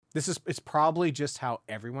it's probably just how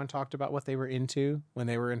everyone talked about what they were into when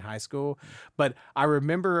they were in high school. But I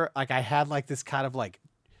remember like I had like this kind of like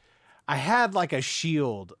I had like a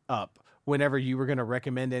shield up whenever you were going to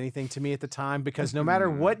recommend anything to me at the time, because no matter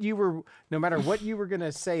what you were going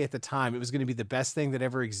to say at the time, it was going to be the best thing that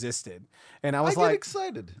ever existed. And I was get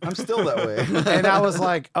excited. I'm still that way. and I was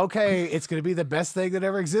like, okay, it's going to be the best thing that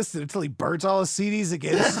ever existed until he burns all his CDs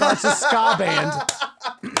again, starts a ska band.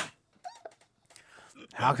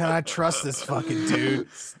 How can I trust this fucking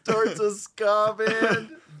dude? Starts a ska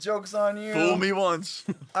band. Joke's on you. Fool me once.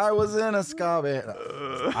 I was in a ska band.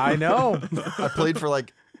 I know. I played for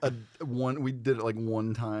like we did it like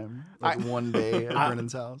one time, like one day at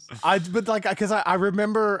Brennan's house. But like, because I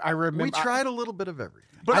remember. We tried a little bit of everything.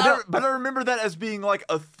 But I remember that as being like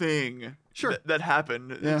a thing that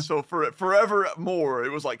happened. Yeah. And so forevermore,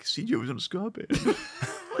 it was like, CJ was in a ska band.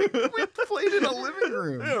 Like, we played in a living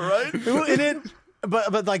room. Yeah, right? And it,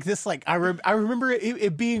 but like this, like I remember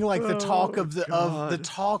it being like the talk of the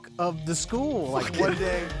talk of the school. Like one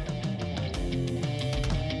day.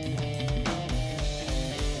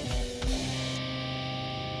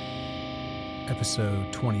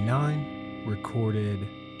 Episode 29, recorded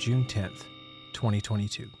June 10th,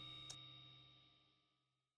 2022.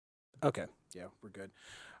 Okay, yeah, we're good.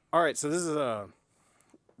 All right, so this is a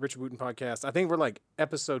Richard Wooten podcast. I think we're like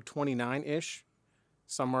episode 29-ish,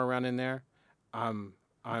 somewhere around in there.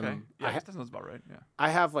 Okay. Yeah, that sounds about right. Yeah. I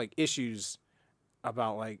have like issues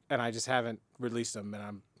about like, and I just haven't released them,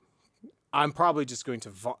 and I'm probably just going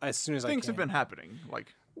to as soon as Things I can. have been happening,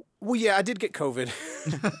 like. Well, yeah, I did get COVID,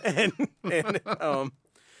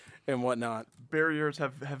 and whatnot. Barriers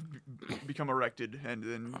have become erected and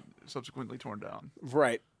then subsequently torn down.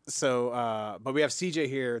 Right. So, but we have CJ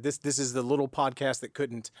here. This is the little podcast that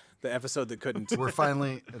couldn't, the episode that couldn't.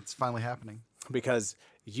 It's finally happening. Because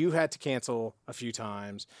you had to cancel a few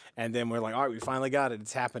times, and then we're like, all right, we finally got it.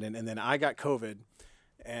 It's happening. And then I got COVID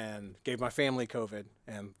and gave my family COVID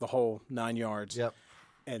and the whole 9 yards. Yep.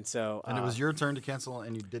 And so, and it was your turn to cancel,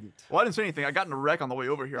 and you didn't. Well, I didn't say anything. I got in a wreck on the way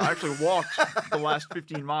over here. I actually walked the last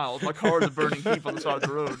 15 miles. My car is a burning heap on the side of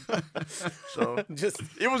the road. So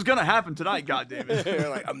it was gonna happen tonight. God damn it!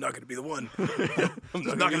 You're like, I'm not gonna be the one.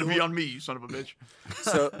 It's not gonna be on me, you son of a bitch.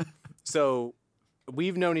 So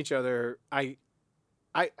we've known each other. I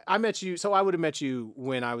met you. So I would have met you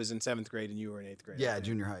when I was in 7th grade and you were in 8th grade. Yeah,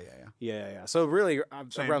 junior high. Yeah. Yeah. So really,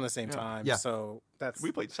 around the same time. Yeah. So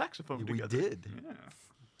we played saxophone We together. did. Yeah.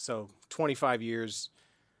 So 25 years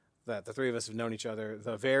that the three of us have known each other.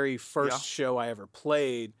 The very first show I ever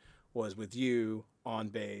played was with you on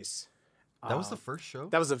bass. That was the first show?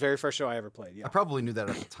 That was the very first show I ever played, yeah. I probably knew that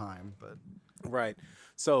at the time, but... Right.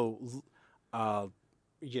 So,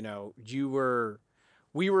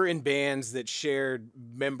 we were in bands that shared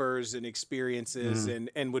members and experiences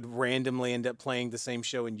and would randomly end up playing the same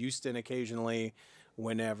show in Houston occasionally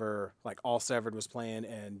whenever, like, All Severed was playing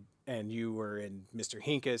and you were in Mr.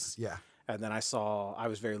 Hinkus. Yeah. And then I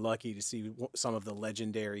was very lucky to see some of the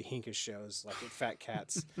legendary Hinkus shows, like at Fat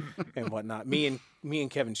Cats and whatnot. Me and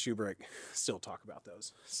Kevin Schubrick still talk about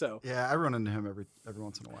those. So yeah, I run into him every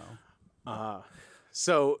once in a while.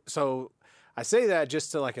 So I say that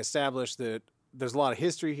just to like establish that there's a lot of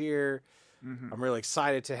history here. Mm-hmm. I'm really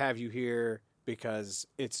excited to have you here because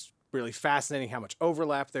it's really fascinating how much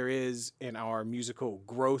overlap there is in our musical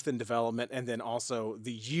growth and development, and then also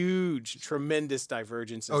the huge, tremendous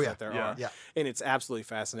divergences that there are. Yeah. And it's absolutely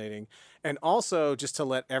fascinating. And also, just to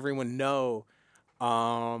let everyone know,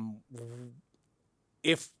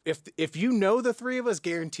 if you know the three of us,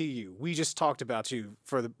 guarantee you, we just talked about you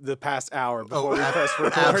for the past hour before we pressed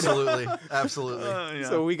record. Absolutely.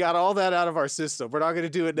 So we got all that out of our system. We're not going to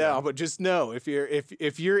do it now, but just know if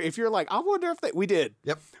you're like, I wonder if we did.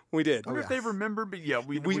 Yep, we did. I wonder if they remember, but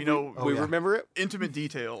we know we remember it. Intimate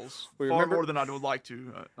details we far remember more than I would like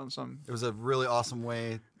to on some. It was a really awesome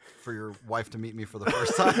way for your wife to meet me for the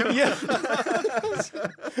first time. Yeah.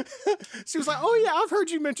 She was like, "Oh yeah, I've heard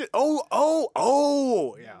you mention."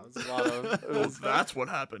 Oh. Yeah, it was a lot of. That's what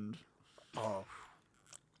happened. Oh.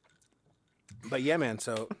 But yeah, man.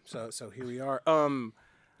 So here we are.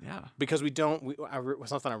 Yeah. Because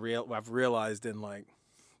something I've realized in like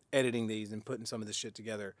editing these and putting some of this shit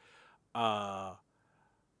together.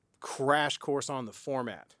 Crash course on the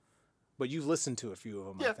format. But you've listened to a few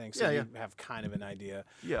of them, I think, so you have kind of an idea.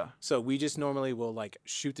 Yeah. So we just normally will like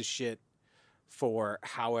shoot the shit for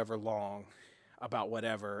however long about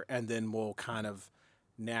whatever, and then we'll kind of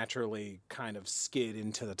naturally kind of skid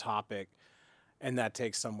into the topic, and that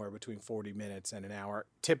takes somewhere between 40 minutes and an hour.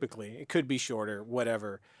 Typically, it could be shorter,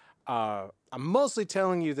 whatever. I'm mostly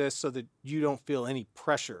telling you this so that you don't feel any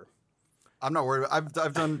pressure I'm not worried. I've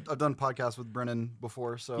done podcasts with Brennan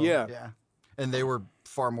before, so Yeah. And they were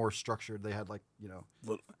far more structured. They had like,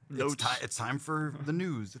 Notes. It's time for the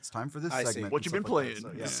news. It's time for this I see. segment. What and you've been stuff like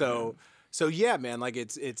playing. that. So yeah, man, like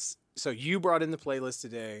it's so you brought in the playlist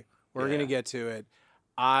today. We're Yeah. gonna get to it.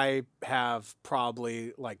 I have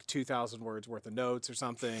probably like 2,000 words worth of notes or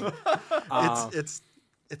something.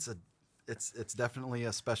 It's definitely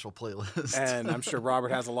a special playlist. And I'm sure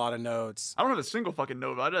Robert has a lot of notes. I don't have a single fucking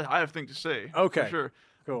note, but I have things to say. Okay. For sure.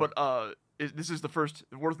 Cool. But this is the first,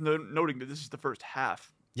 worth noting that this is the first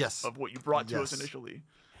half Yes. of what you brought to us Yes. initially.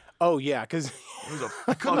 Oh yeah, because It was a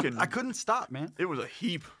fucking, I couldn't stop, man. it was a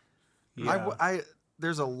heap. There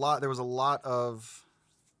was a lot of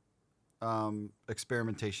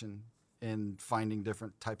experimentation in finding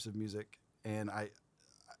different types of music, and I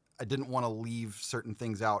didn't want to leave certain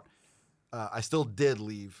things out. I still did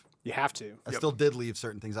leave. you have to. I still did leave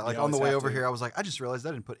certain things out. Like You on the always way have over to. here, I was like, I just realized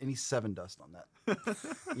I didn't put any Seven Dust on that.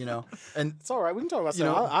 And It's all right. We can talk about You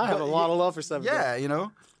stuff. know, I have but a lot of love for Seven. yeah,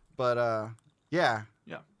 but yeah,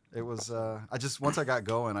 Yeah. it was. I just once I got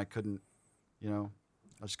going, I couldn't, I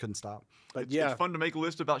just couldn't stop. But It's yeah, fun to make a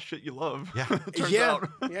list about shit you love. Yeah. Turns yeah, out.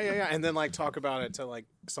 yeah, and then like talk about it to like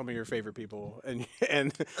some of your favorite people,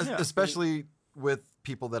 and Especially with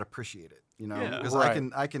people that appreciate it, Yeah. because Right.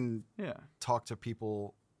 I can Yeah. talk to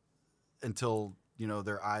people until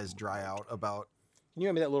their eyes dry out about Can you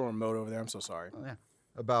hand me that little remote over there? I'm so sorry.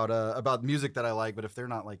 about music that I like, but if they're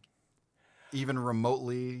not like even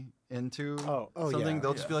remotely into something, yeah,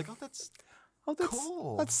 they'll just be like, that's Oh, that's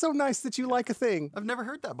cool. That's so nice that you like a thing. I've never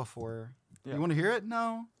heard that before. Yeah. You want to hear it?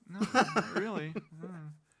 No. No, not really.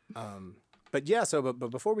 But yeah, but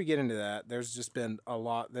before we get into that, there's just been a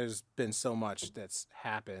lot. There's been so much that's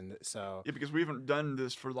happened. So Yeah, because we haven't done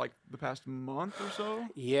this for like the past month or so.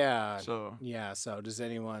 yeah, So So does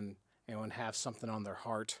anyone have something on their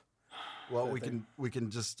heart? Well, we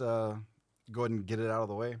can just go ahead and get it out of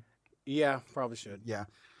the way. Yeah, probably should. Yeah.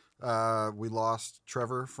 We lost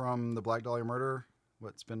Trevor from the Black Dahlia murder.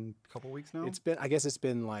 It's been a couple weeks now? I guess it's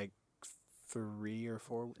been like 3 or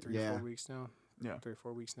 4 weeks now. Yeah. 3 or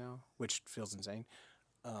 4 weeks now, which feels insane.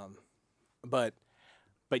 But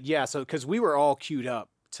yeah, so because we were all queued up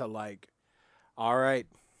to like, all right,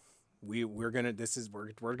 we're gonna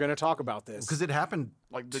talk about this Because it happened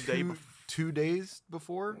like the day before. 2 days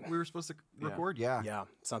before we were supposed to record. Yeah. Yeah,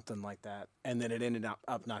 something like that, and then it ended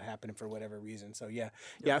up not happening for whatever reason. So yeah,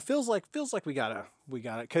 it feels like we gotta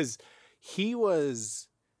because he was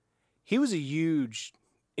a huge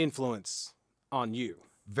influence on you.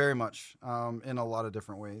 Very much, in a lot of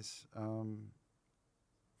different ways.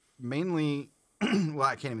 Mainly, well,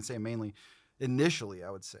 I can't even say mainly. Initially,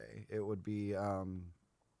 I would say it would be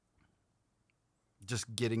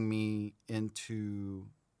just getting me into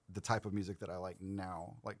the type of music that I like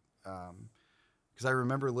now. Like, because I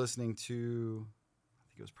remember listening to, I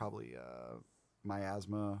think it was probably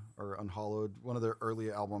Miasma or Unhallowed, one of their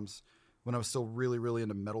early albums, when I was still really, really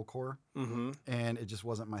into metalcore, and it just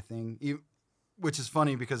wasn't my thing. Which is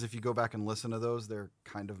funny because if you go back and listen to those, they're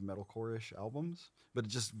kind of metalcore-ish albums. But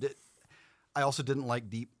I also didn't like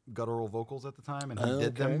deep guttural vocals at the time, and he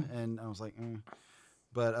did them, and I was like,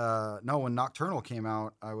 But no, when Nocturnal came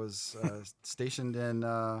out, I was stationed in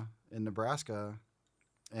Nebraska,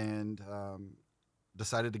 and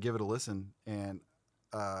decided to give it a listen. And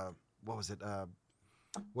what was it?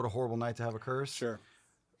 What a Horrible Night to Have a Curse. Sure.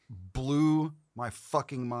 Blew my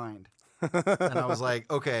fucking mind. And I was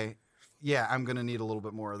like, okay, yeah, I'm gonna need a little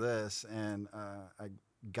bit more of this. And I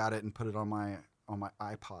got it and put it on my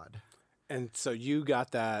iPod. And so you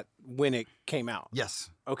got that when it came out. Yes.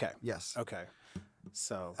 Okay. Yes. Okay.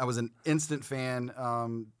 So I was an instant fan.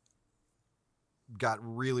 Got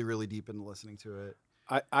really, really deep into listening to it.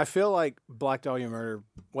 I feel like Black Dahlia Murder,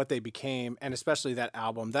 what they became, and especially that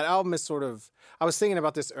album is sort of, I was thinking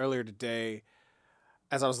about this earlier today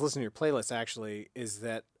as I was listening to your playlist actually, is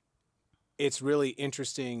that it's really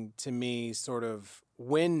interesting to me sort of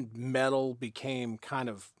when metal became kind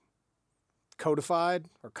of codified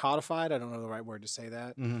or codified. I don't know the right word to say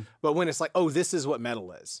that. But when it's like, oh, this is what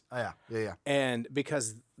metal is. Oh, yeah. And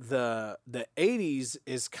because the 80s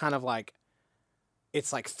is kind of like,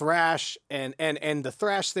 it's like thrash and the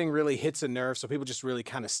thrash thing really hits a nerve. So people just really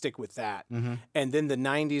kind of stick with that. And then the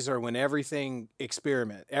 90s are when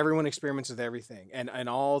everyone experiments with everything and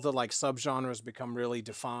all the like subgenres become really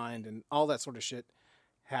defined and all that sort of shit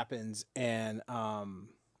happens. And,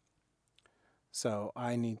 so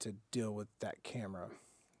I need to deal with that camera.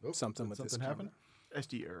 Something with this camera. happened?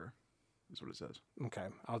 SD error is what it says. Okay,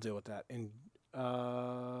 I'll deal with that. And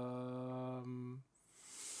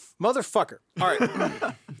motherfucker. All right,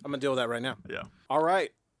 I'm gonna deal with that right now. Yeah. All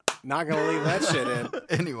right, Not gonna leave that shit in.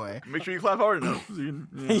 Anyway, Make sure you clap hard enough. So you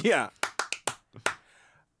can, Yeah.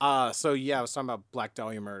 So yeah, I was talking about Black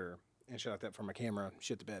Dahlia Murder and shit like that for my camera.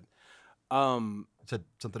 Shit the bed. said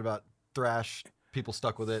something about thrash. People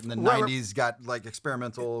stuck with it, and then Right, 90s got like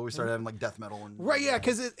experimental. We started having like death metal and Right, yeah,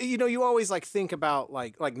 because you always like think about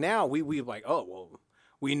like now we like, oh well,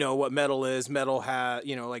 we know what metal is. Metal has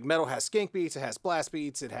metal has skank beats, it has blast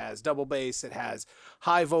beats, it has double bass, it has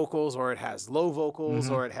high vocals, or it has low vocals,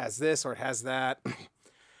 or it has this, or it has that.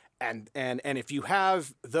 and if you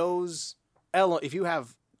have those if you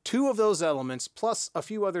have two of those elements plus a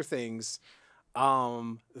few other things,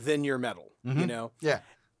 then you're metal. You know, yeah.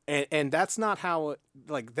 And that's not how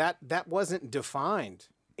that wasn't defined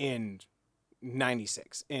in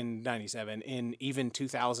 96, in 97, in even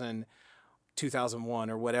 2000, 2001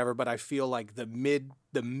 or whatever. But I feel like the mid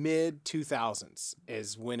 2000s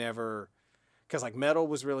is whenever, because like metal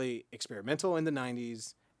was really experimental in the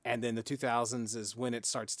 90s, and then the 2000s is when it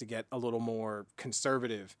starts to get a little more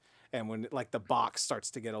conservative, and when like the box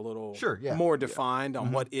starts to get a little more defined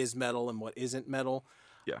on what is metal and what isn't metal.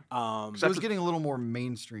 Yeah. So it was getting a little more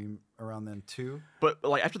mainstream around then too. But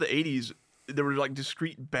like after the 80s, there were like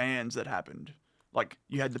discrete bands that happened. Like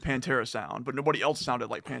you had the Pantera sound, but nobody else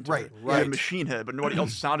sounded like Pantera. Right. You had Machine Head, but nobody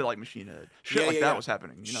else sounded like Machine Head. Shit that was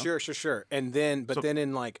happening. You know? Sure. And then, then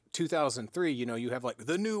in like 2003, you have like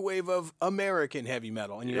the new wave of American heavy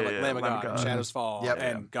metal, and you have like Lamb of God, Shadows Fall,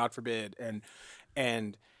 and God Forbid,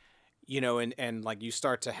 and like you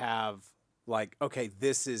start to have like, okay,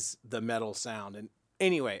 this is the metal sound. And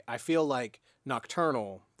anyway, I feel like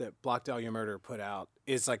Nocturnal that Black Dahlia Murder put out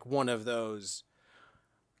is like one of those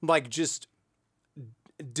like just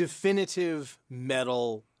definitive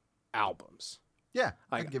metal albums. Yeah,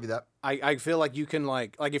 like, I can give you that. I feel like you can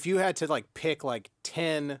like if you had to like pick like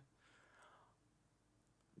 10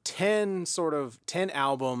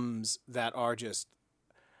 albums that are just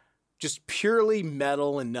purely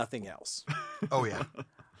metal and nothing else. Oh yeah.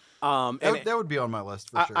 That would be on my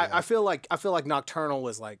list for sure. I feel like Nocturnal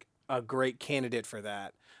was like a great candidate for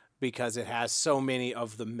that because it has so many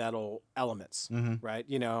of the metal elements, right?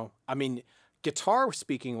 I mean, guitar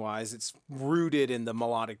speaking wise, it's rooted in the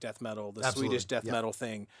melodic death metal, the Swedish death metal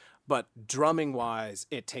thing, but drumming wise,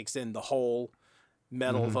 it takes in the whole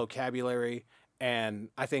metal vocabulary. And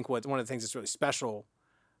I think one of the things that's really special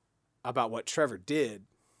about what Trevor did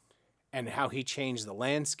and how he changed the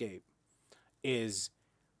landscape is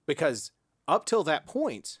because up till that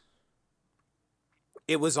point,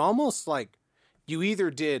 it was almost like you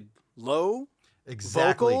either did low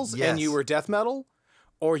vocals and you were death metal,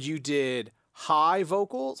 or you did high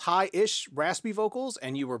vocals, high-ish raspy vocals,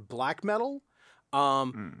 and you were black metal.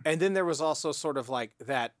 And then there was also sort of like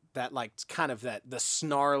that like kind of the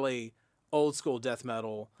snarly old school death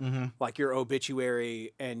metal, like your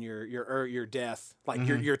Obituary and your Death, like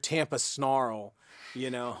your Tampa Snarl,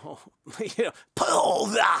 pull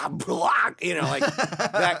the block, like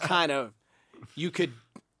that kind of. You could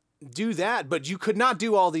do that, but you could not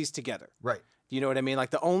do all these together. Right. You know what I mean?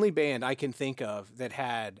 Like the only band I can think of that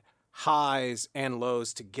had highs and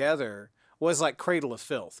lows together was like Cradle of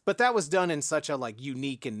Filth, but that was done in such a like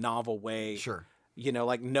unique and novel way. Sure.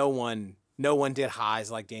 Like no one did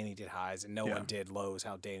highs like Danny did highs, and no one did lows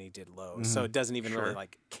how Danny did lows. So it doesn't even really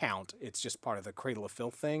like count. It's just part of the Cradle of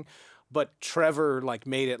Filth thing. But Trevor like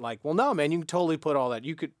made it like, well, no, man, you can totally put all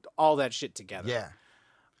that shit together. Yeah.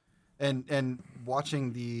 And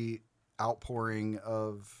watching the outpouring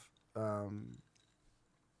of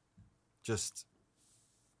just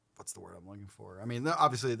what's the word I'm looking for? I mean,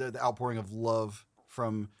 obviously the outpouring of love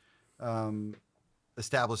from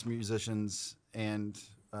established musicians and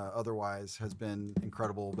otherwise has been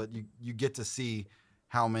incredible. But you get to see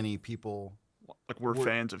how many people were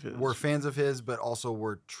fans of his. Were fans of his, but also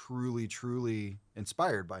were truly, truly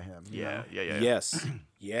inspired by him. Yeah. Yes.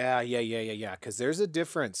 Yeah. Because there's a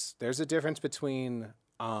difference. There's a difference between,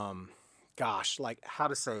 like how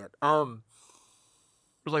to say it.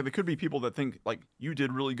 It's like there could be people that think like you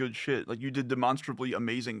did really good shit, like you did demonstrably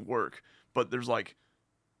amazing work, but there's like,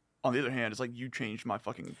 on the other hand, it's like you changed my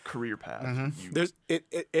fucking career path.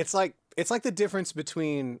 It's like the difference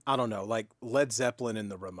between, I don't know, like Led Zeppelin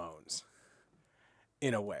and the Ramones,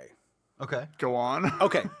 in a way. Okay, go on.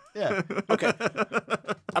 Okay, yeah. Okay,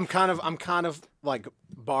 I'm kind of like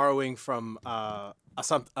borrowing from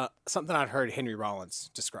something I'd heard Henry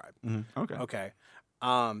Rollins describe. Okay.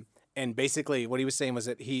 And basically, what he was saying was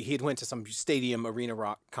that he'd went to some stadium arena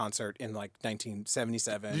rock concert in like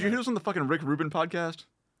 1977. Did you hear this on the fucking Rick Rubin podcast?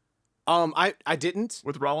 I didn't.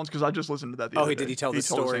 with Rollins? Because I just listened to that. Oh, other did day. he tell the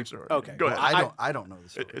told story? same story. Okay. Go Well, ahead. I don't know the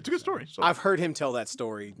story. It's a good story. So I've heard him tell that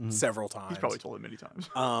story several times. he's probably told it many times.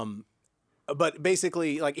 But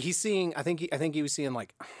basically, like he's seeing. I think he was seeing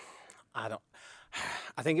like, I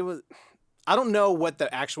think it was. I don't know what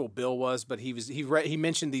the actual bill was, but he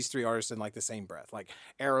mentioned these three artists in like the same breath, like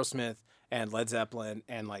Aerosmith and Led Zeppelin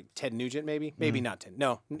and like Ted Nugent, maybe not Ted.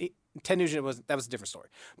 No, Ted Nugent was a different story.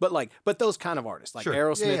 But those kind of artists, like Sure.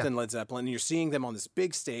 Aerosmith and Led Zeppelin, and you're seeing them on this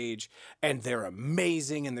big stage, and they're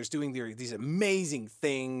amazing, and they're doing these amazing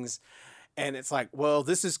things, and it's like, well,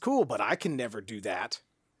 this is cool, but I can never do that.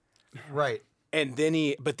 Right. And then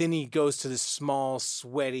he goes to this small,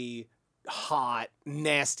 sweaty, hot,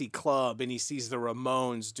 nasty club, and he sees the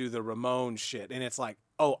Ramones do the Ramones shit, and it's like,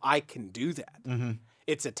 oh, I can do that. Mm-hmm.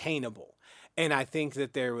 It's attainable. And I think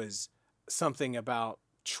that there was something about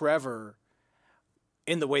Trevor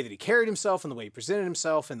in the way that he carried himself and the way he presented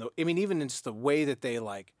himself, and even in just the way that they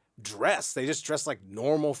like dress. They just dress like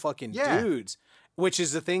normal fucking dudes, which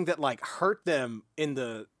is the thing that like hurt them in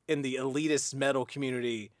the elitist metal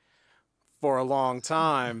community for a long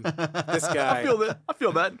time. This guy, I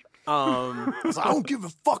feel that. it's like, I don't give a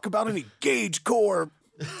fuck about any gauge core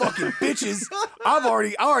fucking bitches.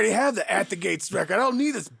 I already have the At the Gates record. I don't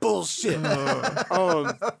need this bullshit.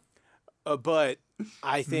 But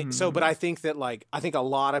I think so. But I think that I think a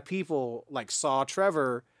lot of people like saw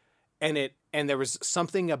Trevor, and there was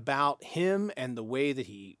something about him and the way that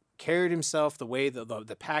he carried himself, the way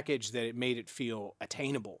the package, that it made it feel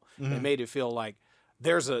attainable. Mm-hmm. It made it feel like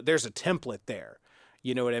there's a template there.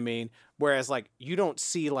 You know what I mean? Whereas like you don't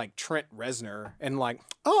see like Trent Reznor and like,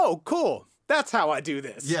 oh, cool, that's how I do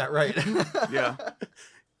this. Yeah, right. Yeah.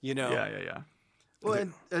 You know. Yeah. Well,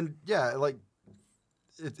 and yeah, like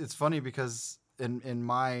it's funny because in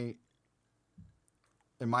my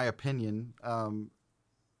opinion,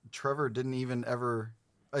 Trevor didn't even ever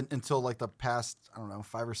until like the past, I don't know,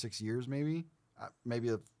 5 or 6 years, maybe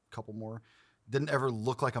a couple more, didn't ever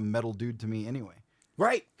look like a metal dude to me anyway.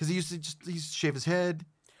 Right. Because he used to shave his head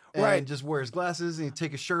and just wear his glasses, and he'd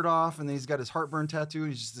take his shirt off, and then he's got his heartburn tattoo,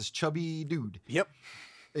 and he's just this chubby dude. Yep.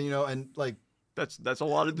 And, and like, that's a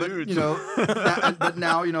lot of dudes. But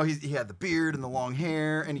now, he had the beard and the long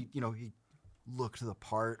hair, and he looked the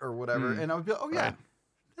part or whatever. And I would be like, oh yeah,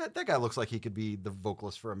 that guy looks like he could be the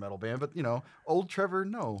vocalist for a metal band. But old Trevor,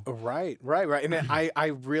 no. Right. And I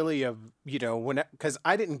really because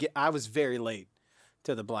I was very late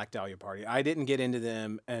to the Black Dahlia Party. I didn't get into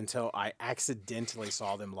them until I accidentally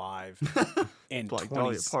saw them live in Black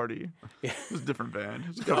Dahlia Party. Yeah. It was a different band.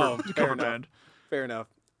 It's a cover band. Fair enough.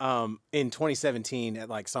 In 2017 at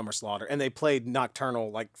like Summer Slaughter, and they played Nocturnal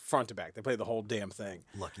like front to back. They played the whole damn thing.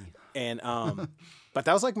 Lucky. And but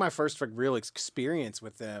that was like my first like real experience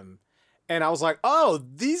with them, and I was like, oh,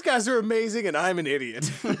 these guys are amazing, and I'm an idiot.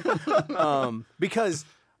 Because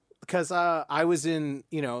I was in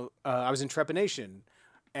Trepanation,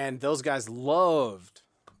 and those guys loved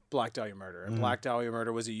Black Dahlia Murder, and Black Dahlia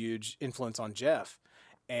Murder was a huge influence on Jeff,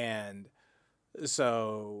 and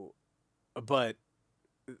so, but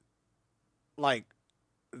like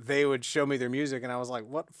they would show me their music, and I was like,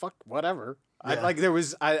 what the fuck, whatever. Yeah.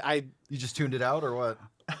 You just tuned it out or what?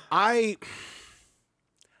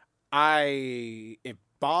 It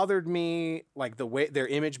bothered me, like the way their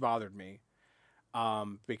image bothered me,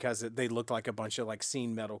 because they looked like a bunch of like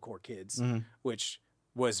scene metalcore kids, which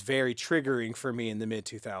was very triggering for me in the mid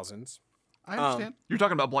 2000s. I understand. You're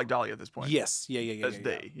talking about Black Dahlia at this point. Yes. Yeah. As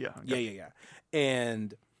they. Yeah. Okay. Yeah.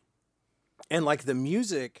 And like the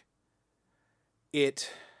music, there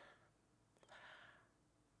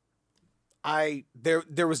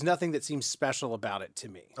was nothing that seemed special about it to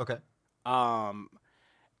me. Okay.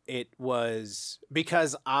 It was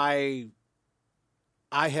because I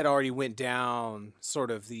had already went down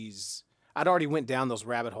I'd already went down those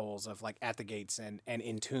rabbit holes of like At the Gates and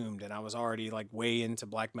Entombed, and I was already like way into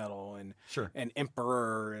black metal and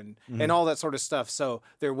Emperor and all that sort of stuff. So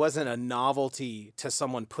there wasn't a novelty to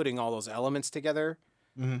someone putting all those elements together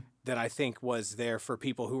that I think was there for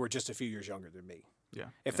people who were just a few years younger than me. Yeah.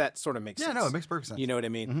 If that sort of makes sense. Yeah, no, it makes perfect sense. You know what I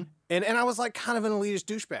mean? And I was like kind of an elitist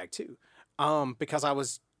douchebag too. Because I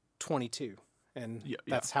was 22. And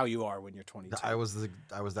that's how you are when you're 22. I was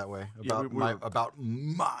that way about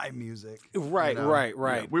my music. Right.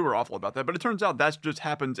 Yeah, we were awful about that, but it turns out that just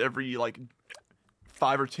happens every like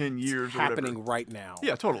 5 or 10 years. It's happening right now.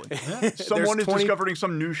 Yeah, totally. Someone is discovering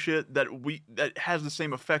some new shit that has the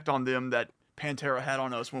same effect on them that Pantera had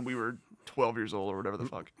on us when we were 12 years old or whatever the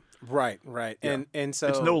fuck. Right. Yeah. And so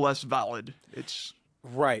it's no less valid. It's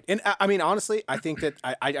right. And I mean, honestly, I think that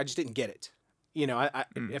I just didn't get it. you know,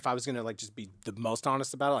 if I was gonna like just be the most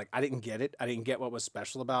honest about it, like I didn't get it. I didn't get what was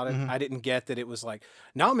special about it. I didn't get that it was like,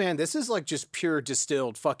 no man, this is like just pure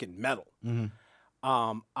distilled fucking metal.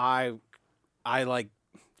 I like,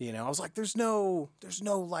 you know, I was like, there's no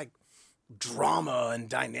like drama and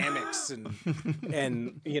dynamics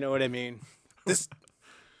and you know what I mean, this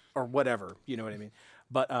or whatever, you know what I mean.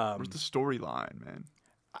 But Where's the storyline, man?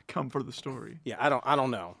 I come for the story. Yeah, I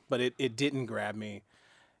don't know, but it didn't grab me.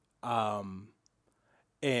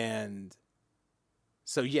 And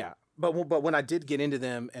so yeah, but when I did get into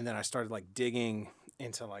them, and then I started like digging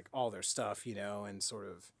into like all their stuff, you know, and sort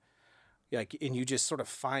of like, and you just sort of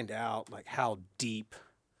find out like how deep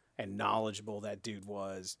and knowledgeable that dude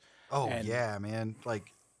was. Oh And- yeah, man!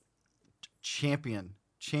 Like champion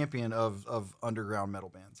of underground metal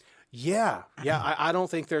bands. Yeah. I don't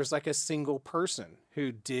think there's like a single person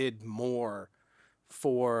who did more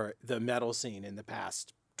for the metal scene in the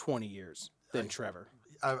past 20 years than Trevor.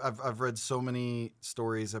 I've read so many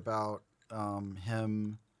stories about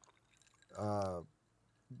him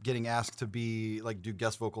getting asked to do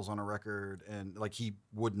guest vocals on a record, and like he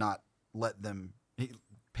would not let them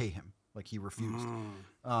pay him, like he refused.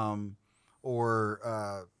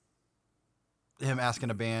 Or him asking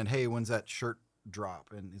a band, hey, when's that shirt drop?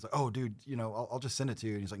 And he's like, oh dude, you know, I'll just send it to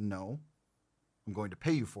you. And he's like, no, I'm going to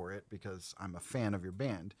pay you for it because I'm a fan of your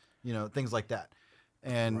band, you know, things like that.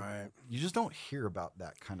 And Right. you just don't hear about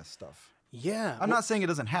that kind of stuff. Yeah. I'm not saying it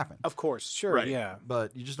doesn't happen, Of course. Sure. Right. Yeah.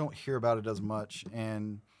 but you just don't hear about it as much.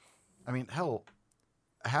 And I mean, hell,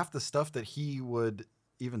 half the stuff that he would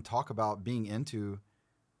even talk about being into,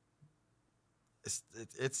 it's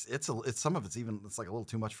some of it's like a little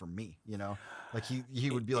too much for me, you know. Like he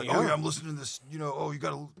would be like, oh yeah, I'm listening to this, you know. Oh, you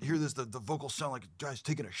got to hear this. The vocals sound like a guy's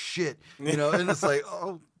taking a shit, you know. And it's like,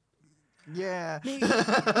 oh yeah.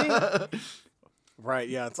 Right.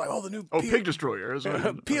 Yeah. It's like, oh, the new Pig Destroyer. Is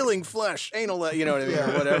what peeling flesh, anal, you know what I mean,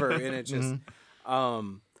 or whatever. And it just,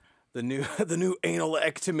 the new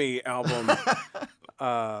analectomy album.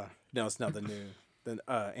 No, it's not the new. The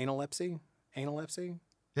analepsy.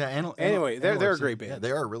 Yeah. Anyway, they're a great band. Yeah,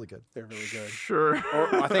 they are really good. They're really good. Sure.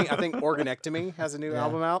 Or, I think Organectomy has a new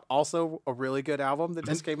album out. Also, a really good album that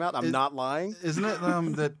just came out. I'm not lying. Isn't it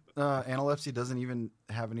that analepsy doesn't even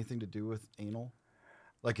have anything to do with anal?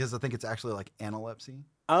 Like, I think it's actually like analepsy.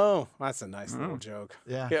 Oh, that's a nice little joke.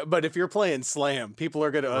 Yeah. But if you're playing slam, people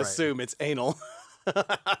are going to assume it's anal.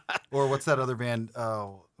 Or what's that other band?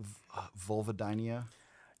 Vulvodynia.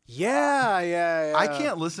 Yeah. I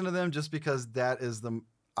can't listen to them just because that is the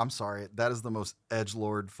most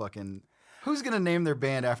edgelord fucking. Who's gonna name their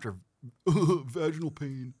band after vaginal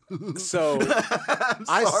pain? So I'm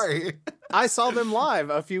sorry. I saw them live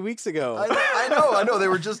a few weeks ago. I know. They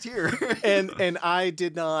were just here. and I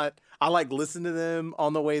did not. I like listened to them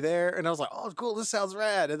on the way there, and I was like, "Oh, cool! This sounds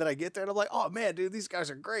rad." And then I get there, and I'm like, "Oh man, dude, these guys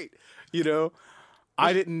are great." You know,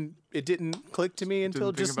 It didn't click to me until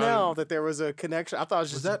Didn't think just about now it. that there was a connection. I thought it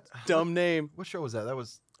was just that- a dumb name. What show was that? That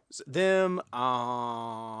was Them,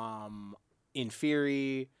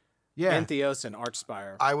 Inferi, yeah. Entheos, and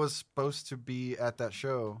Archspire. I was supposed to be at that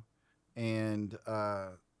show, and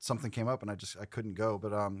something came up, and I couldn't go.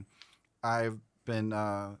 But I've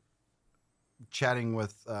been chatting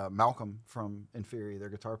with Malcolm from Inferi, their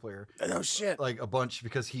guitar player, Oh shit! like a bunch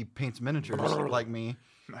because he paints miniatures like me,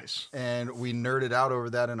 Nice. and we nerded out over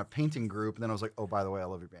that in a painting group. And then I was like, oh, by the way, I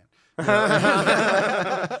love your band.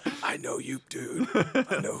 I know you, dude.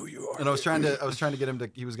 I know who you are. And I was trying to get him to.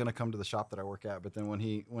 He was going to come to the shop that I work at, but then when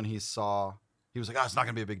he saw, he was like, "Oh, it's not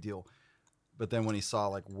going to be a big deal." But then when he saw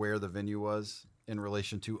like where the venue was in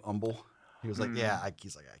relation to Humble, he was like, "Yeah,"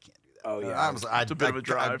 he's like, "I can't do that." Oh, yeah. I was like, It's a bit of a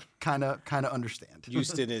drive. Kind of understand.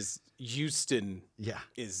 Houston Yeah.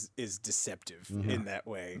 is deceptive in that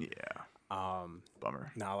way. Yeah.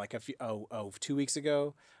 Bummer. Now, like 2 weeks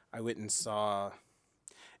ago, I went and saw.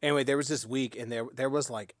 Anyway, there was this week, and there was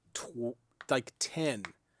like 10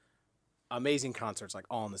 amazing concerts, like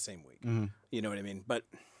all in the same week. You know what I mean? But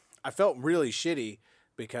I felt really shitty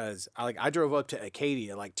because I drove up to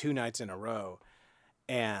Acadia like 2 nights in a row,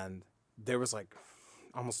 and there was like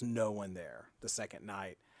almost no one there the second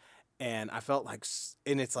night, and I felt like,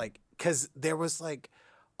 and it's like because there was like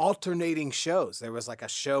alternating shows. There was like a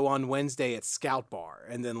show on Wednesday at Scout Bar,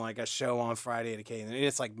 and then like a show on Friday at Acadia, and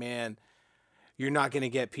it's like, man, you're not going to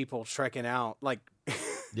get people trekking out like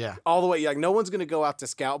Yeah. all the way. Like no one's going to go out to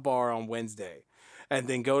Scout Bar on Wednesday and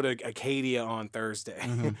then go to Acadia on Thursday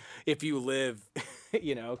if you live,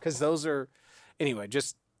 you know, because those are, anyway,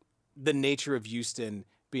 just the nature of Houston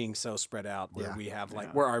being so spread out where Yeah. we have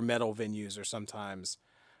like where our metal venues are sometimes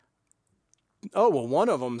oh, well, one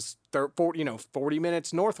of them's 40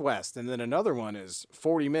 minutes northwest, and then another one is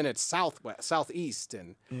 40 minutes southeast,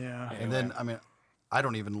 and Yeah. anyway. And then, I mean, I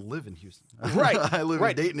don't even live in Houston. Right. I live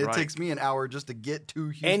Right. in Dayton. It Right. takes me an hour just to get to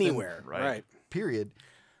Houston. anywhere, Right. right? Period.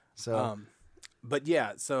 So, But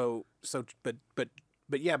yeah,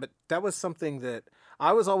 but yeah, but that was something that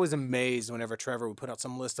I was always amazed whenever Trevor would put out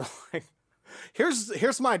some list of like,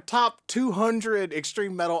 here's my top 200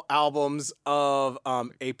 extreme metal albums of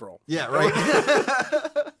April. yeah,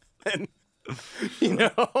 right. And you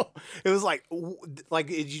know, it was like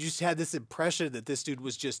you just had this impression that this dude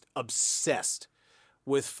was just obsessed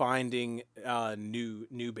with finding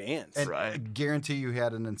new bands. And Right. I guarantee you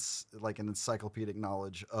had an encyclopedic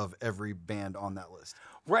knowledge of every band on that list.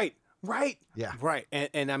 Right. Yeah. Right.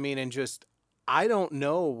 And I mean, and just I don't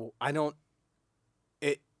know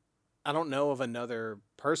of another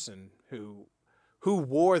person who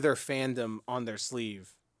wore their fandom on their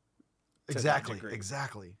sleeve. to that Exactly. degree.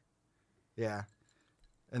 Exactly. Yeah.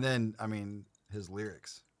 And then, I mean, his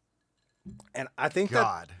lyrics. And I think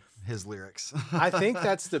God, his lyrics. I think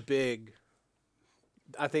that's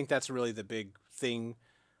really the big thing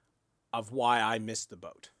of why I missed the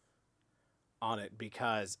boat on it,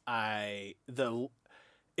 because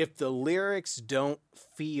if the lyrics don't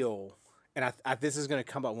feel, and this is going to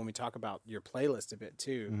come up when we talk about your playlist a bit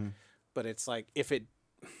too, Mm-hmm. but it's like if it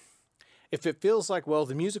feels like, well,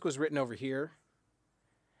 the music was written over here,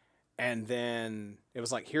 and then it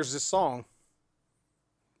was like, here's this song,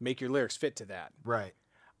 make your lyrics fit to that. Right.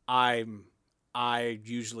 I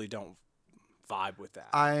usually don't vibe with that.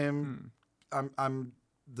 I'm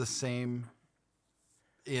the same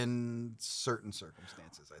in certain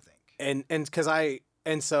circumstances, I think.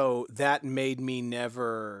 And so that made me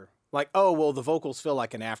never like, oh, well, the vocals feel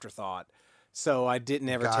like an afterthought. So I didn't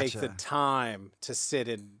ever take the Gotcha. time to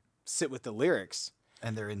sit with the lyrics.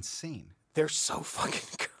 And they're insane. They're so fucking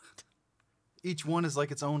good. Each one is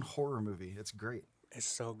like its own horror movie. It's great. It's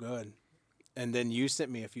so good. And then you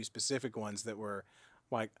sent me a few specific ones that were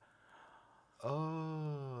like,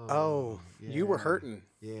 Oh. you were yeah. hurting.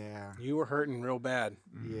 Yeah. You were hurting real bad.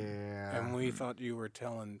 Yeah. And we thought you were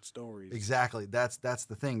telling stories. Exactly. That's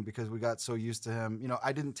the thing, because we got so used to him. You know,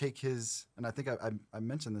 I didn't take his, and I think I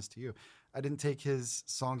mentioned this to you, I didn't take his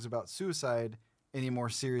songs about suicide any more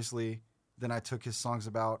seriously than I took his songs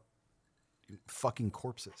about fucking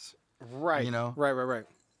corpses. Right. You know? Right.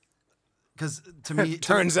 Because to me,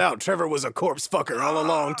 Turns out Trevor was a corpse fucker all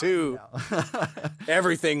along too.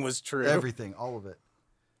 Everything was true. everything, all of it.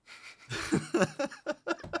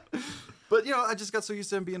 But you know, I just got so used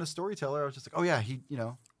to him being a storyteller. I was just like, oh yeah,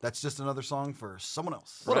 that's just another song for someone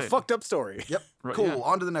else. What a Right. fucked up story. Yep. Right, Cool. yeah.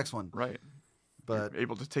 On to the next one. Right. But You're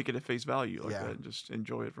able to take it at face value like Yeah. that and just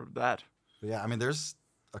enjoy it for that. yeah, I mean, there's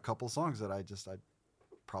a couple songs that I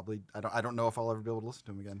don't know if I'll ever be able to listen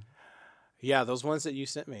to them again. Yeah, those ones that you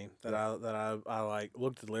sent me that I like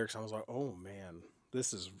looked at the lyrics and I was like, oh man,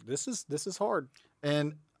 this is hard.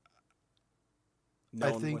 And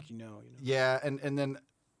Knowing think- what you know. yeah, and then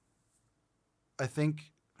I think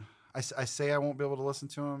I say I won't be able to listen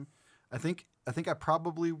to him. I think I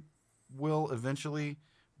probably will eventually,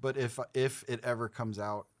 but if it ever comes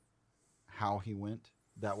out how he went,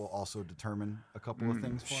 that will also determine a couple of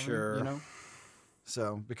things for Sure. me, you know?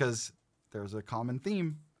 So, because there's a common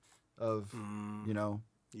theme of, you know,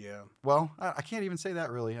 Yeah. well, I can't even say that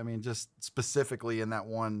really. I mean, just specifically in that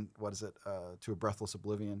one, what is it, To a Breathless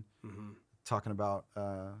Oblivion, talking about,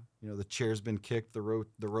 you know, the chair's been kicked, the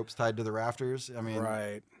rope's tied to the rafters. I mean,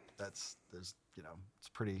 Right. it's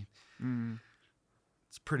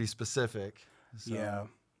pretty specific. So Yeah.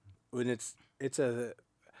 When it's a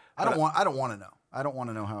I don't want to know. I don't want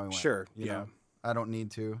to know how he went. Sure, you yeah. know? I don't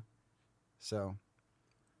need to. So,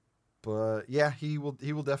 but yeah, he will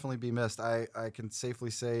definitely be missed. I can safely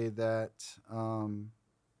say that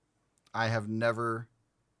I have never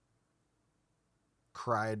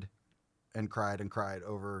cried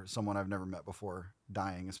over someone I've never met before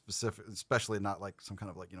dying, especially not like some kind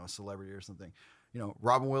of like, you know, a celebrity or something. You know,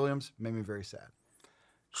 Robin Williams made me very sad.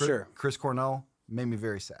 Sure. Chris Cornell made me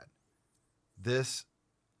very sad. This,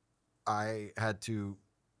 I had to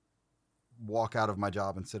walk out of my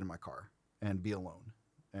job and sit in my car and be alone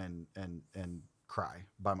and cry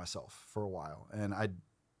by myself for a while. And I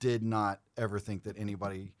did not ever think that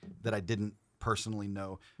anybody that I didn't personally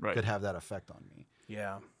know Right. could have that effect on me.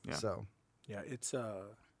 Yeah. Yeah. So Yeah.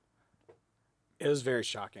 It was very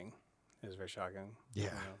shocking. It was very shocking. yeah, You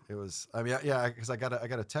know? it was. I mean, yeah, because I got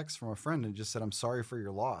a text from a friend and just said, "I'm sorry for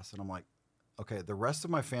your loss," and I'm like, okay, the rest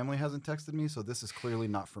of my family hasn't texted me, so this is clearly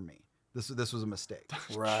not for me. This was a mistake,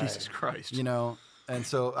 Right. Jesus Christ. you know. And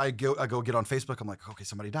so I go get on Facebook. I'm like, okay,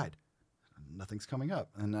 somebody died. nothing's coming up.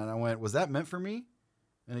 And then I went, was that meant for me?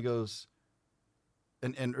 And he goes,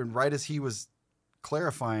 and right as he was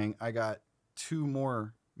clarifying, I got 2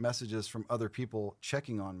 more messages from other people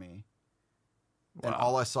checking on me. Wow. And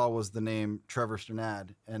all I saw was the name Trevor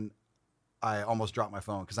Sternad, and I almost dropped my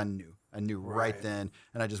phone because I knew right then.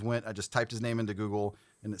 And I just typed his name into Google,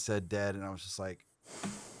 and it said dead, and I was just like,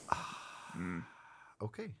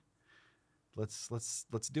 okay, let's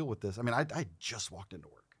deal with this. I mean, I just walked into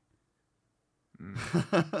work.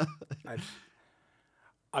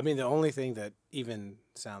 I mean, the only thing that even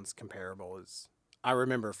sounds comparable is I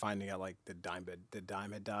remember finding out like the Dime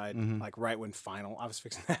had died, like right when I was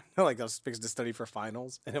fixing that, like I was fixing to study for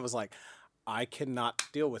finals, and it was like, I cannot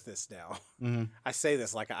deal with this now. I say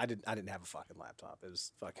this like I didn't have a fucking laptop. It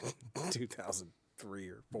was fucking 2003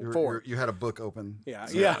 or 4. You had a book open. Yeah.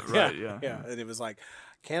 And it was like,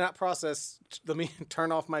 cannot process. Let me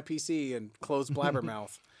turn off my PC and close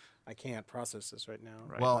Blabbermouth. I can't process this right now.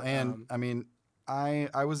 Right. Well, and I mean,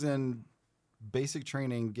 I was in basic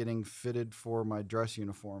training getting fitted for my dress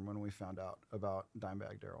uniform when we found out about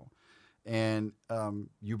Dimebag Darrell. And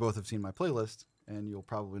you both have seen my playlist, and you'll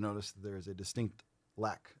probably notice that there is a distinct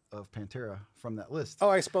lack of Pantera from that list. Oh,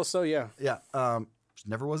 I suppose so, yeah. Yeah.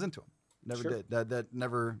 Never was into him. Never did.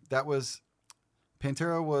 That was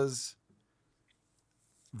Pantera was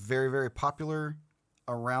very, very popular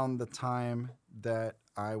around the time that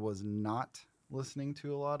I was not listening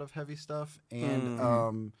to a lot of heavy stuff,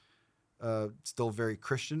 and still very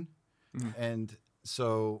Christian. And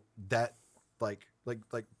so that like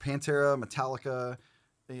Pantera, Metallica,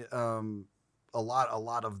 a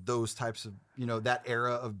lot of those types of, that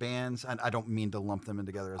era of bands, and I don't mean to lump them in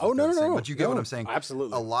together as no, but you get what I'm saying.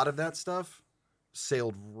 Absolutely. A lot of that stuff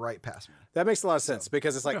sailed right past me. That makes a lot of sense,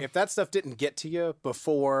 because it's like if that stuff didn't get to you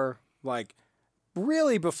before, like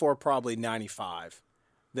really before probably 95,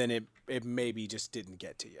 then it maybe just didn't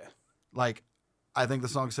get to you. Like, I think the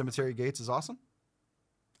song Cemetery Gates is awesome.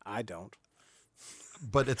 I don't.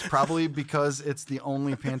 But it's probably because it's the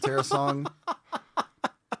only Pantera song.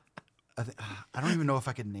 I don't even know if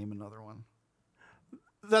I could name another one.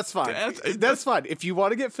 That's fine. That's fine. If you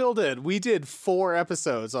want to get filled in, we did 4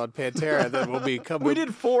 episodes on Pantera that will be coming. We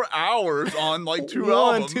did 4 hours on like 2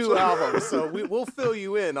 albums. 2 albums. So we'll fill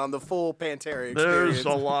you in on the full Pantera experience. There's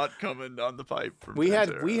a lot coming down the pipe from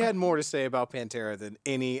Pantera. We had more to say about Pantera than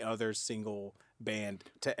any other single band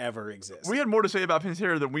to ever exist. We had more to say about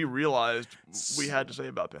Pantera than we realized we had to say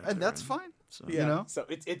about Pantera. And that's fine. So, yeah. So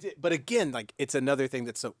but again, like, it's another thing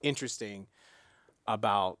that's so interesting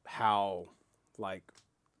about how, like,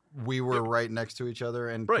 we were right next to each other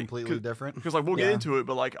and completely different. Because, like, we'll get into it,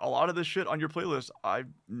 but, like, a lot of this shit on your playlist I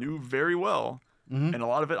knew very well, and a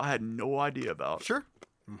lot of it I had no idea about. Sure.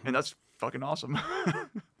 And that's fucking awesome.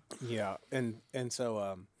 Yeah. And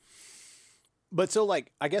so, but so,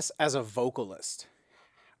 like, I guess as a vocalist,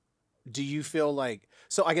 do you feel like,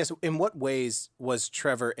 so I guess in what ways was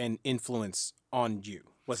Trevor an influence on you?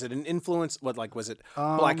 Was it an influence? Was it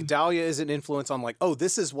Black Dahlia is an influence on, like, oh,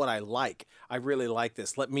 this is what I like. I really like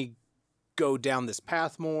this. Let me go down this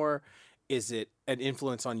path more. Is it an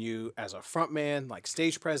influence on you as a frontman, like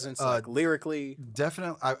stage presence, like lyrically?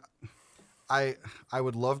 Definitely. I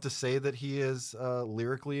would love to say that he is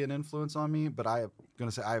lyrically an influence on me, but I'm going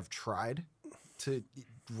to say I have tried to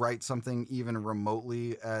write something even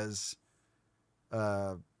remotely as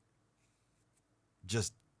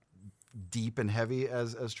just deep and heavy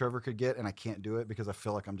as Trevor could get, and I can't do it because I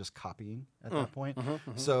feel like I'm just copying at that point.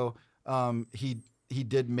 So he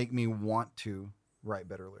did make me want to write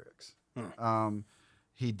better lyrics.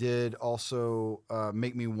 He did also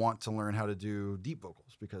make me want to learn how to do deep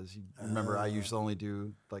vocals, because remember I usually only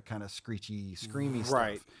do like kind of screechy, screamy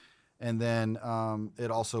stuff. And then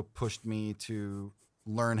it also pushed me to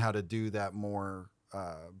learn how to do that more,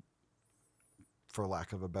 for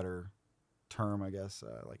lack of a better term, I guess,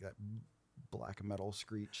 like that black metal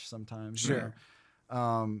screech sometimes. Sure.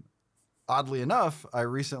 Oddly enough, I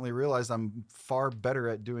recently realized I'm far better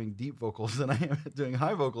at doing deep vocals than I am at doing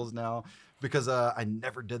high vocals now, because I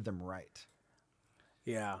never did them right.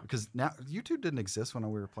 Yeah. Because now YouTube didn't exist when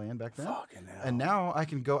we were playing back then. Fucking hell. And now I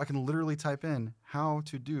can literally type in how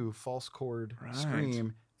to do false chord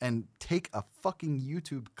scream and take a fucking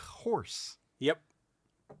YouTube course. Yep.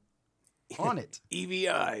 On it.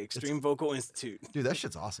 EVI, Extreme Vocal Institute. Dude, that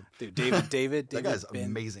shit's awesome. Dude, David. That guy's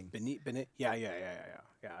amazing. Yeah.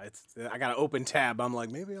 It's, I got an open tab. I'm like,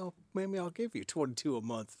 maybe I'll give you 22 a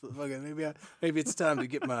month. Maybe it's time to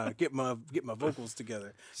get my vocals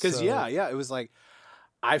together. Because it was like,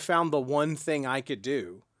 I found the one thing I could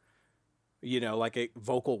do like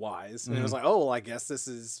vocal wise. And it was like, oh, well, I guess this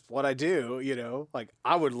is what I do, like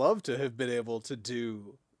I would love to have been able to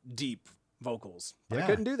do deep vocals, but I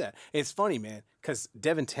couldn't do that. It's funny, man, because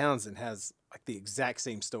Devin Townsend has like the exact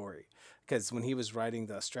same story. Because when he was writing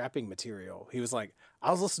the strapping material, he was like,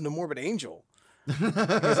 I was listening to Morbid Angel. He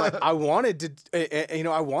was like, I wanted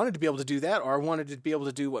to be able to do that, or I wanted to be able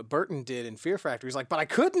to do what Burton did in Fear Factory. He's like, but I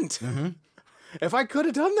couldn't. If I could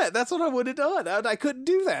have done that, that's what I would have done. I couldn't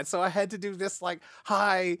do that, so I had to do this like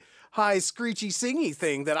high screechy singy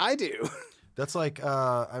thing that I do. That's like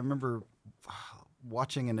I remember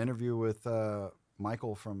watching an interview with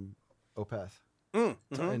Michael from Opeth.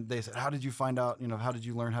 And they said, how did you find out, how did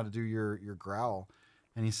you learn how to do your growl?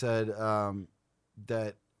 And he said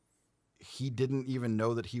that he didn't even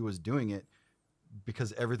know that he was doing it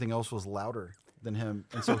because everything else was louder than him.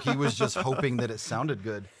 And so he was just hoping that it sounded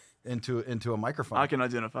good into a microphone. I can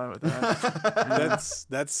identify with that.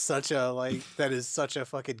 That's such a that is such a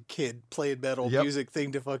fucking kid playing metal music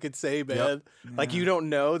thing to fucking say, man. Like you don't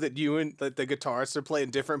know that you and the guitarists are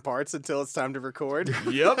playing different parts until it's time to record.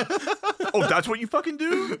 Yep. Oh, that's what you fucking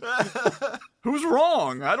do? Who's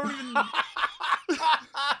wrong? I don't even.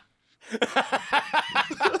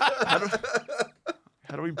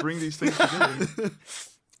 How do we bring these things together?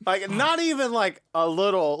 Like, not even like a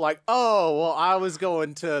little, like, oh, well, I was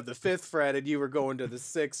going to the 5th fret and you were going to the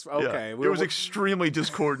 6th. Okay. Yeah. It was extremely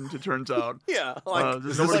discordant, it turns out. Yeah. Like,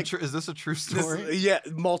 is this a true story?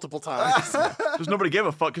 Multiple times. Because nobody gave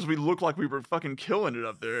a fuck because we looked like we were fucking killing it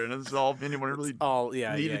up there. And it's all anyone really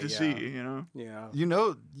needed to see, Yeah. You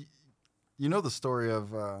know the story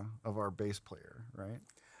of our bass player, right?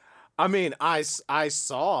 I mean, I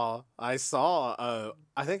saw I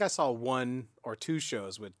think I saw 1 or 2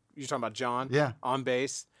 shows with, you're talking about John? Yeah. On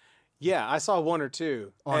bass. Yeah, I saw 1 or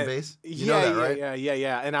 2. On bass? You know that, right?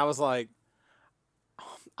 Yeah. And I was like,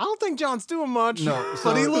 I don't think John's doing much. No,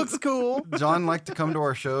 but he looks cool. John liked to come to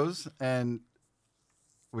our shows, and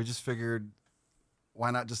we just figured,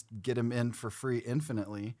 why not just get him in for free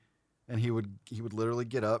infinitely? And he would literally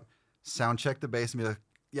get up, sound check the bass, and be like,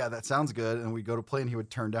 yeah, that sounds good. And we'd go to play, and he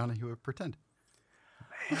would turn down, and he would pretend.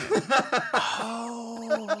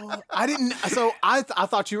 Oh, I didn't. So I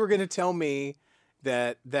thought you were going to tell me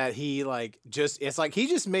that he like just, it's like he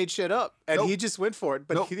just made shit up and he just went for it,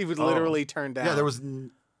 but he would literally turn down. Yeah, there was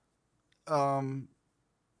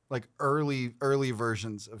like early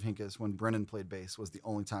versions of Hinkus when Brennan played bass was the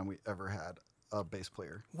only time we ever had a bass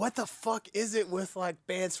player. What the fuck is it with like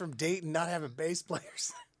bands from Dayton not having bass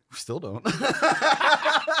players? We still don't.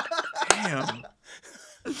 Damn.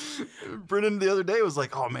 Brennan the other day was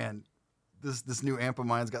like, "Oh man, this new amp of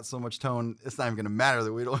mine's got so much tone. It's not even gonna matter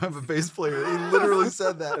that we don't have a bass player." He literally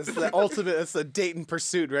said that. It's the ultimate. It's the Dayton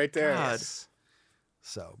pursuit right there. God.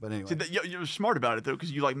 So, but anyway, see, you're smart about it though,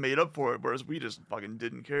 because you like made up for it, whereas we just fucking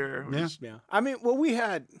didn't care. Yeah. I mean, well, we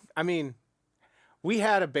had a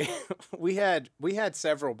we had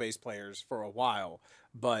several bass players for a while,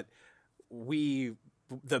 but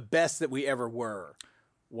the best that we ever were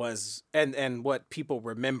was, and what people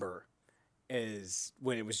remember is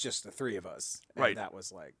when it was just the 3 of us. And right. That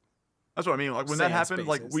was like, that's what I mean. Like when that happened,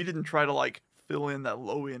 like we didn't try to like fill in that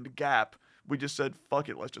low end gap. We just said, fuck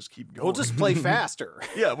it, let's just keep going. We'll just play faster.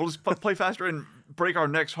 Yeah, we'll just play faster and break our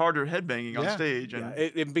necks harder headbanging on stage. And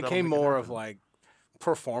it became more of like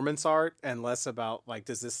performance art and less about like,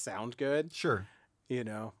 does this sound good? Sure.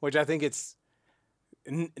 Which I think it's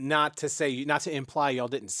not to imply y'all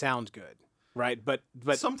didn't sound good. Right. But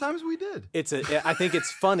sometimes we did. I think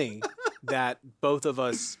it's funny that both of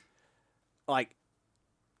us, like,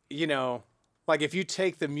 like if you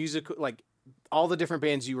take the music, like all the different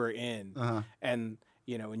bands you were in and,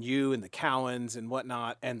 and you and the Cowens and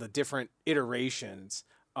whatnot, and the different iterations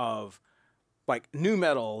of like new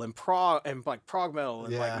metal and prog metal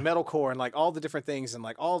and like metalcore and like all the different things and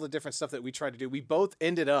like all the different stuff that we tried to do, we both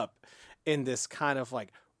ended up in this kind of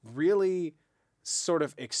like really sort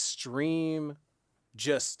of extreme,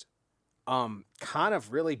 just kind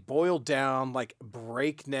of really boiled down like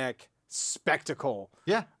breakneck spectacle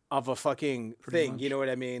of a fucking thing. Much. You know what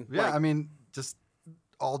I mean? Yeah, like, I mean, just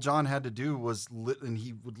all John had to do was and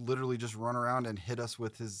he would literally just run around and hit us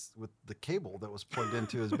with the cable that was plugged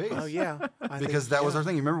into his bass. Oh yeah, because that was our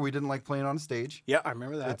thing. You remember we didn't like playing on stage. Yeah, I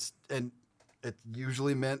remember that. And it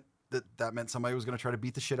usually meant that meant somebody was going to try to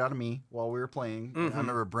beat the shit out of me while we were playing. Mm-hmm. I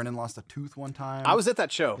remember Brennan lost a tooth one time. I was at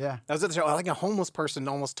that show. Yeah, I was at the show. I think a homeless person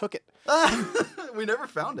almost took it. We never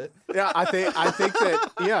found it. Yeah, I think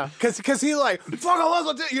that because he like fuck all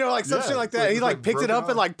those, like some shit like that. Like, he like picked it up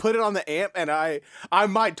and like put it on the amp, and I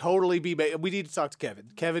might totally be. We need to talk to Kevin.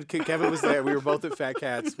 Kevin was there. We were both at Fat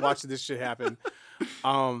Cats watching this shit happen.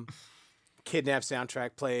 Kidnap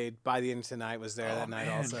soundtrack played. By the End of Tonight was there that night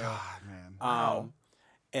man. also. God, man.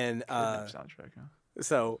 And soundtrack. Huh?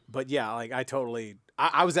 so, but yeah, like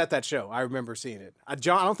I was at that show. I remember seeing it. I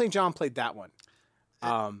don't think John played that one.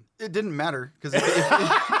 It didn't matter because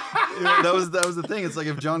that was the thing. It's like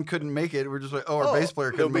if John couldn't make it, we're just like, our bass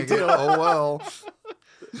player couldn't make it. Oh well.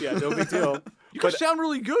 Yeah, no big deal. You guys sound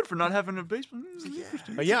really good for not having a bass player.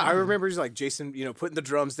 Yeah, I remember just like Jason, putting the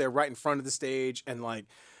drums there right in front of the stage, and like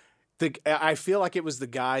I feel like it was the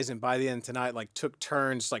guys, and By the End of Tonight, like took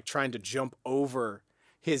turns like trying to jump over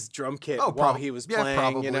his drum kit while he was playing.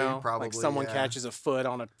 Probably, like someone catches a foot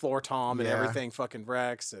on a floor tom and everything fucking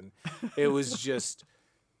wrecks, and it was just.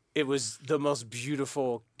 It was the most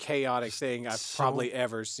beautiful, chaotic thing I've probably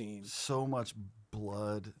ever seen. So much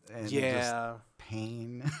blood and just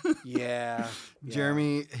pain. Yeah.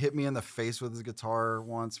 Jeremy hit me in the face with his guitar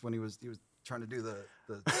once when he was trying to do the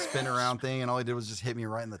spin around thing, and all he did was just hit me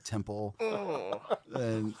right in the temple.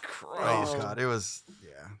 And Christ. oh god, it was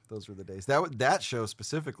those were the days. That show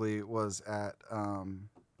specifically was at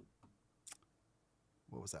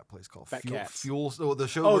what was that place called? Fat Cats. Fuel. Oh, the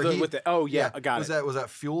show. Oh, where I got it. Was that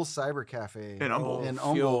Fuel Cyber Cafe in Humboldt? In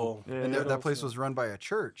Humboldt. Fuel. Yeah, and that place was run by a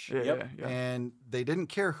church. Yeah. And they didn't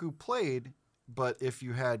care who played, but if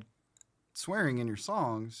you had swearing in your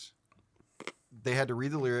songs, they had to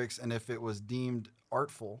read the lyrics, and if it was deemed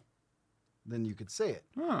artful, then you could say it.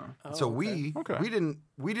 Huh. So Okay.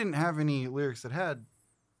 we didn't have any lyrics that had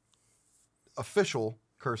official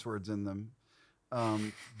curse words in them.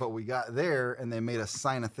 But we got there and they made us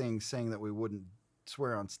sign a thing saying that we wouldn't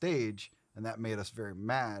swear on stage, and that made us very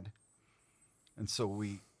mad. And so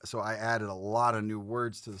I added a lot of new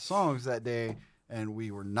words to the songs that day, and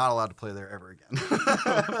we were not allowed to play there ever again.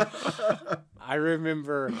 I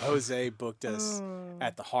remember Jose booked us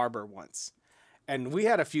at the Harbor once, and we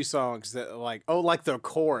had a few songs that like the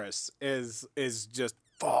chorus is just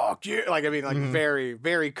fuck you, like very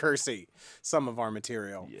very cursy, some of our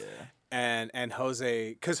material. Yeah. And Jose,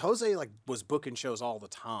 because Jose like was booking shows all the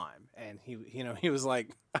time, and he was like,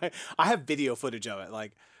 I have video footage of it.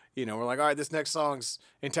 Like, we're like, all right, this next song's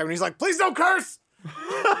Integrity. He's like, please don't curse.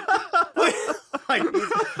 Like,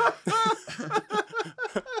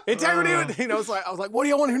 Integrity. It's like I was like, what do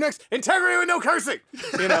you want to hear next? Integrity with no cursing.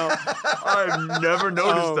 I've never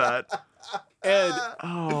noticed that. And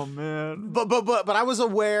oh man. But I was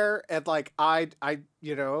aware, and like I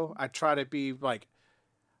try to be like.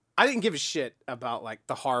 I didn't give a shit about like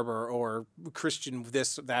the Harbor or Christian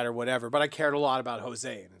this, that, or whatever, but I cared a lot about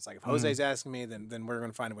Jose. And it's like, if Jose's asking me, then we're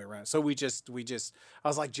going to find a way around. So we just, I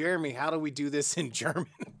was like, Jeremy, how do we do this in German?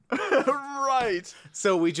 Right.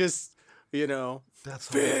 So we just, That's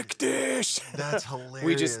Fick dich. That's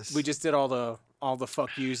hilarious. We just did all the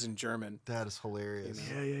fuck yous in German. That is hilarious.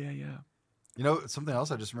 Yeah. Something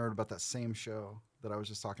else I just remembered about that same show that I was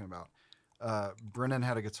just talking about. Brennan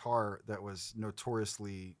had a guitar that was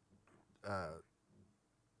notoriously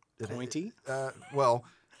Pointy? Well,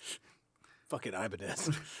 fucking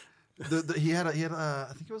Ibanez. He had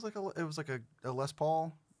I think it was like a Les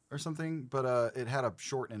Paul or something, but it had a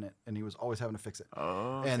short in it, and he was always having to fix it.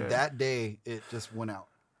 Oh, okay. And that day it just went out.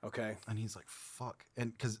 Okay. And he's like, fuck.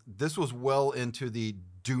 And because this was well into the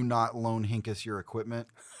do not loan Hinkus your equipment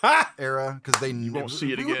era, because they won't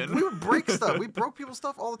see it again. We would break stuff. We broke people's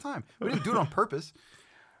stuff all the time. We didn't do it on purpose.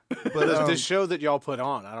 But the show that y'all put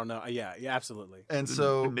on, I don't know. Yeah, absolutely. And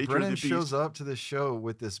so the nature of Brennan the shows up to this show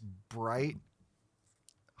with this bright,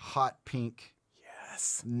 hot pink,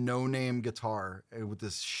 no-name guitar with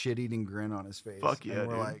this shit-eating grin on his face. Fuck yeah, and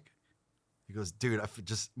we're dude. like, he goes, dude,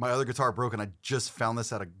 my other guitar broke, and I just found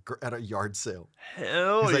this at a yard sale.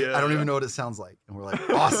 Hell He's yeah. like, I don't even know what it sounds like. And we're like,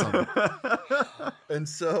 awesome. And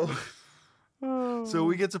so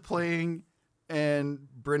we get to playing, and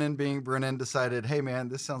Brennan, being Brennan, decided, hey, man,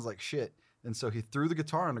 this sounds like shit. And so he threw the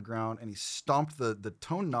guitar on the ground, and he stomped the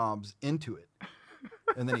tone knobs into it.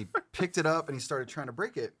 And then he picked it up, and he started trying to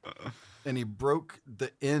break it. And he broke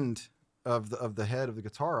the end of the head of the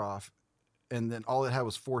guitar off. And then all it had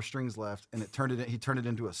was 4 strings left, and he turned it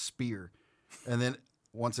into a spear. And then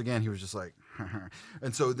once again, he was just like,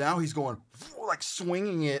 and so now he's going like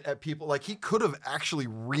swinging it at people. Like he could have actually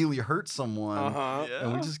really hurt someone. Uh-huh. Yeah.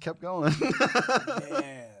 And we just kept going.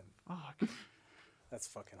 Man. Fuck. That's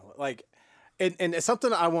fucking like, and it's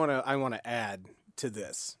something I want to add to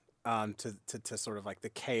this, to sort of like the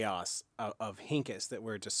chaos of Hinkus that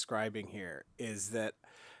we're describing here, is that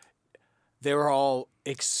they were all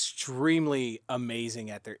extremely amazing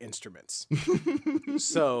at their instruments.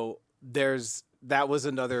 So that was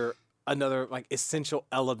another like essential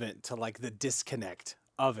element to like the disconnect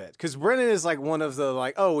of it, because Brennan is like one of the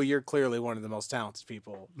like, oh, well, you're clearly one of the most talented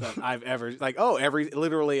people that I've ever like. Oh,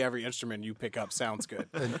 literally every instrument you pick up sounds good.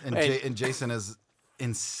 And Jason is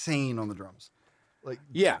insane on the drums, like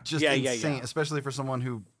just insane, especially for someone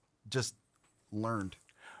who just learned.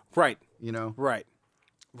 Right. You know. Right.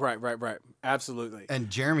 Absolutely. And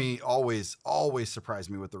Jeremy always surprised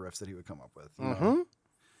me with the riffs that he would come up with. You know?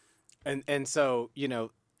 And so, you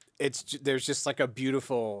know, there's just like a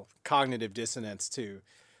beautiful cognitive dissonance to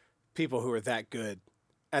people who are that good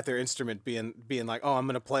at their instrument being like, oh, I'm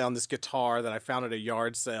going to play on this guitar that I found at a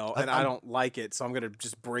yard sale and I don't like it, so I'm going to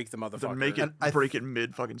just break the motherfucker. Break it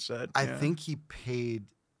mid fucking set. I think he paid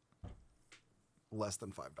less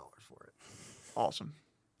than $5 for it. Awesome.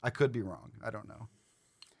 I could be wrong. I don't know.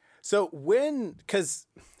 So because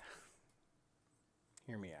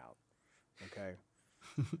hear me out, okay?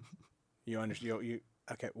 You understand?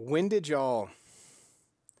 Okay. When did y'all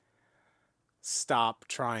stop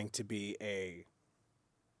trying to be a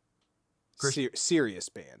serious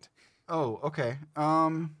band? Oh, okay.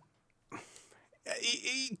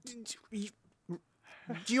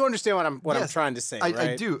 Do you understand what I'm trying to say?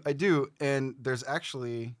 Right? I do. And there's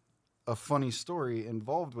actually a funny story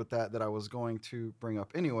involved with that I was going to bring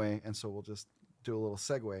up anyway, and so we'll just do a little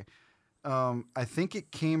segue. I think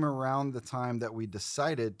it came around the time that we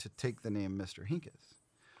decided to take the name Mr. Hinkus.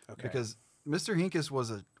 Okay. Because Mr. Hinkus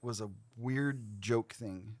was a weird joke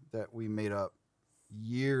thing that we made up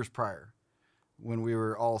years prior when we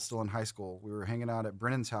were all still in high school. We were hanging out at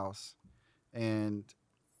Brennan's house, and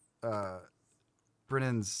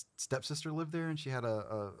Brennan's stepsister lived there, and she had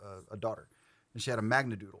a daughter, and she had a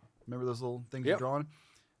Magnadoodle. Remember those little things you draw on?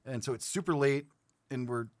 And so it's super late, and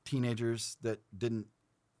we're teenagers that didn't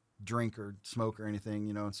drink or smoke or anything,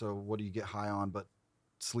 you know. And so what do you get high on but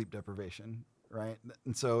sleep deprivation, right?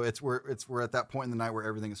 And so we're at that point in the night where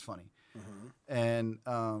everything is funny. And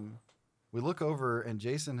we look over, and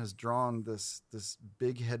Jason has drawn this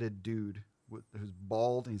big-headed dude who's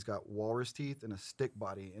bald, and he's got walrus teeth and a stick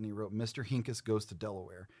body, and he wrote Mr. Hinkus Goes to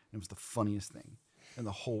Delaware, and it was the funniest thing in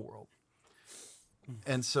the whole world.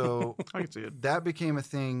 And so I can see it. That became a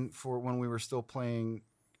thing for when we were still playing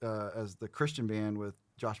as the Christian band with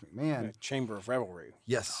Josh McMahon. Chamber of Revelry.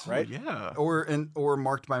 Yes. Right? Yeah. Or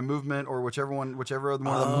Marked by Movement, or whichever one of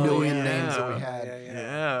the million names that we had.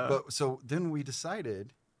 Yeah. But so then we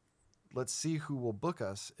decided, let's see who will book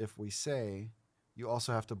us if we say, you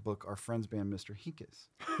also have to book our friends band Mr. Hinkus.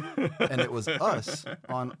 And it was us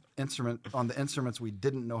on the instruments we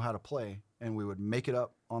didn't know how to play, and we would make it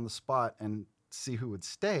up on the spot and see who would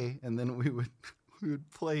stay, and then we would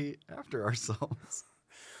play after ourselves.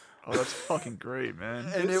 Oh, that's fucking great, man.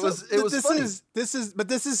 And it was funny. This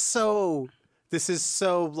is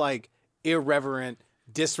so like irreverent,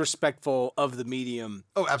 disrespectful of the medium.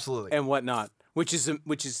 Oh, absolutely. And whatnot, which is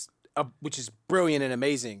brilliant and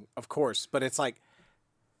amazing, of course. But it's like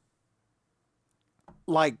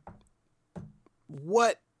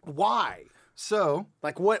what? Why? So,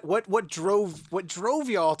 like, what drove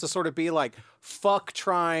y'all to sort of be like, fuck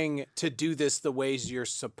trying to do this the ways you're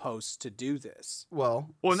supposed to do this?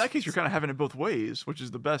 Well, in that case, you're kind of having it both ways, which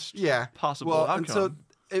is the best possible outcome. And so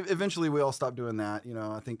eventually we all stopped doing that. You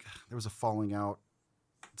know, I think there was a falling out,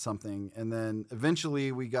 something, and then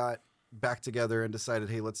eventually we got back together and decided,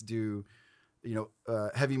 hey, let's do,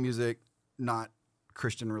 heavy music, not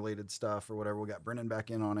Christian related stuff or whatever. We got Brennan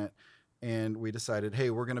back in on it. And we decided,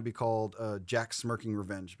 hey, we're going to be called Jack Smirking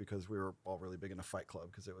Revenge, because we were all really big into Fight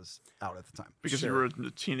Club because it was out at the time. Because you were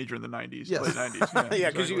a teenager in the 90s, yes. late 90s.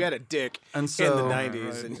 Yeah, because you had a dick in the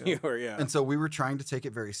 90s. And you were, And so we were trying to take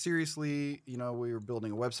it very seriously. You know, we were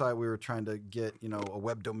building a website. We were trying to get, a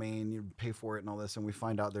web domain, you pay for it and all this. And we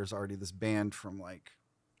find out there's already this band from like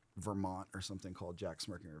Vermont or something called Jack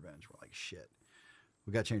Smirking Revenge. We're like, shit,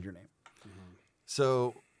 we got to change your name. Mm-hmm.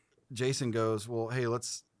 So Jason goes, well, hey,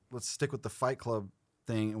 let's stick with the Fight Club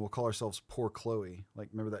thing, and we'll call ourselves Poor Chloe. Like,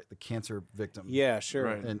 remember the cancer victim? Yeah, sure.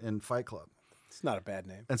 Right. In Fight Club. It's not a bad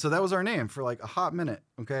name. And so that was our name for like a hot minute,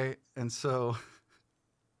 okay? And so,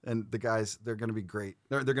 and the guys, they're going to be great.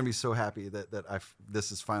 They're going to be so happy that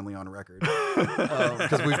this is finally on record.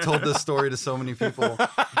 Because we've told this story to so many people.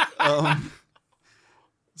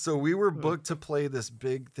 So we were booked to play this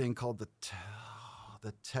big thing called the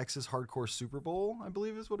Texas Hardcore Super Bowl, I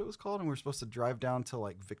believe is what it was called, and we were supposed to drive down to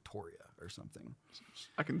like Victoria or something.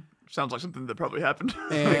 Sounds like something that probably happened.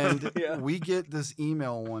 And we get this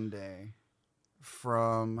email one day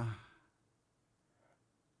from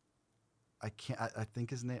I think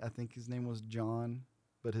his name was John,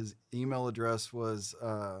 but his email address was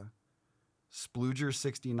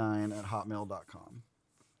splooger69@hotmail.com.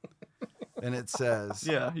 And it says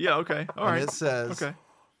okay. All right. It says, okay.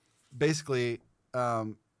 basically,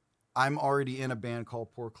 I'm already in a band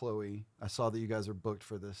called Poor Chloe. I saw that you guys are booked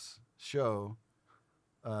for this show,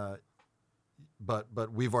 but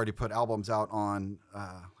we've already put albums out on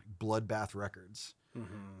Bloodbath Records.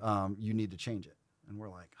 Mm-hmm. You need to change it. And we're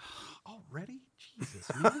like, already? Jesus,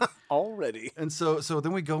 man. Already. And so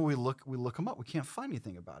then we go, we look them up. We can't find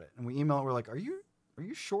anything about it. And we email it. We're like, are you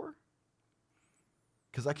sure?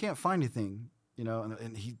 Because I can't find anything, you know.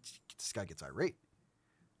 And this guy gets irate.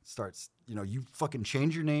 Starts, you know, you fucking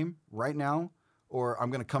change your name right now, or I'm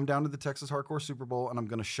going to come down to the Texas Hardcore Super Bowl and I'm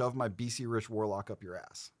going to shove my BC Rich Warlock up your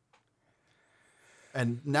ass.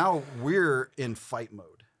 And now we're in fight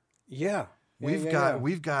mode. Yeah. We've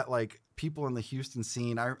got like people in the Houston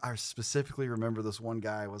scene. I specifically remember this one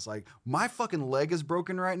guy was like, my fucking leg is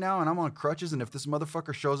broken right now and I'm on crutches. And if this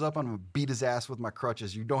motherfucker shows up, I'm going to beat his ass with my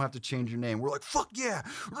crutches. You don't have to change your name. We're like, fuck yeah.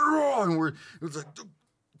 And it was like,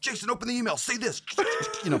 Jason, open the email. Say this.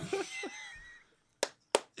 You know,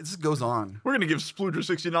 it just goes on. We're going to give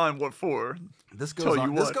Splooger69 what for. This goes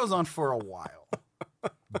on. This goes on for a while.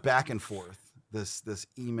 Back and forth. This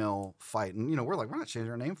email fight. And, you know, we're like, we're not changing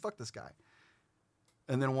our name. Fuck this guy.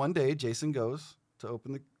 And then one day, Jason goes to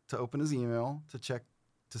open his email to check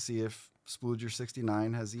to see if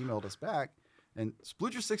Splooger69 has emailed us back. And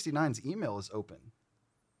Splooger69's email is open.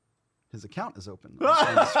 His account is open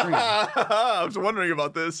on the screen. I was wondering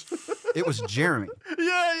about this. It was Jeremy.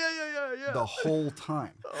 Yeah. The whole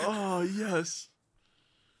time. Oh, yes.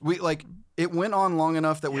 It went on long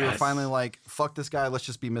enough that we were finally like, fuck this guy, let's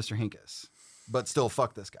just be Mr. Hinkus. But still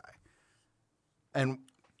fuck this guy. And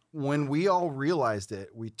when we all realized it,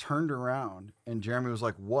 we turned around and Jeremy was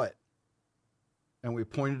like, what? And we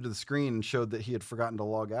pointed to the screen and showed that he had forgotten to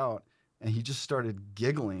log out. And he just started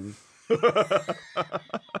giggling.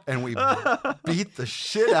 And we beat the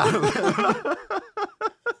shit out of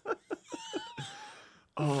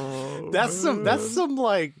him. That's some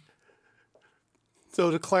like.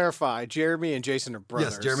 So to clarify, Jeremy and Jason are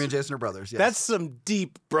brothers. Yes, Jeremy and Jason are brothers. Yes. That's some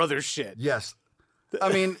deep brother shit. Yes.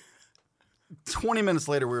 I mean, 20 minutes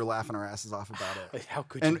later, we were laughing our asses off about it. How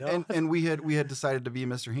could you not? And we had decided to be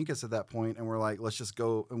Mr. Hinkus at that point, and we're like, let's just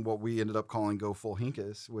go and what we ended up calling Go Full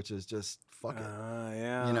Hinkus, which is just fuck it.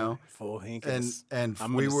 Yeah. You know? Full Hinkus. And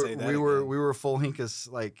we were Full Hinkus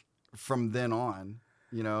like from then on,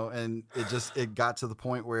 you know, and it got to the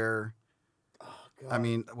point where I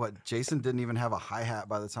mean, Jason didn't even have a hi-hat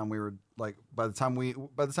by the time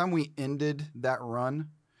we ended that run.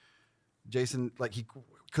 Jason, like, he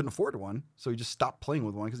couldn't afford one, so he just stopped playing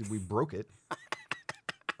with one because we broke it.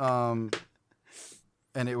 And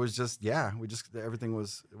it was just, everything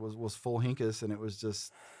was full Hinkus, and it was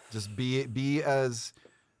just be as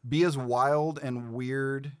wild and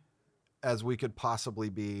weird as we could possibly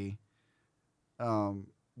be,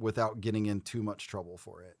 without getting in too much trouble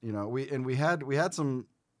for it. You know, we had some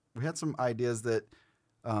ideas that,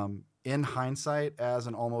 in hindsight, as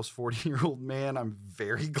an almost 40-year-old man, I'm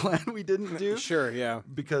very glad we didn't do. Sure, yeah.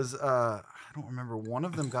 Because I don't remember. One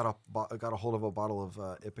of them got a hold of a bottle of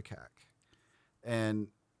Ipecac, and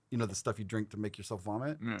you know the stuff you drink to make yourself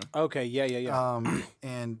vomit. Yeah. Okay, yeah.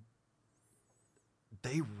 And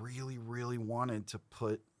they really, really wanted to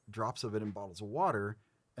put drops of it in bottles of water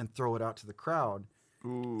and throw it out to the crowd.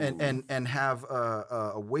 Ooh. And have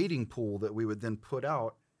a waiting pool that we would then put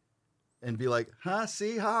out and be like,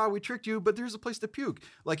 we tricked you, but there's a place to puke.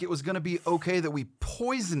 Like it was going to be okay that we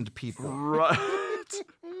poisoned people. Right.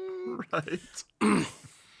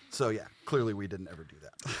 So yeah, clearly we didn't ever do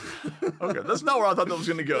that. Okay, that's not where I thought that was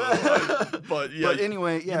going to go. But yeah, but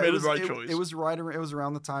anyway, yeah, you made the right choice. It was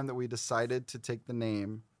around the time that we decided to take the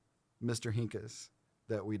name Mr. Hinkus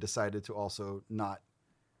that we decided to also not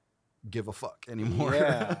give a fuck anymore.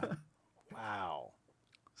 Yeah. Wow.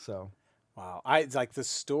 So. Wow. It's like the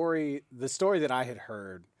story that I had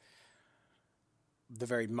heard, the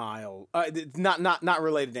very mild, not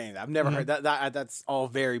related to anything. I've never heard that. That's all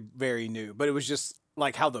very, very new. But it was just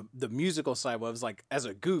like how the musical side was like, as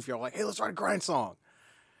a goof, y'all like, hey, let's write a grind song.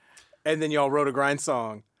 And then y'all wrote a grind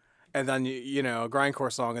song, and then, you know, a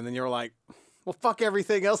grindcore song. And then you're like, well, fuck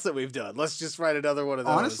everything else that we've done. Let's just write another one of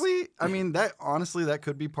those. Honestly, I mean, that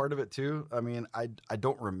could be part of it too. I mean, I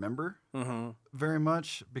don't remember very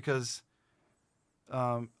much because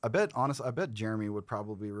I bet Jeremy would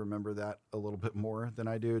probably remember that a little bit more than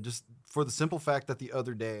I do. Just for the simple fact that the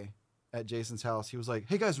other day at Jason's house, he was like,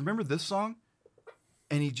 hey guys, remember this song?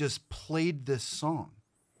 And he just played this song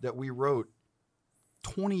that we wrote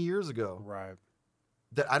 20 years ago. Right.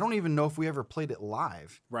 That I don't even know if we ever played it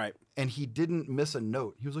live. Right. And he didn't miss a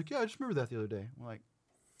note. He was like, yeah, I just remember that the other day. I'm like,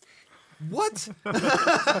 what?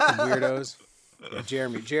 Weirdos. Yeah,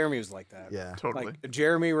 Jeremy was like that. Yeah. Totally. Like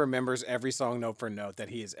Jeremy remembers every song note for note that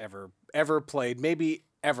he has ever played, maybe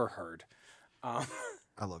ever heard. Um,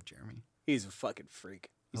 I love Jeremy. he's a fucking freak.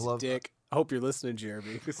 He's I a dick. I hope you're listening,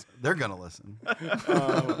 Jeremy. They're gonna listen.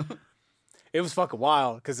 It was fucking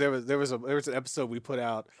wild because there was an episode we put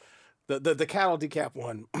out, the cattle decap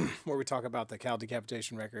one, where we talk about the cattle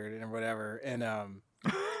decapitation record and whatever, and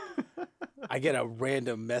I get a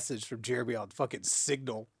random message from Jeremy on fucking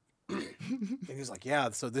Signal, and he's like,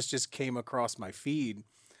 "Yeah, so this just came across my feed."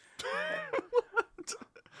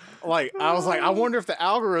 Like I was like, I wonder if the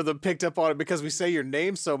algorithm picked up on it because we say your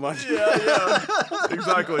name so much. Yeah,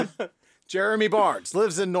 exactly. Jeremy Barnes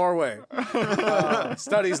lives in Norway,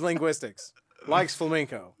 studies linguistics, likes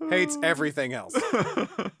flamenco, hates everything else.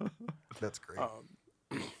 That's great.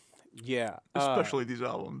 Yeah, Especially these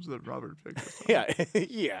albums that Robert picked. yeah,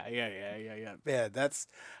 yeah. Man, that's.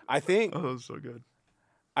 I think Oh, that was so good.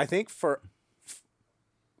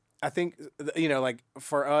 like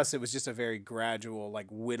for us, it was just a very gradual, like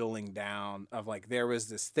whittling down of like there was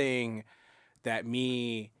this thing that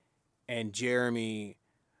me and Jeremy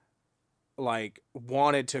like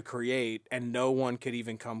wanted to create, and no one could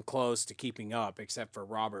even come close to keeping up except for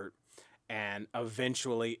Robert. And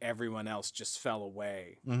eventually, everyone else just fell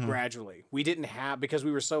away gradually. We didn't have because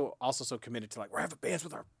we were so committed to like we're having bands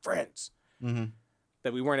with our friends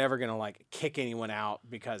that we weren't ever gonna like kick anyone out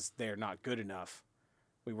because they're not good enough.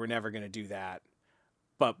 We were never going to do that,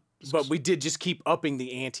 but we did just keep upping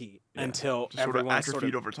the ante until Just sort of everyone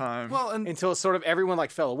atrophied over time. Well, and until sort of everyone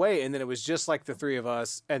like fell away, and then it was just like the three of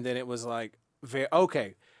us, and then it was like,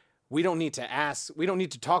 okay, we don't need to ask, we don't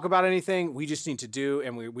need to talk about anything, we just need to do,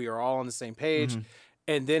 and we are all on the same page,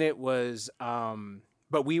 and then it was,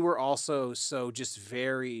 but we were also so just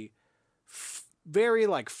very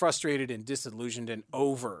like frustrated and disillusioned and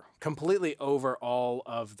completely over all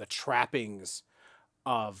of the trappings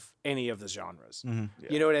of any of the genres.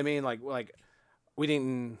 You know what I mean? Like we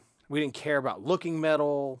didn't care about looking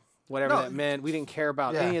metal, whatever that meant. We didn't care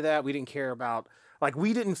about any of that. We didn't care about like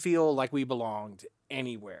we didn't feel like we belonged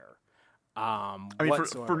anywhere. I mean,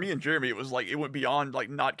 for me and Jeremy, it was like it went beyond like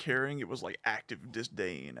not caring. It was like active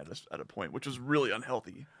disdain at a point, which was really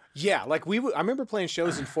unhealthy. Yeah, like I remember playing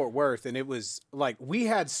shows in Fort Worth, and it was like we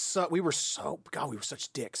were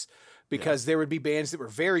such dicks because there would be bands that were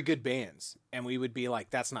very good bands, and we would be like,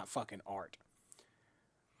 that's not fucking art.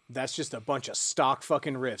 That's just a bunch of stock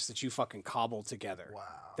fucking riffs that you fucking cobbled together. Wow.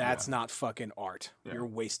 That's not fucking art. Yeah. You're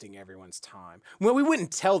wasting everyone's time. Well, we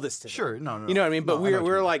wouldn't tell this to them. Sure, no. You know what I mean? But we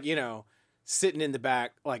were like, sitting in the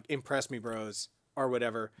back, like, impress me, bros, or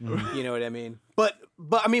whatever. You know what I mean? But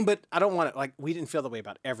I don't want to, like, we didn't feel that way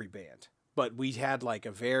about every band. But we had, like,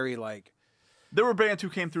 a very, like... There were bands who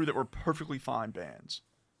came through that were perfectly fine bands.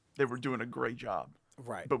 They were doing a great job.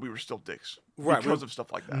 Right. But we were still dicks. Right. Because of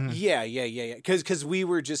stuff like that. Yeah. Because we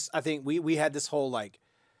were just, I think we had this whole, like,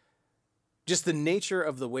 just the nature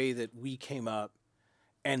of the way that we came up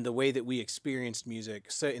and the way that we experienced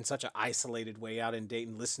music so in such an isolated way out in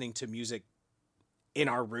Dayton, listening to music in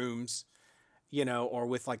our rooms, or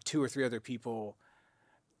with like 2 or 3 other people,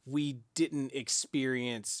 we didn't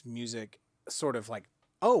experience music sort of like,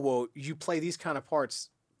 oh, well, you play these kind of parts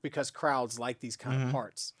because crowds like these kind of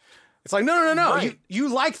parts. It's like, no. Right. You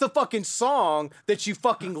like the fucking song that you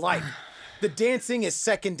fucking like. The dancing is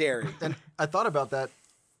secondary. And I thought about that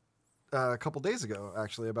a couple days ago,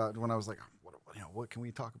 actually, about when I was like, what can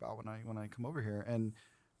we talk about when I come over here? And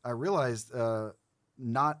I realized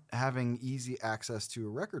not having easy access to a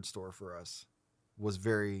record store for us was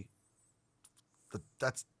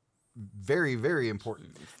that's very, very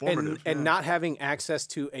important. And not having access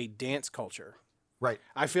to a dance culture. Right.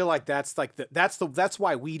 I feel like that's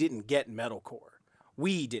why we didn't get metalcore.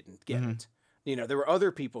 We didn't get it. There were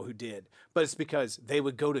other people who did, but it's because they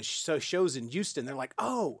would go to shows in Houston. They're like,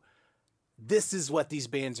 oh, this is what these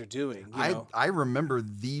bands are doing. I remember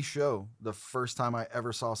the show, the first time I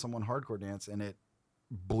ever saw someone hardcore dance, and it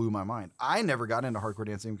blew my mind. I never got into hardcore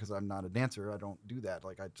dancing because I'm not a dancer. I don't do that.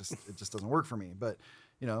 Like it just doesn't work for me. But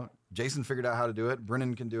Jason figured out how to do it.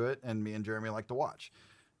 Brennan can do it, and me and Jeremy like to watch.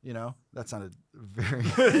 That sounded very.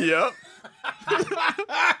 Yep.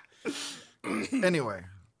 Anyway,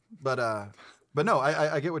 but no,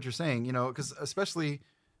 I get what you're saying. Because especially,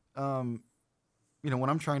 when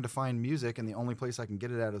I'm trying to find music and the only place I can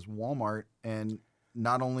get it at is Walmart, and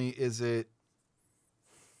not only is it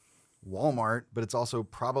Walmart, but it's also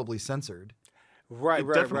probably censored. Right.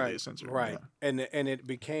 Definitely censored. Right. Yeah. And it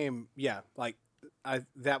became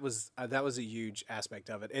that was a huge aspect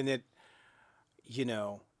of it, and it,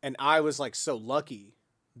 and I was like so lucky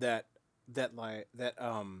that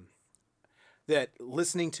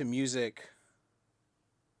listening to music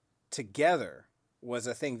together was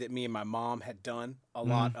a thing that me and my mom had done a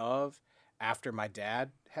lot of after my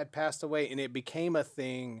dad had passed away. And it became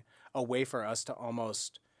a way for us to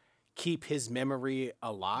almost keep his memory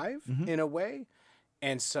alive in a way.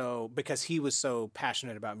 And so, because he was so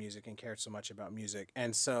passionate about music and cared so much about music.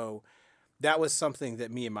 And so that was something that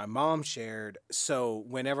me and my mom shared. So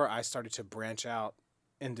whenever I started to branch out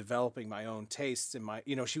in developing my own tastes and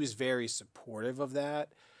she was very supportive of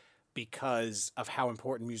that because of how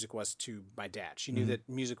important music was to my dad. She knew that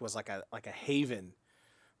music was like a haven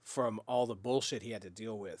from all the bullshit he had to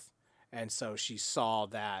deal with. And so she saw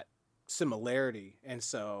that similarity. And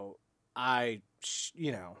so I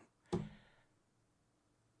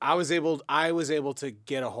was able to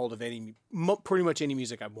get a hold of pretty much any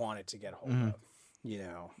music I wanted to get a hold of,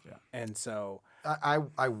 Yeah. And so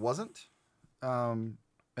I wasn't, and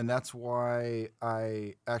that's why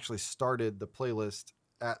I actually started the playlist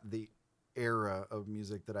at the era of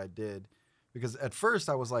music that I did, because at first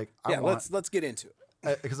I was like, let's get into it.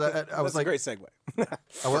 Because I was like, great segue.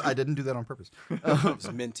 I didn't do that on purpose. It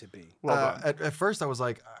was meant to be. Well done. At first I was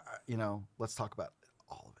like, let's talk about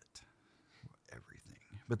all of it, everything.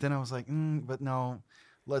 But then I was like, but no,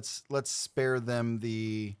 let's spare them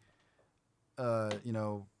the,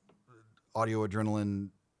 audio adrenaline,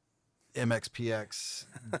 MXPX,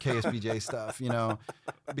 KSBJ stuff,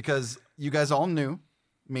 because you guys all knew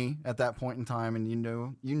me at that point in time, and you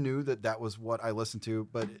knew that was what I listened to.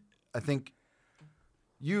 But I think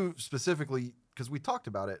you specifically, because we talked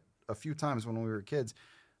about it a few times when we were kids,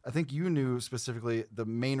 I think you knew specifically the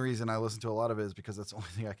main reason I listened to a lot of it is because that's the only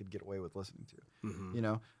thing I could get away with listening to.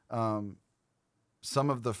 Some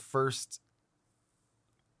of the first,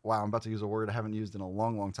 I'm about to use a word I haven't used in a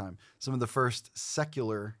long, long time. Some of the first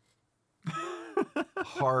secular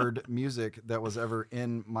hard music that was ever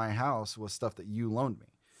in my house was stuff that you loaned me.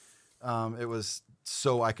 It was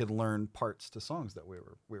so I could learn parts to songs that we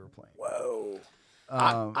were playing. Whoa.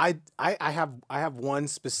 I have one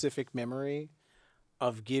specific memory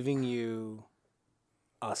of giving you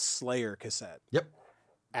a Slayer cassette. Yep.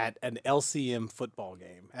 At an LCM football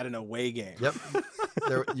game, at an away game. Yep.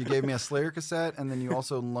 You gave me a Slayer cassette, and then you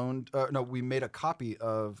also loaned. We made a copy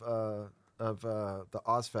of the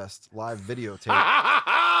Ozfest live videotape.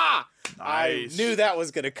 Nice. I knew that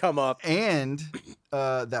was going to come up. And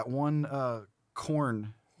that one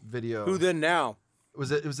Korn video. Who Then Now? Was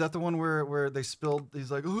that the one where they spilled? He's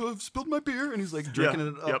like, "Oh, I've spilled my beer," and he's like drinking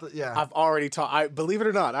it up. Yep. I've already talked. Believe it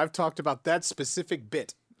or not, I've talked about that specific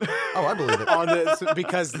bit. Oh, I believe it.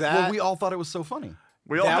 Because that. Well, we all thought it was so funny.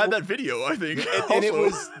 We all had that video, I think. And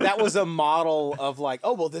that was a model of like,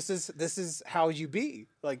 oh well, this is how you be.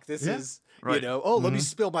 Like this is right. Let me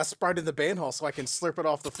spill my Sprite in the band hall so I can slurp it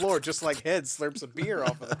off the floor just like Head slurps a beer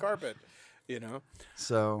off of the carpet.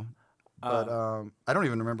 So, but I don't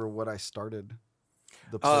even remember what I started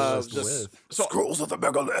the playlist with. Scrolls of the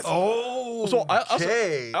Megalith. Oh, so I also want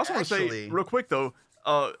to actually say real quick though,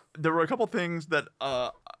 there were a couple things that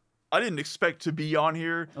I didn't expect to be on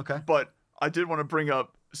here. Okay, but I did want to bring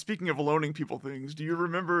up. Speaking of loaning people things, do you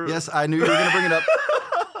remember? Yes, I knew you were going to bring it up.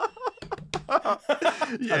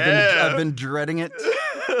 Yeah, I've been dreading it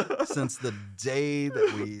since the day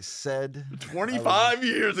that we said 25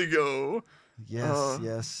 years ago.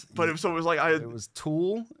 Yes. But it was like it was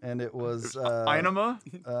Tool, and it was Einema.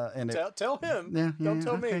 And tell him. Yeah, Don't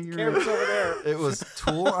tell okay, me. Camera's over there. It was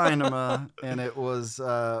Tool, Einema, and it was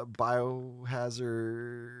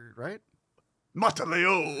Biohazard, right?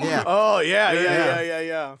 Mataleo. Yeah. Oh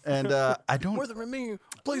yeah. And I don't. Where the remaining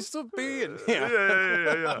place to be?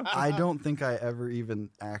 Yeah. I don't think I ever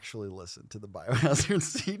even actually listened to the Biohazard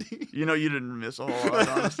CD. You didn't miss a whole lot,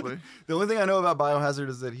 honestly. The only thing I know about Biohazard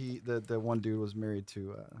is that the one dude was married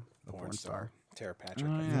to a porn star. Tara Patrick.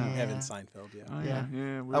 Yeah. Evan Seinfeld. Yeah. Oh, yeah.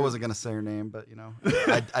 I wasn't gonna say her name, but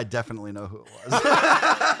I definitely know who it was.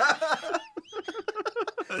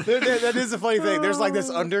 That is a funny thing. There's like this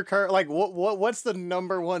undercurrent. Like, what's the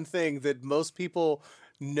number one thing that most people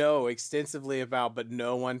know extensively about, but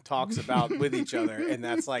no one talks about with each other? And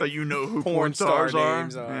that's like, but who porn star are.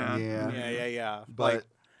 names are. Yeah. But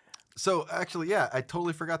so actually, I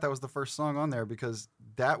totally forgot that was the first song on there because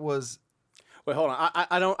that was. Wait, hold on.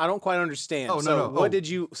 I don't quite understand. Oh, no. What did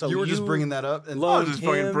you? So you were just bringing that up, and I was just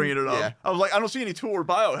fucking bringing it up. Yeah. I was like, I don't see any Tool or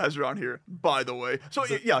Biohazard on here. By the way, so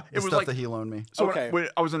it was stuff like that he loaned me. So okay. when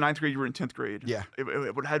I was in 9th grade, you were in 10th grade. Yeah,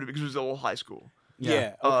 it would have to because it was the old high school.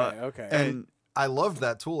 Yeah. Okay. And I loved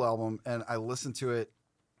that Tool album, and I listened to it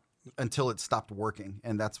until it stopped working,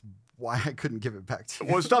 and that's why I couldn't give it back to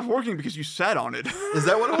you. Well, it stopped working because you sat on it. Is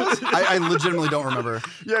that what it was? I legitimately don't remember.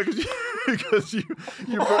 Yeah, because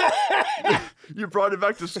You brought it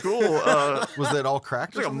back to school. Was it all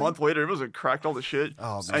cracked? It's like a month later. It was cracked all the shit.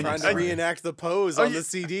 Oh And- man, Trying to reenact the pose on the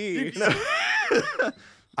CD.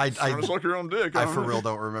 Trying to suck your own dick. I huh? for real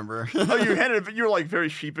don't remember. Oh, you handed it, but you were like very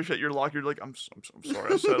sheepish at your locker. You're like, I'm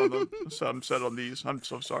sorry. I'm set on these. I'm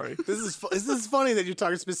so sorry. This is funny that you're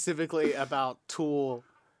talking specifically about Tool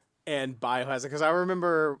and Biohazard, because I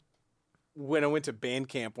remember when I went to band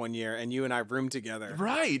camp one year and you and I roomed together.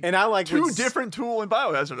 Right. And I like two would different Tool and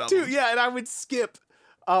Biohazard albums. Dude, yeah, and I would skip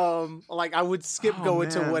going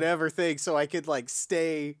to man. whatever thing so I could like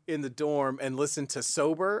stay in the dorm and listen to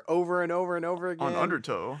Sober over and over and over again. On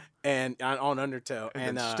Undertow. And on Undertow.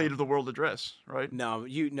 And then State of the World Address, right? No,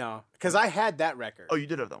 because I had that record. Oh, you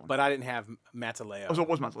did have that one. But I didn't have Mataleo. Oh, so it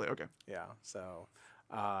was Monthly. Okay. Yeah, so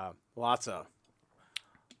lots of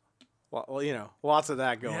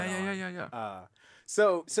that going on. Yeah.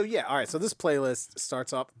 So yeah, all right. So this playlist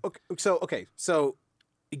starts off. Okay. So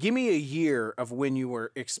give me a year of when you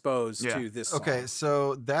were exposed to this song. Okay,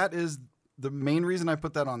 so that is the main reason I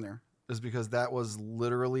put that on there is because that was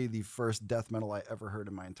literally the first death metal I ever heard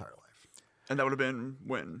in my entire life. And that would have been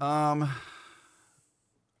when?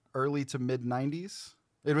 Early to mid 90s.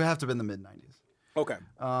 It would have to have been the mid 90s. Okay.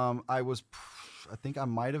 I think I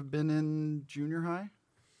might have been in junior high.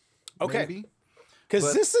 Okay. Maybe.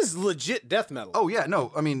 Because this is legit death metal. Oh yeah,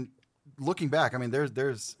 no. I mean, looking back, I mean,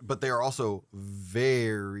 but they are also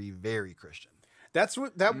very, very Christian. That's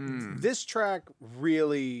what this track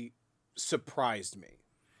really surprised me.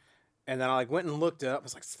 And then I went and looked it up. I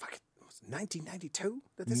was like, fuck, it was 1992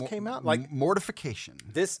 that this came out? Like Mortification.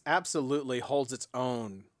 This absolutely holds its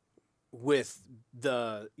own with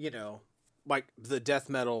the, like the death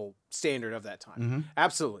metal standard of that time. Mm-hmm.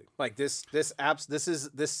 Absolutely. Like this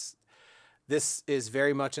is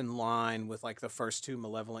very much in line with like the first two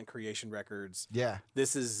Malevolent Creation records. Yeah.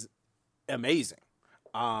 This is amazing.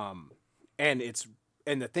 And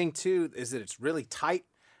the thing too is that it's really tight,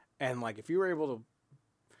 and like if you were able to,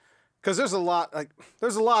 because there's a lot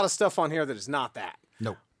of stuff on here that is not that.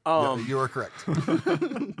 No. You are correct.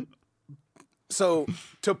 So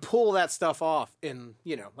to pull that stuff off in,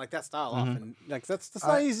 like that style off, and like that's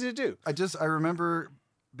not easy to do. I remember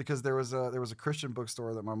because there was a Christian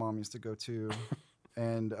bookstore that my mom used to go to,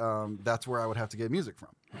 and that's where I would have to get music from.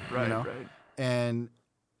 Right, right. And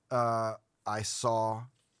I saw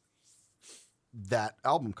that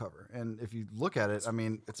album cover, and if you look at it, I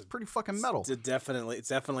mean, it's pretty fucking metal. It's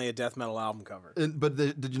definitely a death metal album cover. But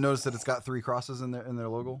did you notice that it's got 3 crosses in their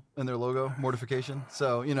logo, Mortification?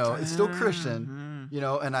 So it's still Christian,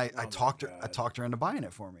 And I talked her into buying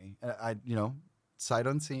it for me. And I sight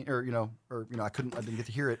unseen, or I didn't get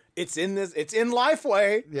to hear it. It's in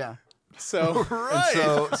Lifeway. Yeah. So right.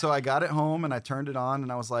 And so I got it home and I turned it on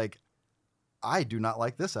and I was like, I do not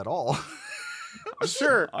like this at all.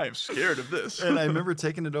 Sure. I am scared of this. And I remember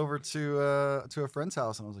taking it over to a friend's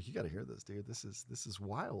house and I was like, you got to hear this, dude. This is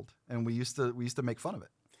wild. And we used to make fun of it.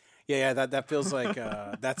 Yeah, that feels like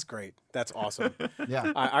that's great. That's awesome.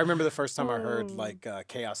 Yeah. I remember the first time I heard like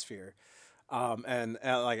Chaos Fear. And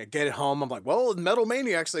like I get it home, I'm like, well, Metal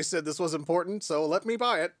Maniacs, they said this was important, so let me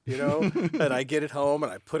buy it, And I get it home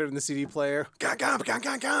and I put it in the CD player.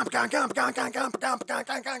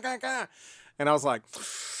 And I was like,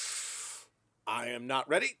 I am not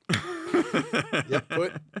ready. Yep.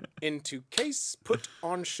 Put into case, put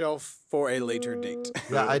on shelf for a later date.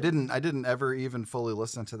 Yeah, I didn't ever even fully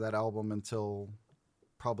listen to that album until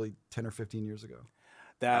probably 10 or 15 years ago.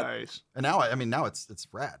 Nice. And now, now it's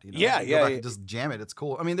rad. Yeah, you go back and just jam it. It's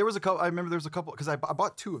cool. I mean, there was a couple. I remember there was a couple because I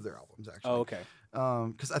bought 2 of their albums actually. Oh, okay.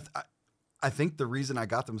 Because I think the reason I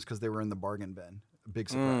got them is because they were in the bargain bin. Big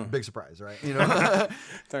surprise, right?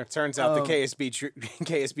 Turns out the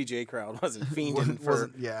KSBJ crowd wasn't fiending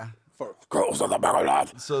for Scrolls of the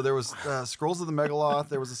Megaloth. So there was Scrolls of the Megaloth.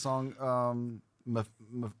 There was a song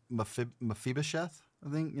Mephibosheth. I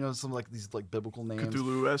think some like these like biblical names.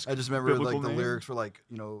 Cthulhu-esque. I just remember like the name. lyrics were like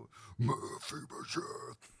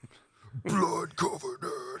Mephibosheth, blood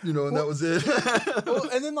covenant, and that was it. Well,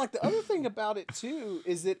 and then like the other thing about it too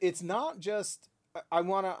is that it's not just I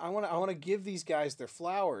wanna give these guys their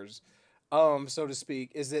flowers, so to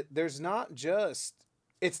speak. Is that it's not just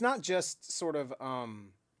sort of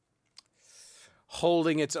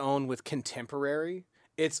holding its own with contemporary.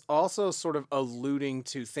 It's also sort of alluding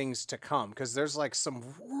to things to come because there's like some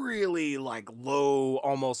really like low,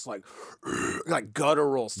 almost like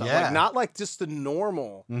guttural stuff. Yeah. Like not like just the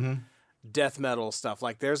normal death metal stuff.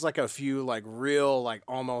 Like there's like a few like real like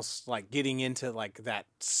almost like getting into like that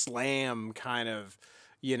slam kind of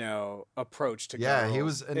approach to he guttural.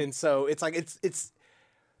 was, and so it's like it's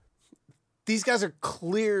these guys are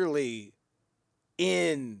clearly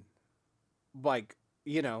in like,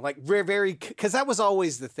 you know, like very, because that was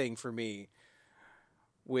always the thing for me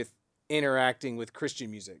with interacting with Christian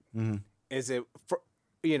music. Is it,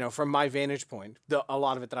 you know, from my vantage point, a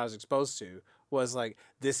lot of it that I was exposed to was like,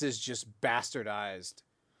 this is just bastardized,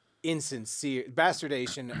 insincere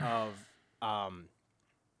bastardization of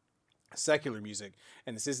secular music,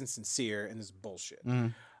 and this isn't sincere, and this is bullshit.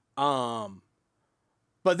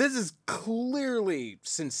 But this is clearly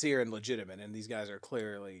sincere and legitimate, and these guys are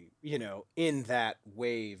clearly, you know, in that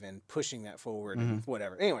wave and pushing that forward and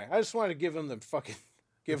whatever. Anyway, I just wanted to give them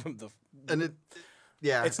the and it.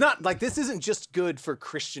 Yeah, it's not like this isn't just good for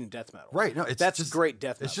Christian death metal, right? No, that's just great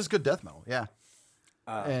death metal. It's just good death metal, yeah.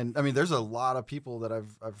 And I mean, there's a lot of people that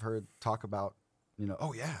I've heard talk about, you know,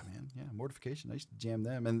 oh yeah, man, yeah, Mortification. I used to jam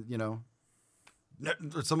them, and you know,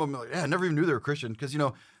 some of them are like, yeah, I never even knew they were Christian, because you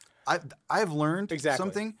know, I've learned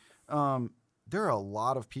something. There are a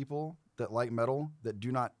lot of people that like metal that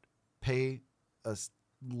do not pay a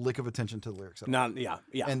lick of attention to the lyrics at all.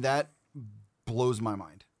 Yeah, and that blows my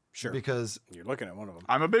mind. Sure, because you're looking at one of them.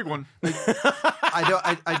 I'm a big one.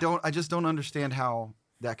 I just don't understand how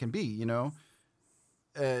that can be, you know.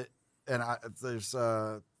 And there's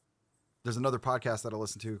another podcast that I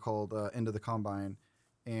listen to called Into the Combine,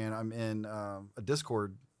 and I'm in a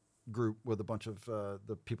Discord group with a bunch of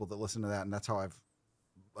the people that listen to that, and that's how I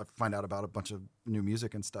find out about a bunch of new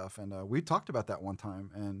music and stuff. And we talked about that one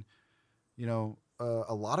time, and you know,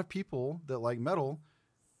 a lot of people that like metal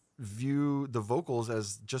view the vocals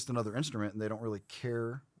as just another instrument, and they don't really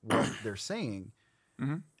care what they're saying.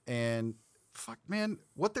 And fuck, man,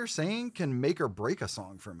 what they're saying can make or break a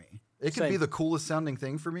song for me. It can be the coolest sounding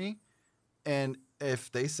thing for me, and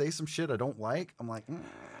if they say some shit I don't like, I'm like,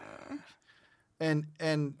 and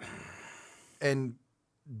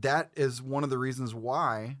that is one of the reasons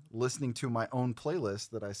why listening to my own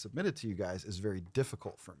playlist that I submitted to you guys is very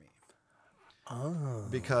difficult for me.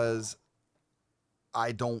 Because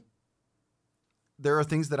there are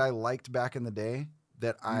things that I liked back in the day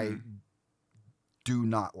that I do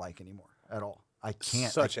not like anymore at all. I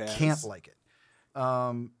can't like it.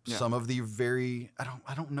 Some of the very,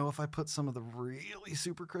 I don't know if I put some of the really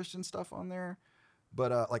super Christian stuff on there,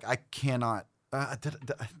 but like I cannot,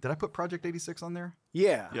 did I put Project 86 on there?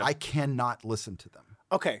 Yeah. I cannot listen to them.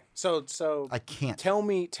 Okay. So I can't. Tell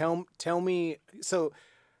me. So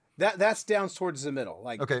that's down towards the middle.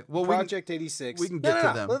 Like, okay, well, Project 86. We can get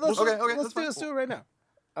to them. Let's do it right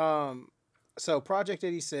now. So Project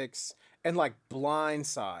 86 and like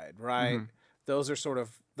Blindside, right? Those are sort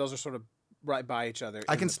of right by each other.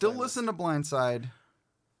 I can still listen to Blindside.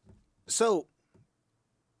 So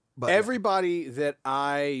but everybody that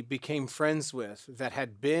I became friends with that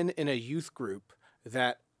had been in a youth group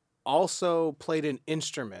that also played an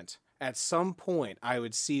instrument, at some point I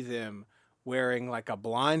would see them wearing like a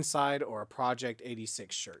Blindside or a Project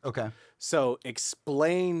 86 shirt. Okay. So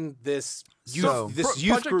explain this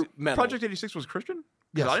youth group metal. Project 86 was Christian?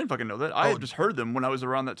 Yes. I didn't fucking know that. I just heard them when I was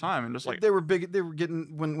around that time, and just like they were big. They were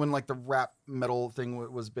getting when like the rap metal thing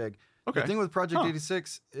was big. Okay. The thing with Project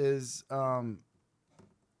 86 is,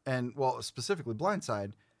 and well, specifically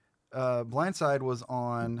Blindside. Blindside was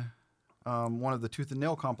on one of the Tooth and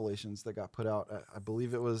Nail compilations that got put out. I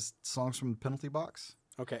believe it was songs from Penalty Box.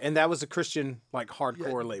 Okay, and that was a Christian like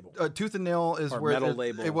hardcore label. Tooth and Nail is or where metal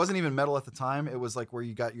label. It wasn't even metal at the time. It was like where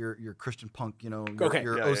you got your Christian punk, you know,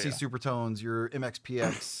 your OC Supertones, your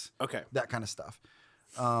MXPX, that kind of stuff.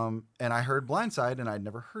 And I heard Blindside, and I'd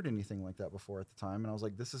never heard anything like that before at the time, and I was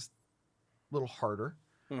like, this is a little harder.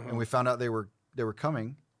 And we found out they were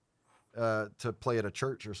coming to play at a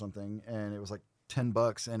church or something, and it was like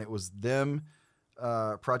 $10, and it was them.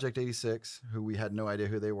 Project 86, who we had no idea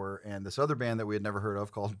who they were, and this other band that we had never heard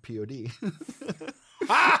of called POD.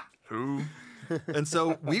 Who? And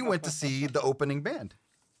so we went to see the opening band.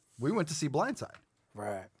 We went to see Blindside.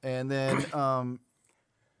 Right. And then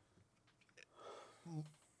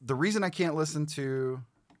the reason I can't listen to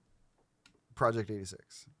Project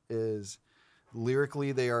 86 is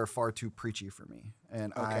lyrically they are far too preachy for me.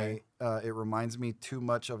 And it reminds me too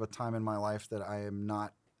much of a time in my life that I am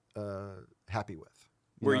not happy with.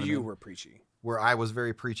 Where you were preachy. Where I was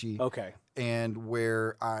very preachy. Okay. And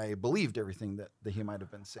where I believed everything that he might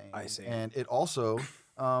have been saying. I see. And it also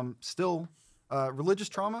still religious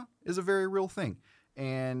trauma is a very real thing.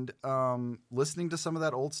 And listening to some of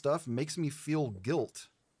that old stuff makes me feel guilt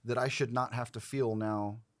that I should not have to feel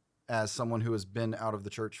now as someone who has been out of the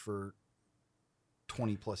church for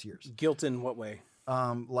 20 plus years. Guilt in what way?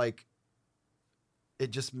 Like it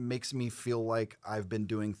just makes me feel like I've been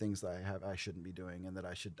doing things that I shouldn't be doing, and that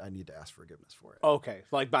I need to ask forgiveness for it. Okay,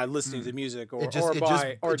 like by listening to music, or it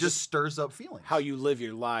just stirs up feelings. How you live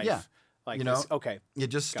your life. Yeah, Like, you know, okay. it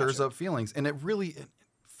just stirs Gotcha. up feelings, and it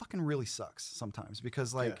fucking really sucks sometimes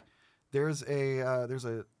because like Yeah. there's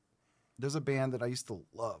a band that I used to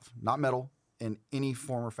love, not metal in any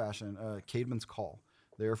form or fashion, Caedmon's Call.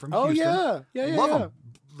 They're from Oh Houston. yeah. Love them.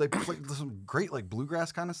 They play some great like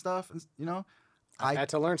bluegrass kind of stuff, and you know, I had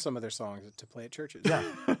to learn some of their songs to play at churches. yeah,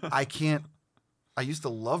 I can't. I used to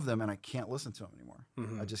love them, and I can't listen to them anymore.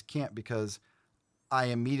 Mhm. I just can't because I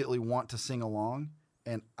immediately want to sing along,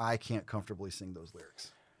 and I can't comfortably sing those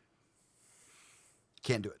lyrics.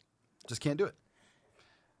 Can't do it. Just can't do it.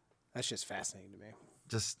 That's just fascinating to me.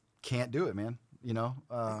 Just can't do it, man. You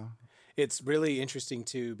know. It's really interesting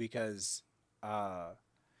too because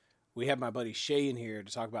we have my buddy Shay in here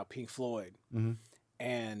to talk about Pink Floyd, Mhm.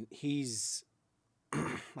 and he's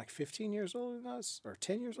like 15 years older than us, or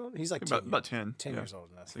 10 years older. He's like About 10. 10 yeah, years older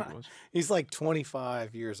than us. I think it was. He's like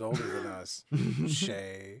 25 years older than us.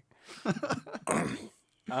 Shay.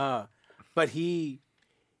 But he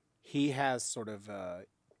has sort of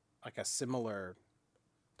like a similar.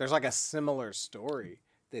 There's like a similar story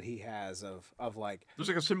that he has of like There's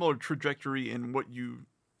like a similar trajectory in what you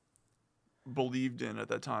believed in at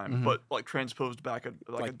that time, Mhm. but like transposed back a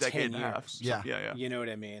Like decade 10 and a half. years. Yeah. Yeah. you know what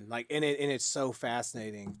I mean, like and it's so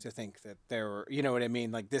fascinating to think that there were, you know what I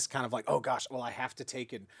mean, like this kind of like, oh gosh, well I have to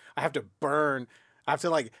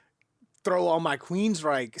like throw all my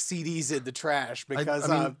Queensryche CDs in the trash because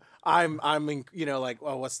I mean- I'm in, you know, like,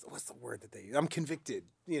 well, what's the word that they use? I'm convicted,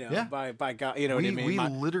 you know, Yeah. by God, you know what I mean, We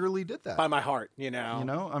literally did that. by my heart, you know. You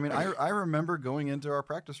know, I mean, I remember going into our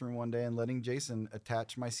practice room one day and letting Jason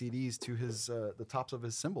attach my CDs to his the tops of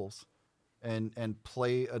his cymbals, and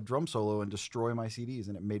play a drum solo and destroy my CDs,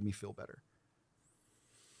 and it made me feel better.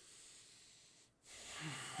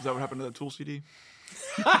 Is that what happened to that Tool CD?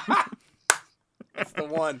 That's the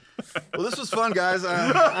one. Well, this was fun, guys.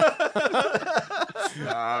 That's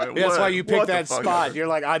why you picked that spot. You're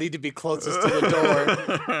like, I need to be closest to the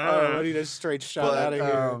door. I need a straight shot out of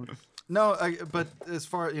here. No, but as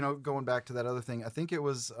far, you know, going back to that other thing, I think it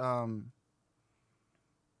was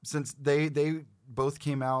since they both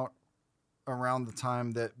came out around the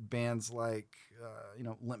time that bands like you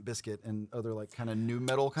know, Limp Bizkit and other like kind of new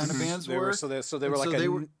metal kind of bands They were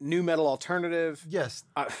new metal alternative. Yes,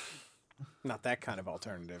 Not that kind of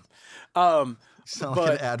alternative. sound like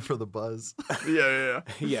but- an ad for the Buzz. Yeah.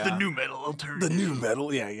 Yeah. The new metal alternative. The new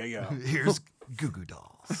metal. Yeah. Here's Goo Goo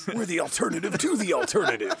Dolls. We're the alternative to the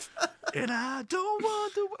alternative. And I don't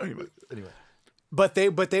want to. Anyway. But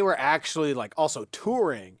they were actually like also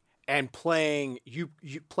touring and playing you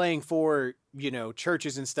playing for, you know,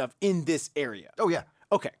 churches and stuff in this area. Oh yeah,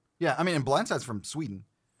 Okay. yeah. I mean, and Blindside's from Sweden.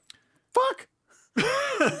 Fuck.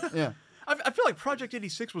 Yeah, I feel like Project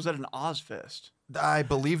 86 was at an Ozfest. I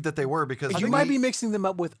believe that they were because You might be mixing them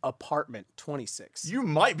up with Apartment 26. You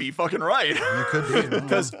might be fucking right. You could be.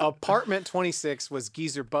 Because Apartment 26 was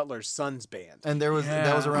Geezer Butler's son's band. And there was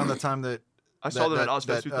that was around the time that I saw them at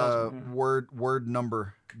Ozfest 2000. Word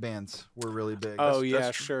number bands were really big. Oh That's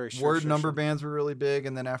yeah, true. sure. Word number bands were really big,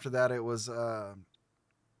 and then after that it was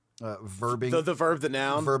verbing. The verb, the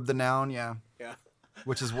noun. Verb the noun, yeah. Yeah.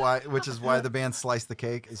 Which is why the band Slice the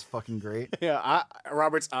Cake is fucking great. Yeah.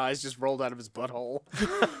 Robert's eyes just rolled out of his butthole.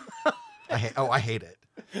 I hate it.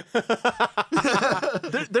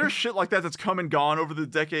 There's shit like that that's come and gone over the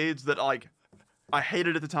decades that like I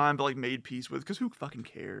hated at the time, but like made peace with because who fucking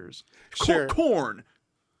cares? Sure. Korn,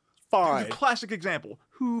 Fine. classic example.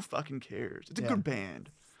 Who fucking cares? It's a Yeah. good band.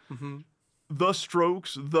 Mm-hmm. The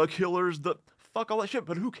Strokes, the Killers, the fuck all that shit.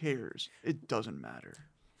 But who cares? It doesn't matter.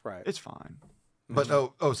 Right. It's fine. But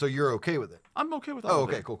so you're okay with it? I'm okay with Oh, all of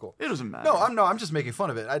okay, it. cool. It doesn't matter. No, I'm just making fun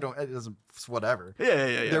of it. It doesn't. It's whatever.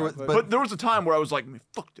 Yeah. There was- but there was a time where I was like, "Man,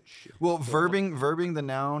 fuck this shit. Well, verbing the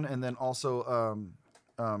noun, and then also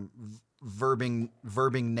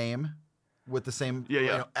verbing name with the same. Yeah. You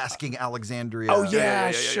know, asking Alexandria. Oh yeah,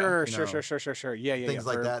 yeah. sure. You know, Yeah. things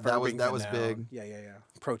like that. That was verbing the big. noun. Yeah.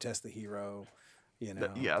 Protest the hero. You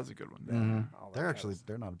know. Yeah, that's a good one. Mhm. all that They're kind actually of-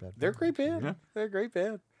 they're not a bad. they're a band. great band. Yeah. They're a great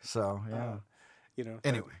band. So yeah. You know.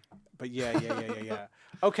 Anyway, But yeah.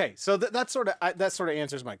 Okay, so that sort of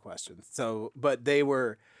answers my question. So, but they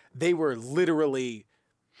were literally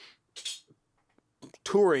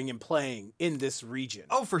touring and playing in this region.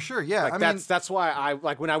 oh for sure, yeah. Like I mean, that's why I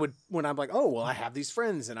like when I'm like, oh well, I have these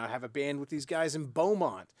friends and I have a band with these guys in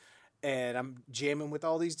Beaumont, and I'm jamming with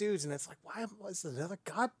all these dudes, and it's like, why was another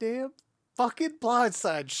goddamn fucking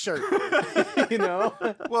Blindside shirt? You know?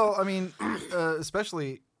 well, I mean,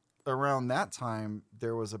 especially around that time,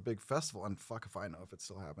 there was a big festival, and fuck if I know if it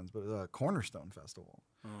still happens, but Cornerstone Festival,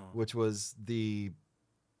 which was the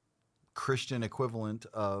Christian equivalent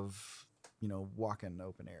of walk in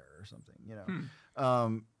open air or something,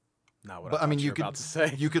 Not what But I I mean, thought you were could about to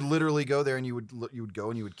say. you could literally go there and you would go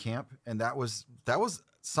and you would camp, and that was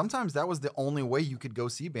sometimes that was the only way you could go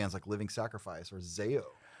see bands like Living Sacrifice or Zayo,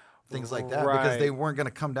 things like that, because they Right. weren't going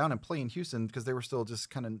to come down and play in Houston because they were still just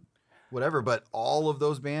kind of whatever. But all of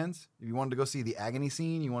those bands, if you wanted to go see the Agony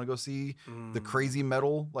scene, you want to go see the crazy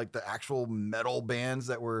metal, like the actual metal bands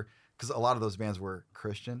that were, because a lot of those bands were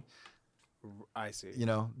Christian, I see.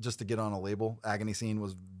 just to get on a label. Agony scene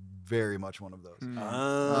was very much one of those.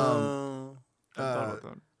 Oh. I thought about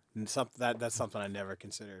that. And that's something I never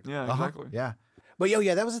considered. Yeah, Uh-huh. exactly. Yeah. But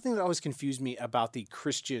yeah, that was the thing that always confused me about the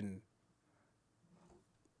Christian,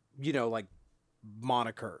 like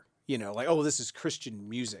moniker, like, oh, this is Christian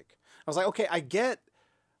music. I was like, okay, I get,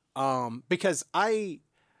 because I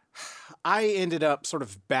ended up sort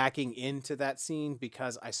of backing into that scene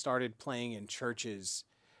because I started playing in churches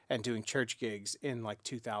and doing church gigs in like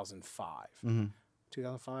 2005.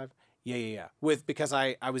 2005. Yeah. Because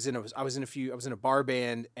I was in a bar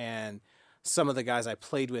band, and some of the guys I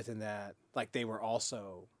played with in that, like, they were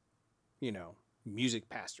also, music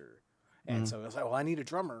pastor. And so I was like, well, I need a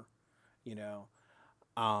drummer,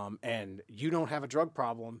 and you don't have a drug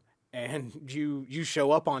problem, and you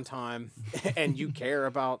show up on time and you care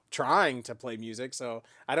about trying to play music. So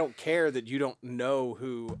I don't care that you don't know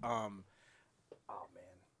who,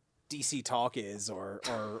 DC Talk is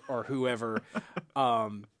or whoever.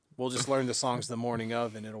 We'll just learn the songs the morning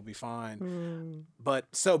of, and it'll be fine. But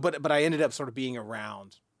I ended up sort of being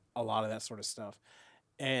around a lot of that sort of stuff,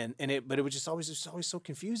 but it was just always so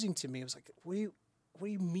confusing to me. It was like, what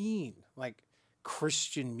do you mean, like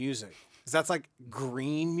Christian music? Because that's like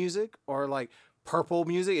green music or like purple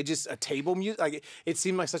music. It just a table music. Like it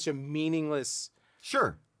seemed like such a meaningless.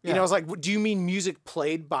 Sure. I was like, do you mean music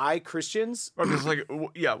played by Christians? Or it's like,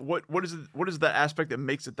 what is that aspect that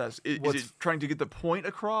makes it that? Is it trying to get the point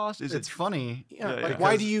across? It's funny. Yeah,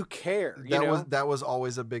 why do you care? That was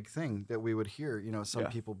always a big thing that we would hear. Some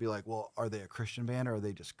people be like, well, are they a Christian band or are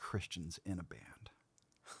they just Christians in a band?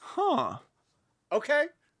 Huh. Okay.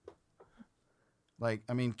 Like,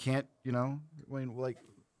 I mean, can't, like,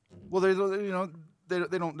 well, they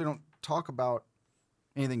don't talk about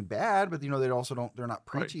anything bad, but they're not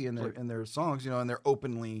preachy in their songs, and they're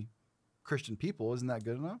openly Christian people. Isn't that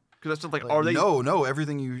good enough? Because that's not like, are they? No,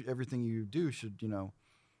 everything you do should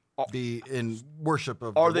be in worship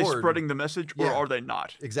of. Are the they Lord. Spreading the message, or are they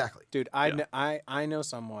not? Exactly, dude. I know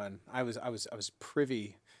someone. I was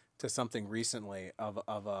privy to something recently of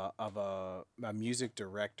a music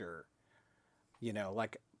director,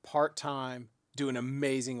 like part-time, doing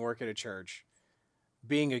amazing work at a church,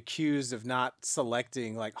 being accused of not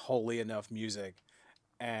selecting like holy enough music,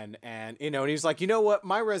 and he was like, you know what,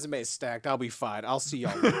 my resume is stacked, I'll be fine, I'll see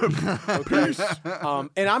y'all later. Okay.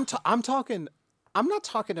 And I'm not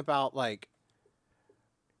talking about like,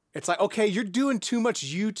 it's like, okay, you're doing too much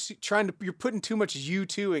you're putting too much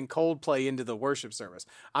U2 and Coldplay into the worship service.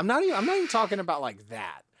 I'm not even talking about like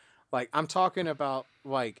that. Like, I'm talking about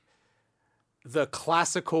like the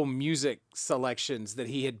classical music selections that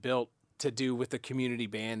he had built to do with the community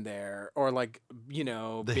band there, or like,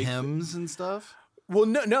 the hymns and stuff. Well,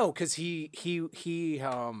 no, because he I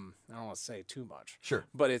don't want to say too much. Sure,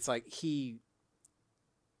 but it's like he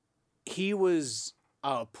was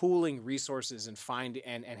pooling resources and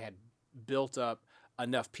and had built up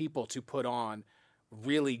enough people to put on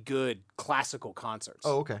really good classical concerts.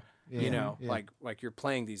 Oh, okay. Yeah, like you're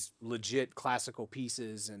playing these legit classical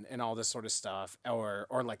pieces and all this sort of stuff, or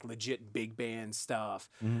like legit big band stuff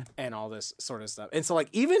and all this sort of stuff. And so like,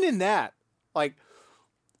 even in that, like,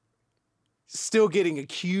 still getting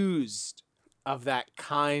accused of that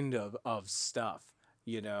kind of stuff,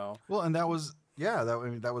 Well, and that was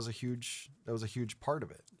that was a huge part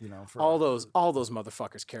of it, for all those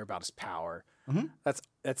motherfuckers care about is power. Mm-hmm.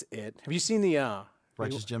 That's it. Have you seen the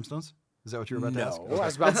Righteous Gemstones? Is that what you were about to ask? No, I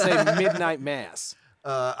was about to say Midnight Mass.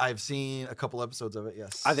 I've seen a couple episodes of it.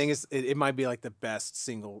 Yes, I think it might be like the best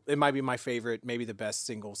single. It might be my favorite, maybe the best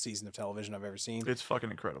single season of television I've ever seen. It's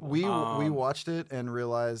fucking incredible. We watched it and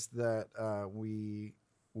realized that we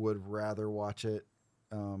would rather watch it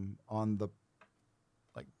on the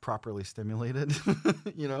like properly stimulated,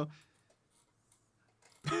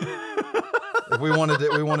 If we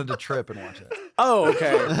wanted to trip and watch it. Oh,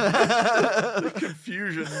 okay. The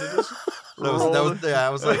confusion. I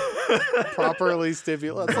was like, properly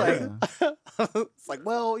stimulated. It's like,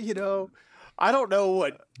 well, I don't know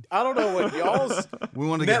what y'all's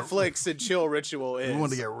Netflix and chill ritual is. We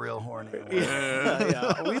want to get real horny.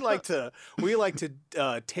 Yeah. We like to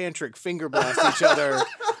tantric finger blast each other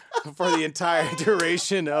for the entire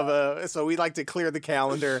duration of so we like to clear the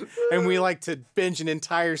calendar and we like to binge an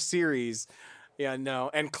entire series. Yeah, no,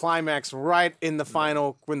 and climax right in the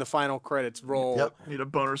final when the final credits roll. Yep. I need a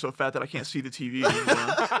boner so fat that I can't see the TV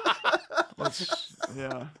anymore.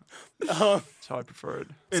 Yeah. That's how I prefer it.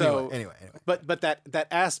 Anyway. But that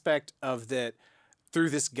aspect of that through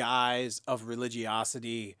this guise of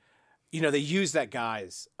religiosity, they use that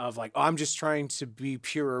guise of like, oh, I'm just trying to be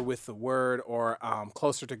purer with the word, or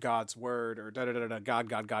closer to God's word, or da da da da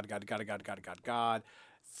God.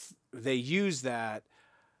 They use that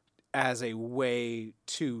as a way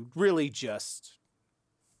to really just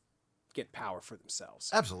get power for themselves.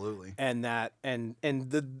 Absolutely. And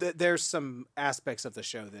there's some aspects of the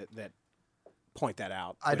show that point that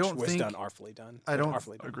out. Which was done artfully done.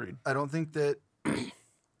 Agreed. I don't think that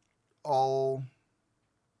all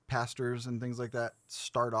pastors and things like that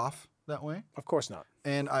start off that way. Of course not.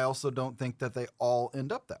 And I also don't think that they all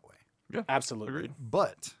end up that way. Yeah, absolutely. Agreed.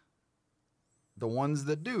 But the ones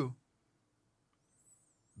that do,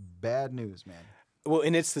 bad news, man. Well,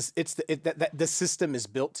 and the system is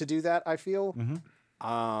built to do that, I feel.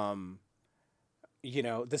 Mm-hmm.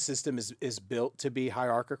 The system is built to be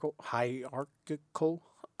hierarchical,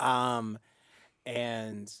 and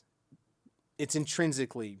it's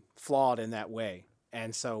intrinsically flawed in that way.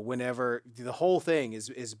 And so whenever the whole thing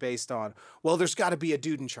is based on, well, there's got to be a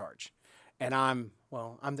dude in charge, and I'm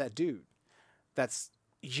that dude. There's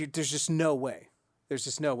just no way. There's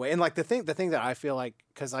just no way. And like the thing that I feel like,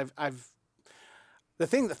 because the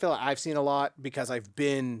thing that I feel like I've seen a lot, because I've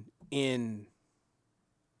been in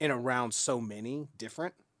around so many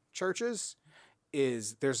different churches,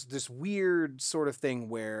 is there's this weird sort of thing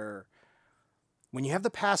where when you have the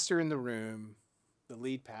pastor in the room, the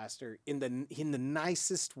lead pastor, in the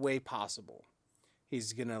nicest way possible,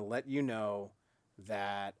 he's gonna let you know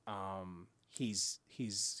that he's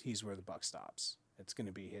where the buck stops. It's going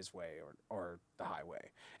to be his way or the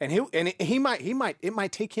highway. And it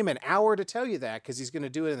might take him an hour to tell you that, because he's going to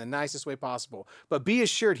do it in the nicest way possible. But be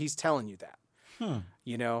assured he's telling you that.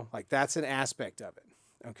 Like that's an aspect of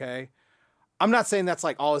it. Okay. I'm not saying that's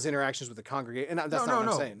like all his interactions with the congregation. That's not what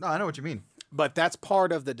I'm saying. No, I know what you mean. But that's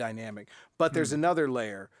part of the dynamic. But there's another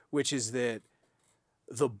layer, which is that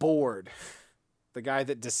the board, the guy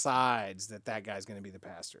that decides that guy's going to be the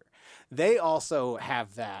pastor, they also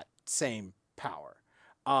have that same power.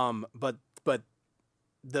 But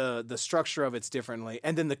the structure of it's differently.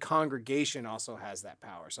 And then the congregation also has that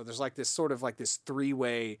power. So there's like this sort of like this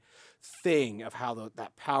three-way thing of how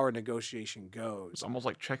that power negotiation goes. It's almost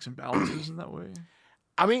like checks and balances in that way.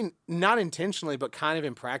 I mean, not intentionally, but kind of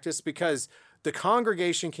in practice, because the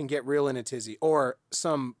congregation can get real in a tizzy, or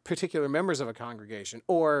some particular members of a congregation,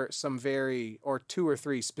 or or two or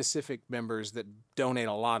three specific members that donate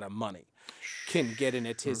a lot of money can get in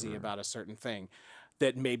a tizzy about a certain thing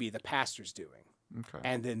that maybe the pastor's doing. Okay.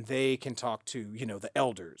 And then they can talk to, the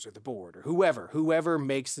elders or the board or whoever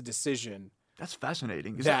makes the decision. That's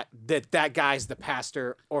fascinating. That guy's the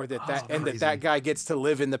pastor, or that guy gets to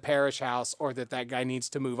live in the parish house, or that guy needs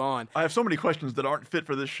to move on. I have so many questions that aren't fit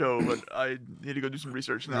for this show, but I need to go do some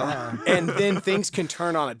research now. Yeah. And then things can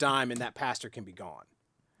turn on a dime and that pastor can be gone.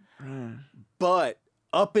 But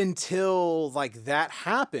up until like that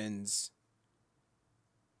happens,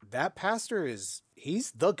 that pastor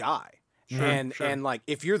he's the guy. Sure, and like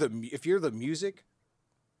if you're the music,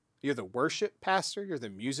 you're the worship pastor, you're the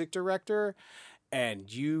music director, and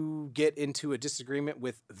you get into a disagreement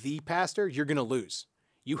with the pastor, you're going to lose.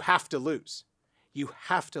 You have to lose.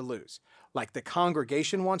 Like the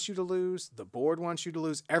congregation wants you to lose, the board wants you to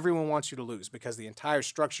lose, everyone wants you to lose, because the entire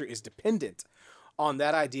structure is dependent on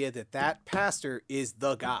that idea that pastor is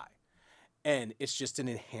the guy. And it's just an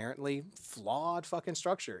inherently flawed fucking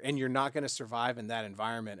structure. And you're not going to survive in that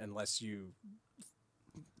environment unless you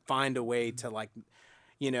find a way to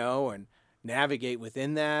and navigate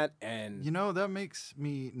within that. And that makes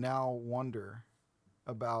me now wonder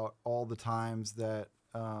about all the times that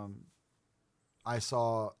I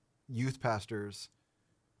saw youth pastors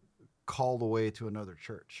called away to another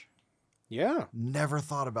church. Yeah. Never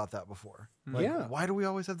thought about that before. Like, why do we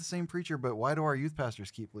always have the same preacher, but why do our youth pastors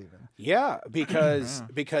keep leaving? Yeah, because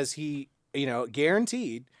he,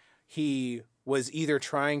 guaranteed he was either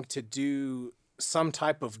trying to do some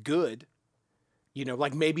type of good,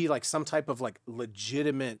 like maybe like some type of like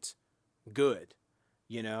legitimate good,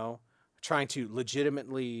 trying to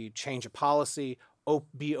legitimately change a policy,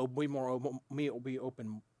 be more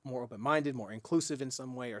open, more open-minded, more inclusive in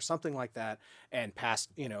some way or something like that. And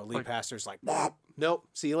lead pastors like, nope,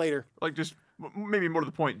 see you later. Like just maybe more to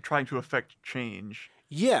the point, trying to affect change.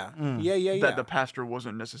 Yeah. Yeah. That the pastor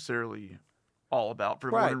wasn't necessarily all about for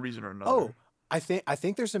Right. one reason or another. Oh, I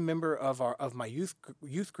think there's a member of my youth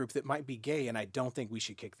group that might be gay, and I don't think we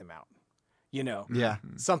should kick them out. You know, Yeah.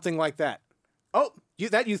 something like that. Oh,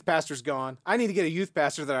 that youth pastor's gone. I need to get a youth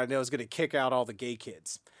pastor that I know is going to kick out all the gay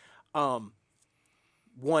kids. One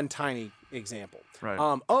tiny example. Right.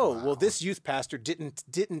 Well, this youth pastor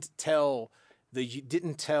didn't tell the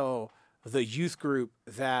youth group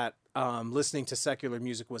that listening to secular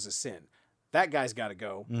music was a sin. That guy's got to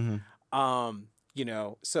go. You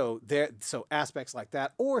know, so aspects like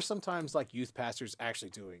that, or sometimes like youth pastors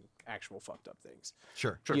actually doing actual fucked up things.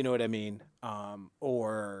 Sure. You know what I mean?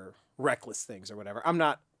 Or reckless things or whatever. I'm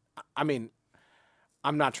not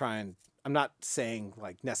saying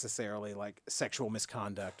like necessarily like sexual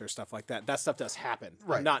misconduct or stuff like that. That stuff does happen.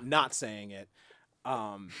 Right. I'm not saying it.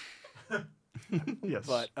 Yes.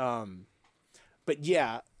 But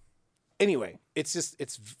yeah, anyway,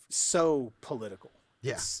 it's so political.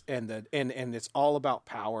 Yeah. And it's all about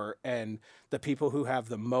power, and the people who have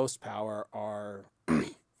the most power are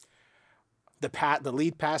the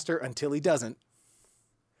lead pastor until he doesn't.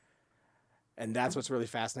 And that's what's really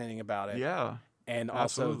fascinating about it. Yeah. And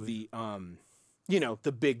absolutely. also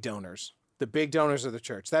the big donors. The big donors of the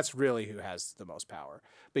church. That's really who has the most power.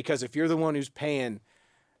 Because if you're the one who's paying,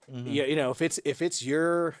 you know, if it's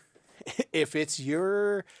your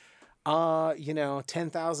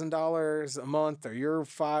 $10,000 a month, or your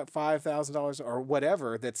 $5,000 or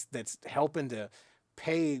whatever, that's helping to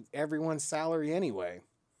pay everyone's salary anyway.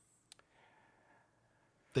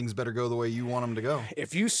 Things better go the way you want them to go.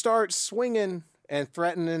 If you start swinging and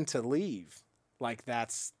threatening to leave, like they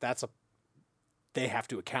have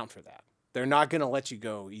to account for that. They're not going to let you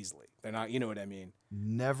go easily. They're not, you know what I mean?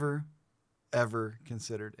 Never, ever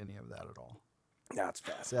considered any of that at all. That's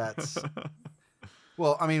fast. That's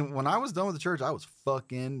well, I mean, when I was done with the church, I was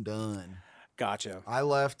fucking done. Gotcha. I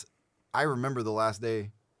left. I remember the last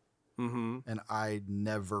day, Mm-hmm. and I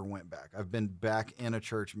never went back. I've been back in a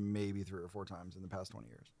church maybe 3 or 4 times in the past 20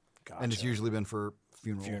 years. Gotcha. And it's usually been for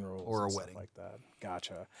funerals or a and stuff wedding. like that.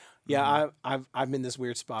 Gotcha. Yeah, I've been in this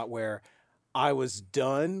weird spot where I was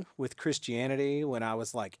done with Christianity when I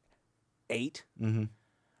was like 8. Mm-hmm.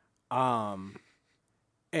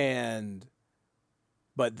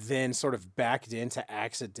 But then sort of backed into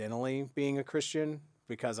accidentally being a Christian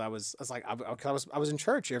because I was in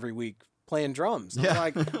church every week playing drums. I was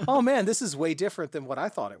like, oh man, this is way different than what I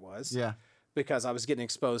thought it was. Yeah. Because I was getting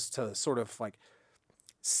exposed to sort of like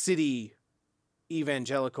city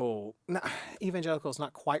evangelical. Evangelical is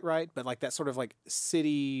not quite right, but like that sort of like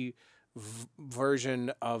city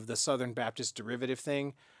version of the Southern Baptist derivative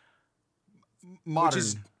thing. Modern. Which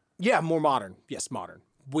is, more modern. Yes, modern.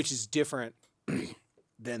 Which is different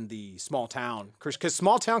than the small town. Because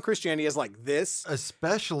small town Christianity is like this.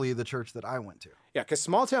 Especially the church that I went to. Yeah, because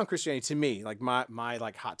small town Christianity, to me, like my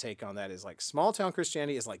like hot take on that is like small town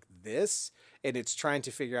Christianity is like this, and it's trying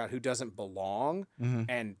to figure out who doesn't belong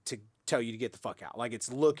and to tell you to get the fuck out. Like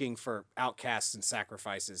it's looking for outcasts and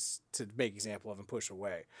sacrifices to make example of and push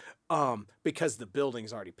away, because the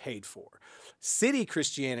building's already paid for. City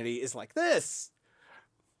Christianity is like this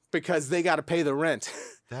because they got to pay the rent.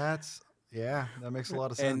 That makes a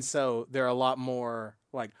lot of sense. And so they're a lot more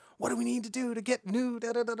like, what do we need to do to get new?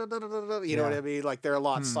 You know what I mean? Like they're a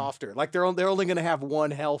lot softer. Like they're only going to have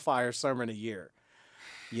one hellfire sermon a year,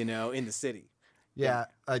 you know, in the city. Yeah,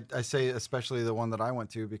 I say especially the one that I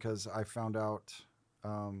went to because I found out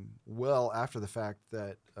well after the fact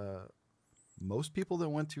that most people that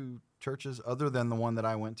went to churches other than the one that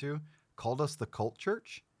I went to called us the cult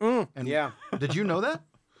church. And Did you know that?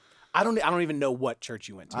 I don't even know what church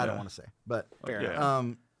you went to. I don't want to say, but Fair Yeah.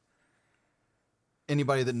 enough.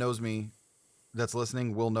 Anybody that knows me that's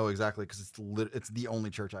listening will know exactly because it's the only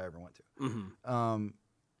church I ever went to. Mm-hmm.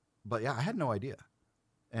 But yeah, I had no idea.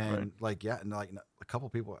 And a couple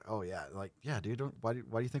people, dude, why do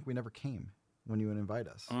you think we never came when you would invite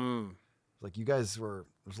us? Like you guys it was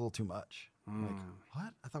a little too much. Like,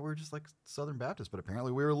 what? I thought we were just like Southern Baptist, but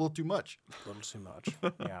apparently we were a little too much. A little too much.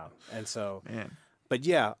 Yeah. And so, Man. but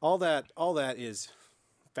yeah, all that is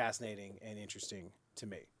fascinating and interesting to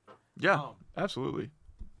me. Yeah, absolutely.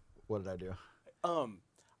 What did I do?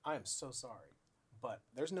 I am so sorry, but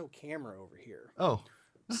there's no camera over here. Oh,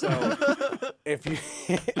 So if you,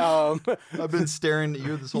 I've been staring at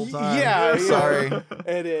you this whole time. Yeah, Sorry.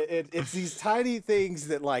 And it's these tiny things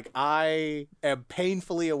that like I am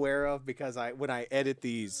painfully aware of because when I edit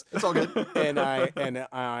these, It's all good. and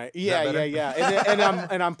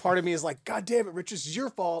I'm part of me is like, God damn it, Rich, it's your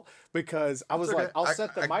fault because I was okay. like, I'll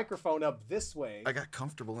set the microphone up this way. I got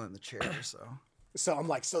comfortable in the chair, so. So I'm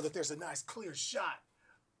like, so that there's a nice clear shot.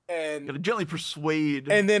 And Gotta gently persuade.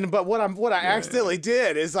 And then, but what I accidentally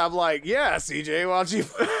did is I'm like, yeah, CJ, why don't you?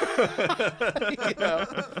 You know,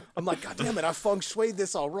 I'm like, God damn it, I feng shuied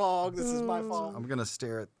this all wrong. This is my fault. I'm gonna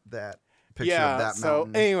stare at that picture of that so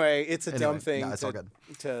mountain. anyway, it's a dumb Anyway, thing no, it's all good.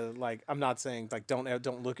 to like. I'm not saying like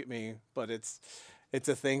don't look at me, but it's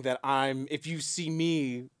a thing that if you see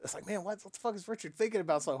me, it's like, man, what the fuck is Richard thinking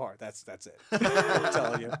about so hard? That's it. I'm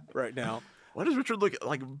telling you right now. Why does Richard look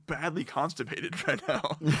like badly constipated right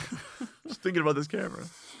now? Just thinking about this camera.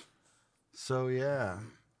 So yeah,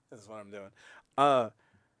 This is what I'm doing. But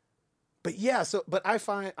yeah, but I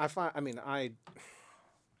find I mean I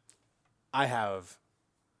have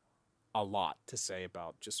a lot to say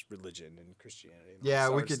about just religion and Christianity. And yeah,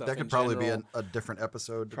 all we sort of could. stuff That in could probably general. be a different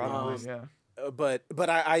episode. to be Probably, honest. yeah. But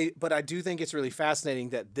I do think it's really fascinating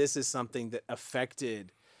that this is something that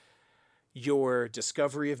affected your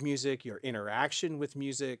discovery of music, your interaction with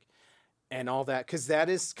music, and all that, because that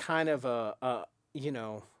is kind of a you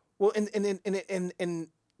know, well, and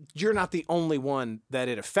you're not the only one that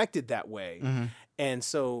it affected that way, and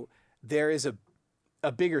so there is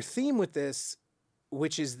a bigger theme with this,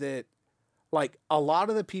 which is that like a lot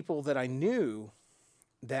of the people that I knew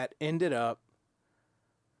that ended up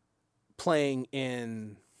playing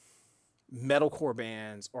in metalcore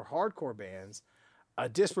bands or hardcore bands, a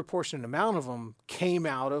disproportionate amount of them came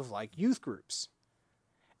out of like youth groups.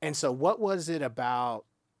 And so what was it about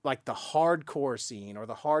like the hardcore scene or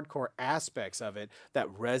the hardcore aspects of it that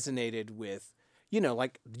resonated with, you know,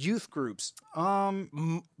 like youth groups?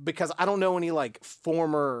 Because I don't know any like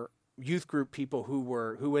former youth group people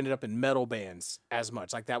who ended up in metal bands as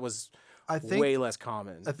much. Like that was way less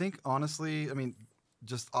common. I think honestly, I mean,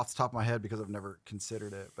 just off the top of my head, because I've never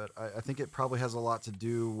considered it, but I think it probably has a lot to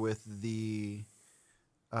do with the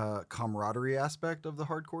camaraderie aspect of the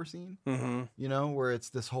hardcore scene. You know, where it's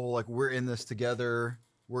this whole like, we're in this together,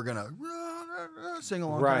 we're gonna sing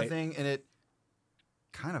along kind of thing, and it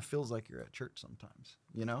kind of feels like you're at church sometimes,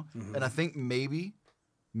 you know. And I think maybe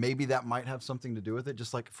that might have something to do with it,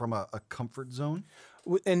 just like from a comfort zone.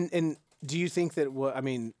 And do you think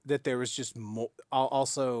that that there was just more,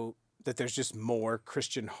 also that there's just more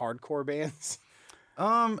Christian hardcore bands?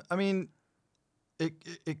 I mean,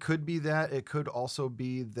 it could be that. It could also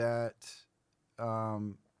be that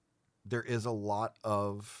there is a lot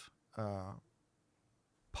of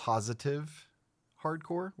positive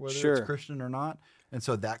hardcore, whether it's Christian or not, and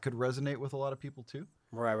so that could resonate with a lot of people too.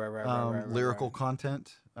 Right. Lyrical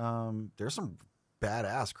content. There's some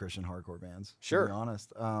badass Christian hardcore bands. To be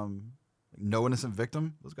honest. No Innocent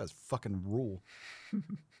Victim. Those guys fucking rule.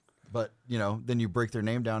 But you know, then you break their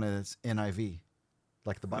name down and it's NIV,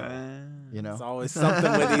 like the Bible. You know, it's always something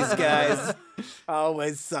with these guys.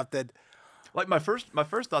 Always something. Like my first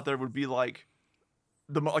thought there would be like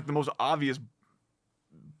the most obvious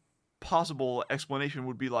possible explanation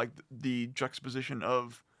would be like the juxtaposition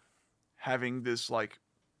of having this like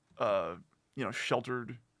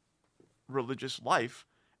sheltered religious life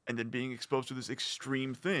and then being exposed to this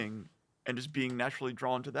extreme thing and just being naturally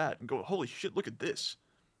drawn to that and go, holy shit, look at this.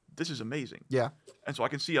 This is amazing. Yeah. And so I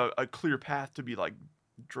can see a clear path to be like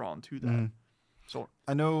drawn to that. So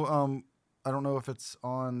I know, I don't know if it's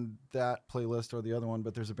on that playlist or the other one,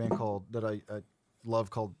 but there's a band that I love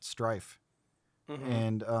called Strife.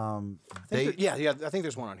 And I think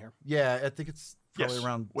there's one on here. Yeah, I think it's probably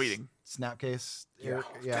around Waiting. Snapcase. Yeah.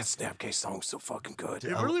 That Snapcase song's so fucking good.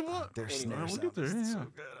 It really was. Their snare We'll sound get there. is Yeah. so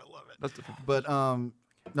good. I love it. That's different. But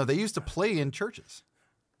no, they used to play in churches.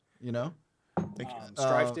 You know.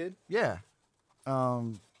 Strife did? Yeah.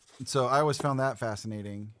 So I always found that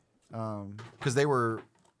fascinating because they were,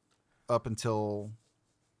 up until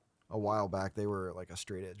a while back, they were like a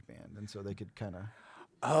straight edge band, and so they could kind of.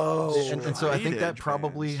 And so I think that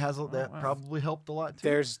probably probably helped a lot too.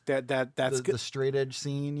 There's that's the straight edge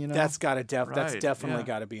scene, you know. That's definitely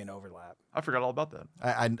got to be an overlap. I forgot all about that.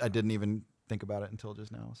 I didn't even think about it until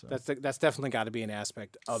just now. So that's definitely got to be an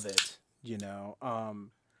aspect of it, you know.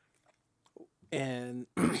 And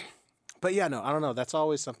but yeah, no, I don't know. That's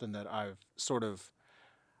always something that I've sort of,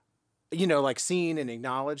 you know, like seen and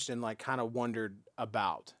acknowledged and like kind of wondered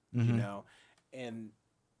about, you know, and.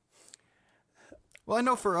 Well, I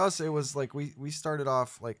know for us, it was like we started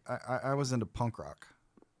off like I was into punk rock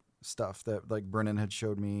stuff that like Brennan had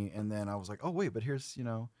showed me, and then I was like, oh wait, but here's, you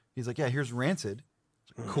know, he's like, yeah, here's Rancid,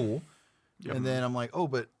 like, cool, and then I'm like, oh,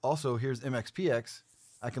 but also here's MXPX,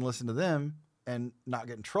 I can listen to them and not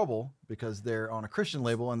get in trouble because they're on a Christian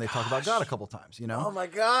label and they talk about God a couple times, you know? Oh my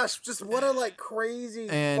gosh, just what a like crazy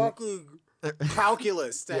fucking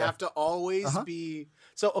calculus to have to always be.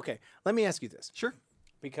 So okay, let me ask you this. Sure.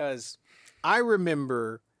 Because I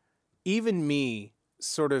remember even me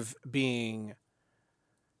sort of being,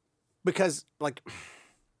 because like,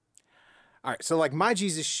 all right, so like my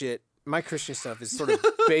Jesus shit, my Christian stuff is sort of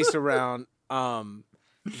based around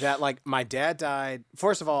that like my dad died.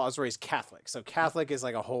 First of all, I was raised Catholic, so Catholic is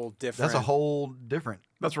like a whole different. That's a whole different.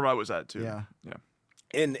 That's where I was at too. Yeah.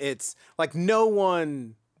 And it's like no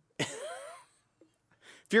one. If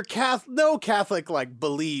you're Catholic, no Catholic like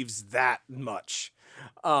believes that much.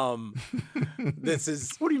 This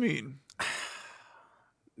is. What do you mean?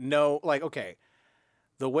 No, like okay,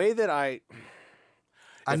 the way that I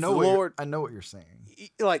know Lord, I know what you're saying.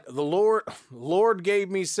 Like the Lord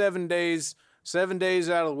gave me 7 days. 7 days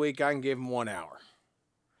out of the week, I can give him 1 hour.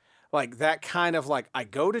 Like that kind of like I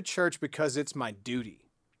go to church because it's my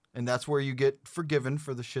duty, and that's where you get forgiven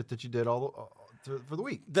for the shit that you did for the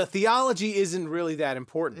week. The theology isn't really that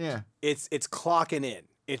important. Yeah, it's clocking in.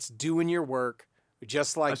 It's doing your work,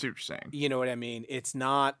 just like I see what you're saying. You know what I mean? It's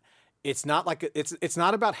not like it's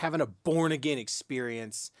not about having a born again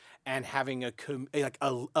experience and having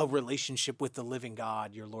a relationship with the living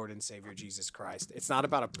God, your Lord and Savior Jesus Christ. It's not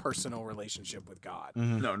about a personal relationship with God.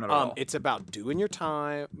 Mm-hmm. No, not at all. It's about doing your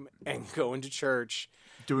time and going to church.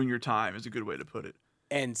 Doing your time is a good way to put it.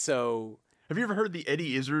 And so, have you ever heard the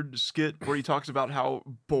Eddie Izzard skit where he talks about how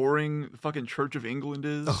boring the fucking Church of England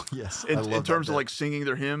is? Oh yes, in terms of like singing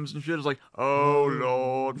their hymns and shit. It's like, oh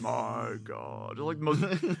Lord, my God. It's like the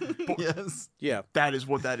most. Yes. Yeah. That is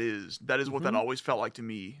what that is. That is what that always felt like to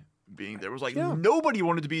me. Being there was like nobody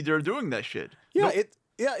wanted to be there doing that shit. Yeah,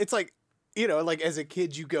 it's like, you know, like as a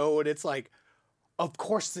kid you go and it's like, of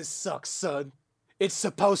course this sucks, son. It's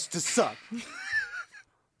supposed to suck.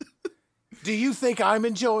 Do you think I'm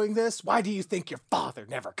enjoying this? Why do you think your father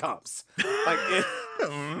never comes? Like,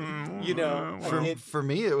 you know, for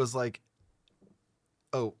me it was like,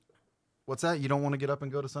 oh, what's that? You don't want to get up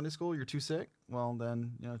and go to Sunday school? You're too sick? Well,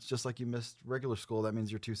 then, you know, it's just like you missed regular school. That means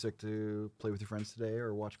you're too sick to play with your friends today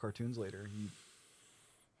or watch cartoons later.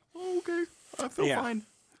 Okay, I feel fine.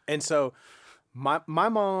 And so my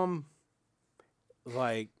mom,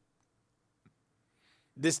 like,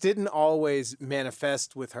 this didn't always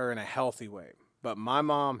manifest with her in a healthy way, but my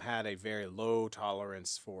mom had a very low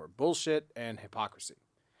tolerance for bullshit and hypocrisy.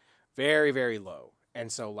 Very, very low. And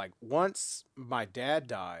so, like, once my dad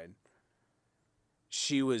died,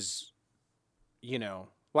 she was, you know,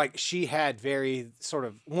 like she had very sort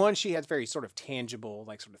of tangible,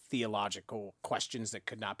 like sort of theological questions that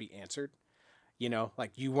could not be answered. You know,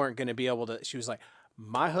 like you weren't going to be able to, she was like,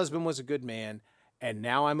 my husband was a good man and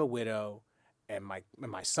now I'm a widow and my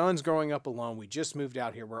son's growing up alone. We just moved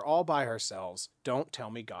out here. We're all by ourselves. Don't tell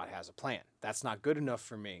me God has a plan. That's not good enough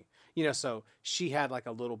for me. You know, so she had like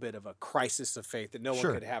a little bit of a crisis of faith that no one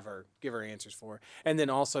could give her answers for. And then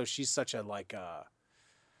also she's such a like,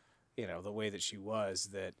 you know, the way that she was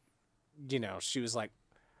that, you know, she was like,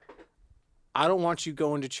 I don't want you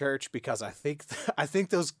going to church because I think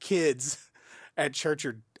those kids at church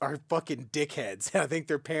are fucking dickheads. I think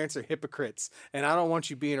their parents are hypocrites and I don't want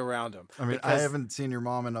you being around them. I mean, I haven't seen your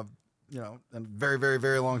mom in a very, very,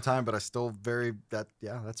 very long time, but I still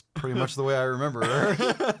that's pretty much the way I remember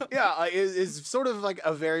her. Yeah. It's sort of like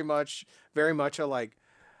a very much a like,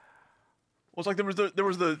 well, it's like there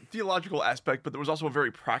was the theological aspect, but there was also a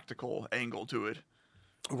very practical angle to it.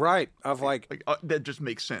 Right. Of like that just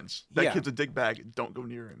makes sense. That kid's a dickbag. Don't go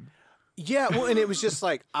near him. Yeah. Well, and it was just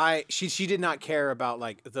like she did not care about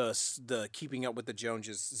like the keeping up with the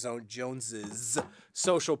Joneses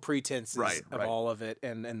social pretenses of all of it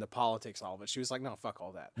and the politics, all of it. She was like, no, fuck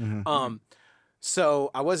all that. Mm-hmm.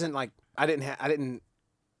 So I wasn't like, I didn't.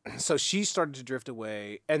 So she started to drift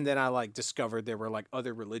away, and then I like discovered there were like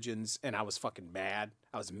other religions, and I was fucking mad.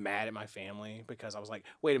 I was mad at my family because I was like,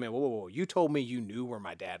 wait a minute, whoa. You told me you knew where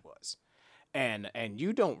my dad was, and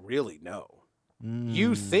you don't really know.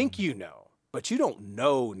 You think you know, but you don't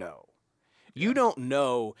know. You don't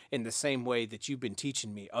know in the same way that you've been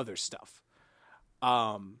teaching me other stuff.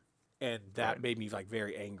 And that made me like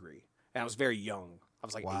very angry. And I was very young. I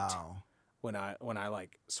was like 8 when I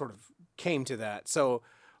like sort of came to that. So,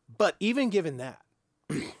 but even given that,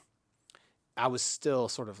 I was still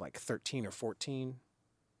sort of like 13 or 14,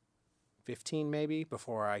 15 maybe,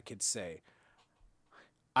 before I could say,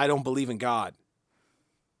 I don't believe in God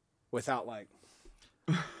without like,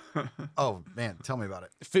 oh man, tell me about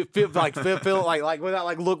it. Feel like without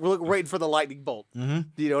like look waiting for the lightning bolt. Mm-hmm.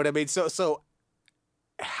 You know what I mean? So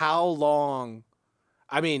how long?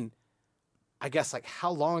 I mean, I guess like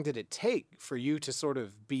how long did it take for you to sort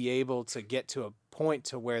of be able to get to a point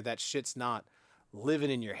to where that shit's not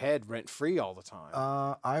living in your head rent free all the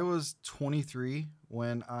time? I was 23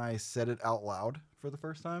 when I said it out loud for the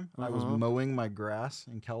first time. I was mowing my grass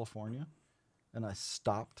in California. and I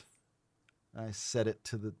stopped. And I set it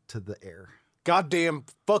to the air. Goddamn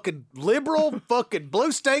fucking liberal fucking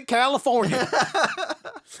blue state California.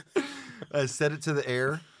 I set it to the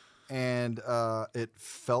air, and it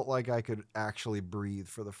felt like I could actually breathe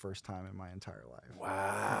for the first time in my entire life.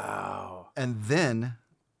 Wow. And then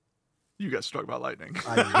You got struck by lightning.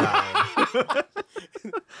 I died.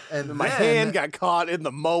 And My hand got caught in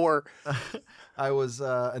the mower.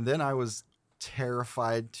 and then I was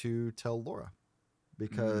terrified to tell Laura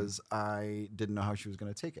because I didn't know how she was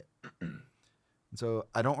going to take it. And so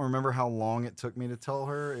I don't remember how long it took me to tell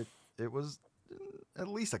her. It was at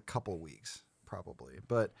least a couple weeks, probably.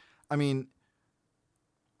 But I mean,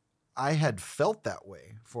 I had felt that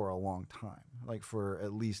way for a long time, like for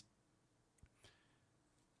at least.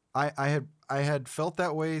 I had felt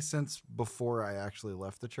that way since before I actually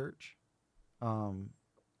left the church. So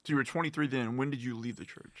you were 23 then. When did you leave the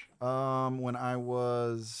church? When I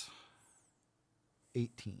was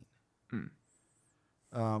 18.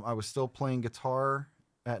 I was still playing guitar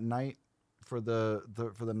at night for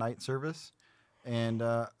the night service, and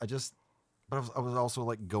I was also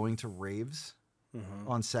like going to raves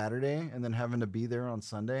on Saturday and then having to be there on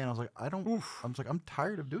Sunday, and I was like, I'm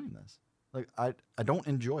tired of doing this. Like I don't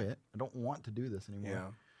enjoy it. I don't want to do this anymore. Yeah.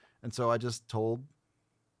 And so I just told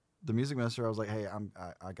the music minister, I was like, hey,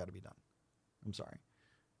 I got to be done. I'm sorry,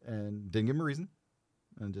 and didn't give him a reason,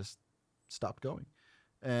 and just stopped going.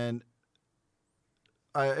 And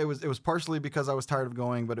it was partially because I was tired of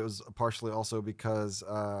going, but it was partially also because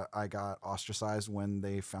I got ostracized when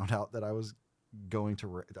they found out that I was going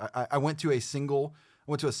to. I went to a single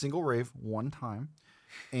rave one time,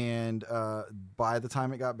 and by the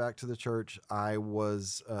time it got back to the church, I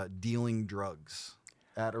was dealing drugs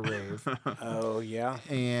at a rave. Oh yeah,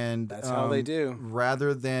 and that's how they do.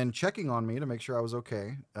 Rather than checking on me to make sure I was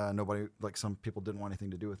okay, nobody, like some people, didn't want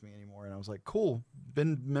anything to do with me anymore. And I was like, cool,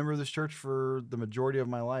 been a member of this church for the majority of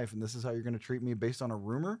my life, and this is how you're going to treat me based on a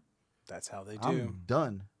rumor? That's how they do. I'm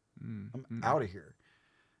done. I'm out of here.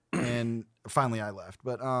 And finally I left.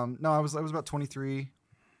 But no, I was about 23.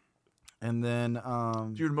 And then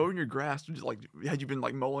you were mowing your grass, just like had you been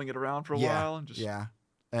like mowing it around for a while, and just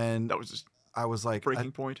and that was just I was like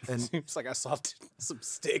breaking point. And seems like I saw some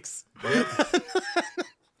sticks. I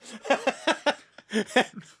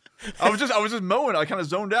was just mowing. I kind of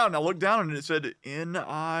zoned out, and I looked down, and it said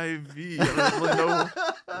NIV. I don't really know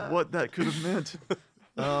what that could have meant.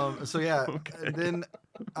 So yeah, and then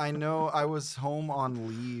I know I was home on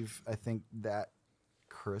leave, I think that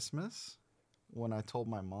Christmas, when I told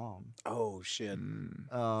my mom. Oh shit.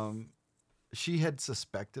 She had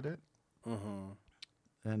suspected it.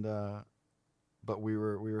 And but we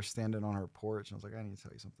were standing on her porch, and I was like, I need to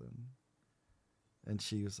tell you something. And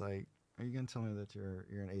she was like, are you gonna tell me that you're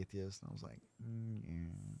an atheist? And I was like,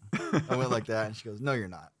 yeah. I went like that, and she goes, no, you're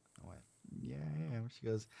not. I went, yeah, I am. She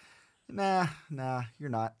goes, nah, you're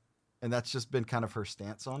not. And that's just been kind of her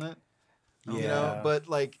stance on it. Yeah. You know, but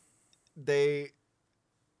like they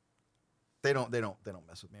don't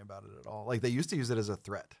mess with me about it at all. Like they used to use it as a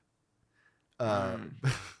threat. I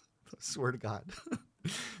swear to God.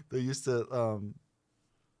 They used to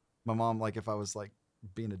my mom, like if I was like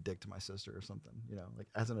being a dick to my sister or something, you know, like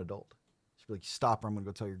as an adult, she'd be like, stop or I'm gonna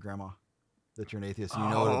go tell your grandma that you're an atheist and you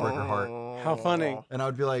know it'll break her heart. How funny. And I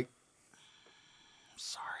would be like,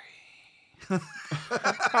 sorry.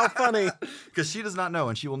 How funny. Because she does not know,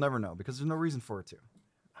 and she will never know because there's no reason for her to.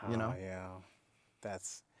 You know? Yeah.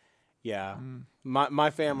 That's my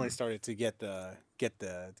family started to get the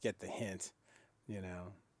hint, you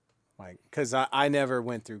know. Like, because I never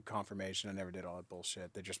went through confirmation. I never did all that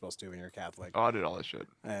bullshit that you're supposed to do when you're Catholic. Oh, I did all that shit.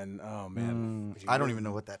 And oh man, I don't even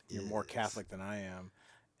know what that is. You're more Catholic than I am,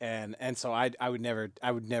 and so I would never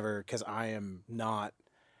because I am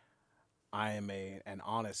an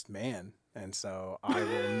honest man, and so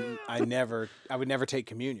I would never take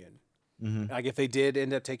communion. Like if they did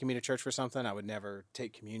end up taking me to church for something, I would never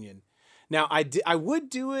take communion. Now I would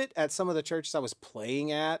do it at some of the churches I was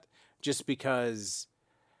playing at, just because.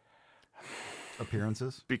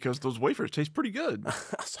 Appearances? Because those wafers taste pretty good. I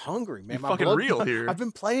was hungry, man. You're fucking real here. I've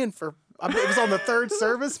been playing it was on the third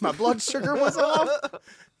service. My blood sugar was off.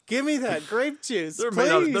 Give me that grape juice, They're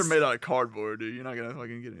please. made out of cardboard, dude. You're not gonna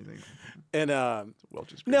fucking get anything. And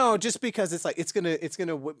Welch's no, just because it's like it's gonna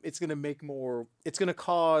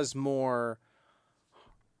cause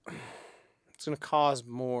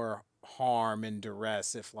more harm and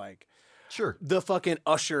duress if like. Sure. The fucking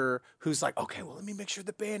usher who's like, okay, well, let me make sure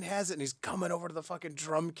the band has it. And he's coming over to the fucking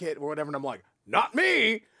drum kit or whatever. And I'm like, not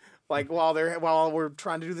me. Like while we're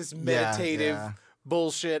trying to do this meditative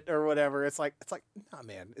bullshit or whatever. It's like, nah,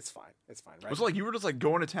 man, it's fine, right? Was it like you were just like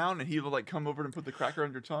going to town and he would like come over and put the cracker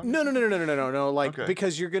on your tongue? No. Like, Okay.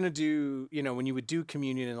 because you're gonna do, when you would do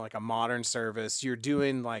communion in like a modern service, you're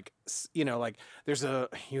doing like, like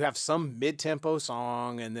you have some mid-tempo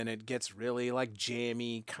song, and then it gets really like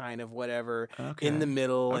jammy kind of whatever in the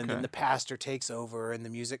middle, and then the pastor takes over, and the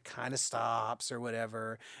music kind of stops or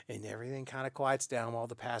whatever, and everything kind of quiets down while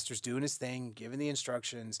the pastor's doing his thing, giving the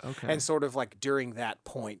instructions, and sort of like during that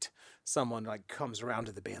point, someone like comes around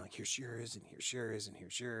to the band, like, here's yours, and here's yours, and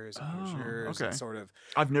here's yours, and here's yours, and sort of.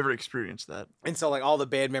 I've never experienced that. And so like all the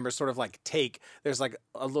band members sort of like there's like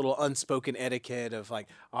a little unspoken etiquette of like,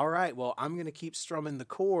 all right, well, I'm going to keep strumming the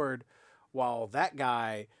chord while that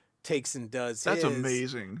guy takes and does That's his.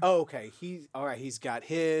 amazing. Oh, okay. He's got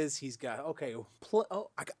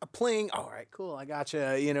playing. All right, cool. I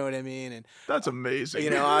gotcha. You know what I mean? And that's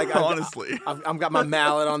amazing. Honestly, I've got my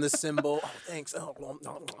mallet on the cymbal. Oh, thanks. Oh,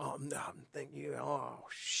 thank you. Oh,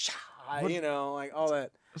 like all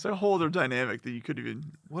that. It's a whole other dynamic that you could even.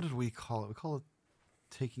 What did we call it? We call it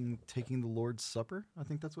taking the Lord's Supper. I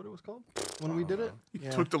think that's what it was called when we did it.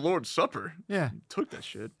 You took the Lord's Supper. Yeah, you took that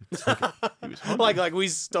shit. He was like we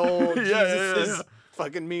stole Jesus'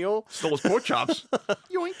 fucking meal. Stole his pork chops.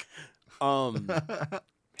 Yoink.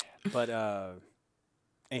 But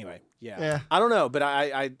anyway, yeah. I don't know, but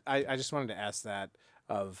I just wanted to ask that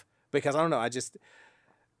because I don't know. I just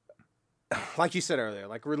like you said earlier,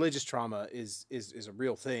 like religious trauma is a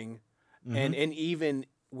real thing, and even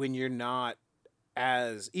when you're not.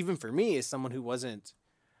 Even for me, as someone who wasn't,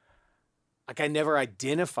 like, I never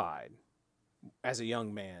identified as a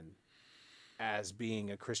young man as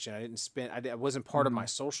being a Christian. I wasn't part of my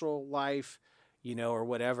social life, or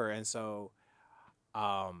whatever. And so,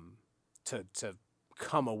 to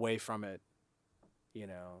come away from it,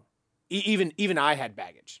 even I had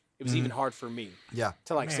baggage. It was even hard for me to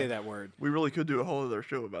say that word. We really could do a whole other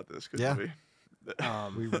show about this, couldn't we?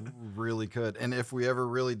 We really could, and if we ever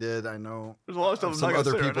really did, I know there's a lot of stuff. Some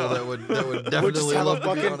other people that would definitely we'll just have love a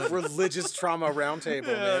fucking religious trauma roundtable,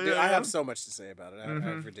 man. Dude, I have so much to say about it. I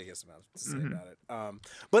have ridiculous amounts to say about it.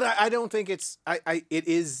 But I don't think it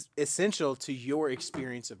is essential to your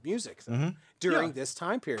experience of music though, during this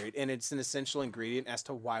time period, and it's an essential ingredient as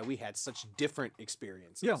to why we had such different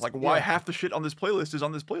experiences. Yeah, like why half the shit on this playlist is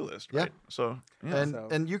on this playlist, right? So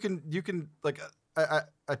and you can like.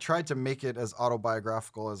 I tried to make it as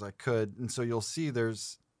autobiographical as I could, and so you'll see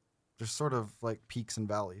there's sort of like peaks and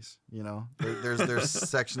valleys, There's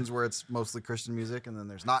sections where it's mostly Christian music, and then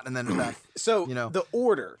there's not, and then back. So the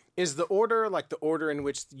order like the order in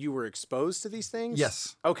which you were exposed to these things.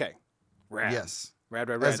 Yes. Okay. Rad. Yes. Rad.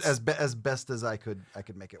 As best as I could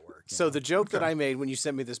make it work. So the joke that I made when you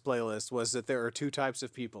sent me this playlist was that there are two types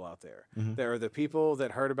of people out there. There are the people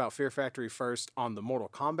that heard about Fear Factory first on the Mortal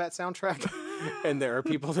Kombat soundtrack, and there are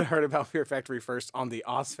people that heard about Fear Factory first on the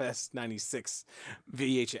Ozfest 96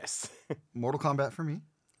 VHS. Mortal Kombat for me.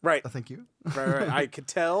 Right. Thank you. Right. I could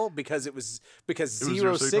tell because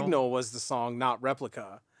Zero Signal was the song, not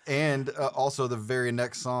Replica. And also the very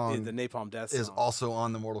next song, the Napalm Death is song. Also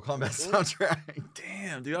on the Mortal Kombat soundtrack.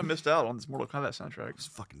 Damn, dude, I missed out on this Mortal Kombat soundtrack. It was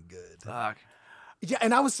fucking good. Fuck. Yeah,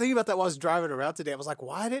 and I was thinking about that while I was driving around today. I was like,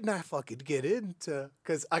 why didn't I fucking get into?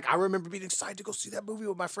 Because like I remember being excited to go see that movie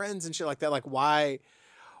with my friends and shit like that. Like why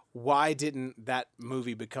didn't that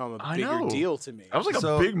movie become a bigger deal to me? I was like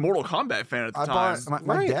a big Mortal Kombat fan at the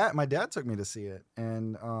time. My dad took me to see it,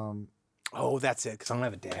 and oh, that's it. Because I don't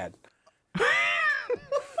have a dad.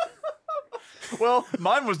 Well,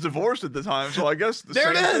 mine was divorced at the time, so I guess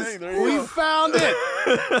there it is. We found it.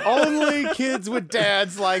 Only kids with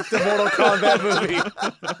dads like the Mortal Kombat movie.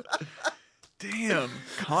 Damn,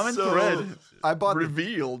 common thread. I bought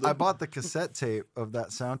revealed. I bought the cassette tape of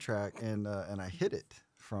that soundtrack, and I hid it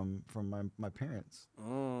from my parents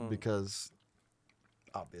because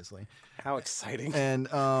obviously. How exciting! And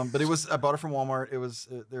but I bought it from Walmart. It was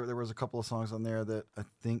there was a couple of songs on there that I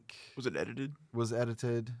think was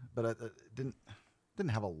edited, but I didn't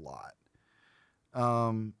have a lot.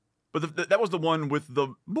 But that was the one with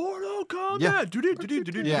the Mortal Kombat. Yeah.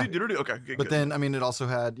 Okay. But then I mean, it also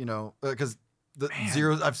had because the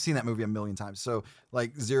Zero. I've seen that movie a million times. So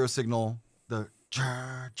like Zero Signal, the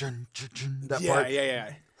that part.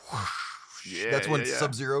 Yeah. That's when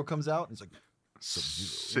Sub-Zero comes out. It's like.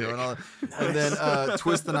 Sub-Zero, and then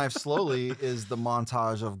Twist the Knife Slowly is the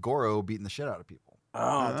montage of Goro beating the shit out of people.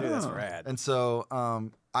 Oh, dude, that's rad. And so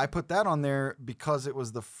I put that on there because it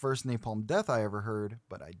was the first Napalm Death I ever heard,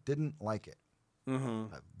 but I didn't like it.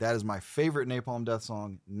 That is my favorite Napalm Death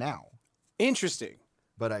song now. Interesting.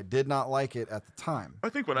 But I did not like it at the time. I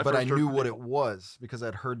think when I knew what it was because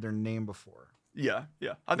I'd heard their name before. Yeah.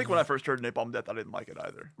 I think when I first heard Napalm Death, I didn't like it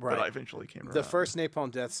either. Right. But I eventually came around. The first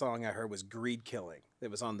Napalm Death song I heard was Greed Killing. It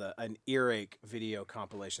was on an Earache video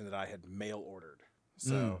compilation that I had mail ordered.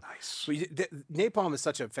 So nice. Napalm is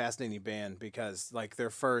such a fascinating band because like their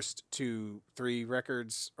first 2-3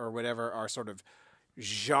 records or whatever are sort of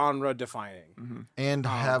genre defining and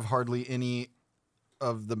have hardly any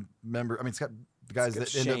of the members. I mean, it's got the guys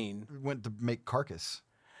that went to make Carcass.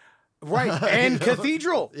 Right, and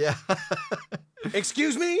Cathedral. Yeah.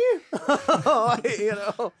 Excuse me? You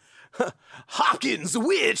know, Hopkins,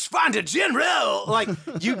 witch, find a general. Like,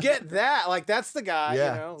 you get that. Like, that's the guy, you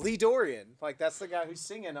know, Lee Dorian. Like, that's the guy who's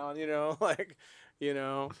singing on, you know, like, you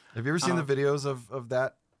know. Have you ever seen the videos of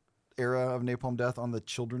that era of Napalm Death on the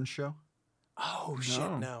children's show? Oh,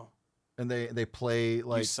 shit, no. And they play,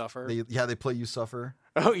 like... You Suffer? They play You Suffer.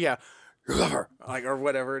 Oh, yeah. Like, or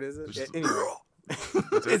whatever it is. Anyway.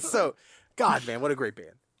 It's so... God, man, what a great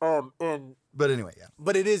band. But anyway, yeah.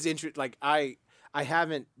 But it is interesting. Like, I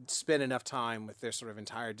haven't spent enough time with their sort of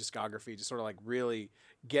entire discography to sort of like really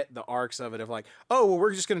get the arcs of it of like, oh, well,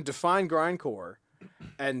 we're just going to define grindcore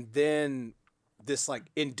and then this like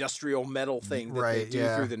industrial metal thing that they do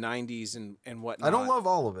through the 90s and whatnot. I don't love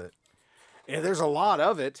all of it. Yeah, there's a lot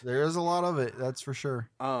of it. There is a lot of it, that's for sure.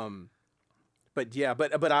 But yeah,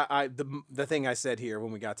 but the thing I said here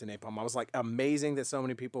when we got to Napalm, I was like, amazing that so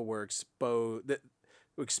many people were exposed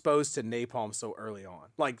to Napalm so early on.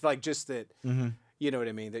 Like just that, you know what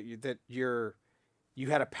I mean? That you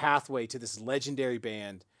had a pathway to this legendary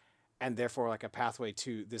band, and therefore like a pathway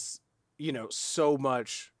to this, you know, so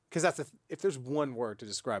much. Because if there's one word to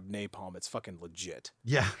describe Napalm, it's fucking legit.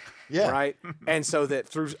 Yeah. Right. And so that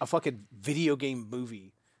through a fucking video game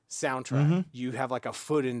movie soundtrack, you have like a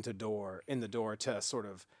foot in the door to sort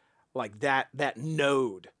of like that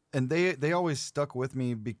node. And they always stuck with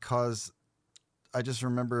me because I just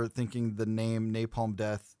remember thinking the name Napalm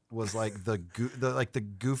Death was like the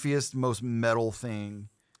goofiest, most metal thing.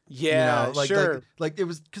 Yeah, you know, sure. Like it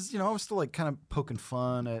was because, you know, I was still like kind of poking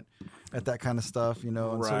fun at that kind of stuff, you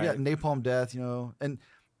know. And so yeah, Napalm Death, you know, and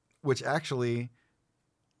which actually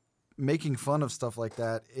making fun of stuff like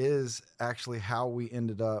that is actually how we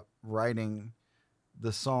ended up writing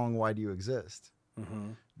the song "Why Do You Exist?"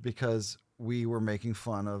 Because we were making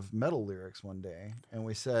fun of metal lyrics one day, and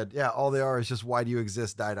we said, "Yeah, all they are is just why do you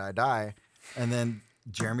exist? Die, die, die." And then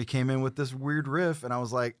Jeremy came in with this weird riff, and I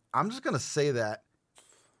was like, "I'm just gonna say that.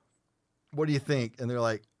 What do you think?" And they're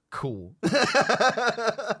like, "Cool."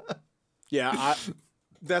 Yeah,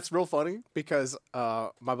 that's real funny because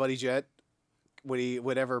my buddy Jet,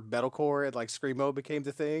 whenever metalcore and like screamo became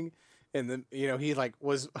the thing, and then, you know, he like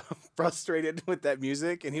was frustrated with that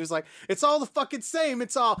music, and he was like, "It's all the fucking same.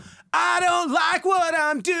 It's all I don't like what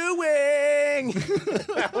I'm doing."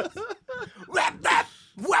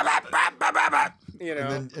 You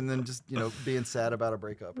know, and then just, you know, being sad about a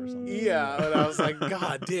breakup or something. Yeah, and I was like,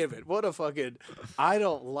 God damn it, what a fucking I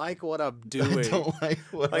don't like what I'm doing. I don't like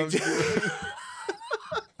what I'm doing.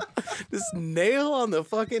 This nail on the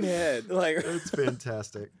fucking head. Like, it's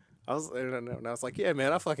fantastic. I was like, yeah,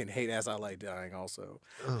 man, I fucking hate As I Lay Dying also.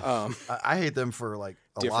 I hate them for like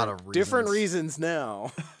a lot of reasons. Different reasons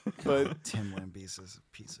now. But Tim Lambesis is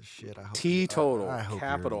a piece of shit. I hope Teetotal, I hope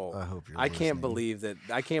capital. I hope you're I can't listening. believe that.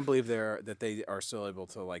 I can't believe that they are still able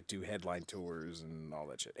to like do headline tours and all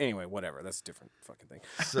that shit. Anyway, whatever. That's a different fucking thing.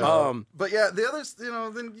 So, but yeah, the others, you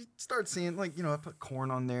know, then you start seeing like, you know, I put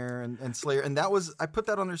Korn on there and Slayer, and I put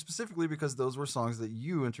that on there specifically because those were songs that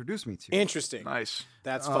you introduced me to. Interesting. Nice.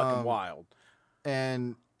 That's fucking wild.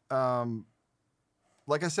 And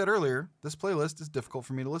like I said earlier, this playlist is difficult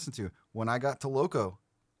for me to listen to. When I got to Loco,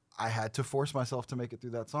 I had to force myself to make it through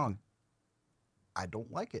that song. I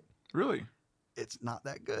don't like it. Really? It's not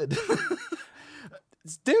that good.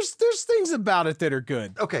 There's things about it that are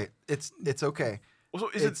good. Okay, it's okay. Well,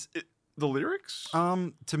 so is it the lyrics?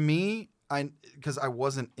 To me, because I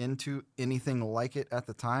wasn't into anything like it at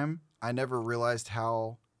the time, I never realized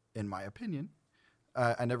how, in my opinion,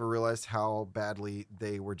 I never realized how badly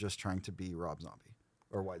they were just trying to be Rob Zombie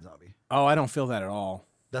or White Zombie. Oh, I don't feel that at all.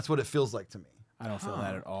 That's what it feels like to me. I don't feel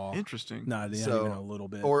that at all. Interesting. Not even a little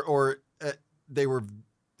bit. Or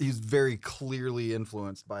he's very clearly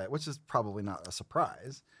influenced by it, which is probably not a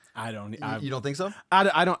surprise. You don't think so?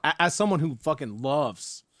 I don't. As someone who fucking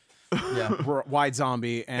loves, White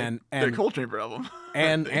Zombie and their Coal Chamber album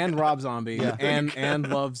and Rob Zombie and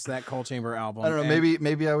loves that Coal Chamber album. I don't know.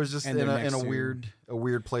 Maybe I was just in a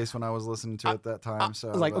weird place when I was listening to it at that time.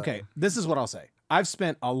 Okay, this is what I'll say. I've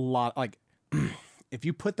spent a lot like. If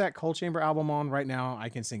you put that Coal Chamber album on right now, I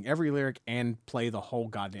can sing every lyric and play the whole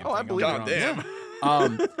goddamn thing. I believe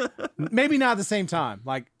it. Maybe not at the same time.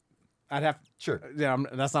 Like, I'd have Sure. Yeah,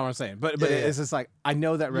 that's not what I'm saying. But Yeah, it's just like I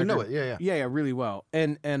know that record. You know it. Yeah. really well.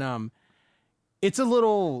 And it's a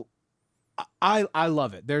little. I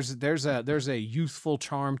love it. There's a youthful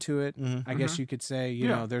charm to it. I guess you could say. You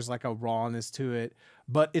know, there's like a rawness to it,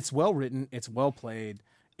 but it's well written. It's well played.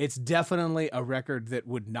 It's definitely a record that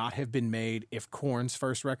would not have been made if Korn's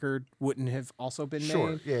first record wouldn't have also been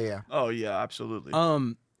made. Yeah. Oh yeah, absolutely.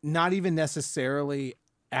 Not even necessarily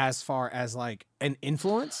as far as like an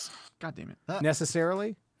influence. God damn it.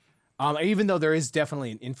 Necessarily. Even though there is definitely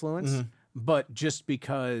an influence, but just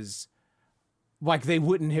because like they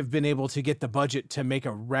wouldn't have been able to get the budget to make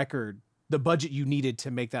a record, the budget you needed to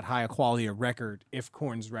make that high a quality a record if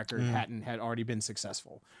Korn's record had already been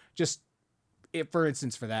successful. Just for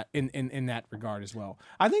instance, for that in that regard as well.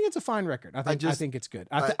 I think it's a fine record. I think it's good.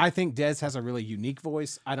 I think Dez has a really unique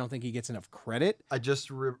voice. I don't think he gets enough credit. I just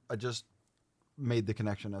made the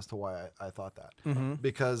connection as to why I thought that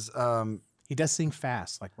because he does sing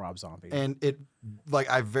fast like Rob Zombie, and the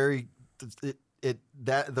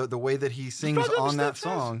way that he sings on that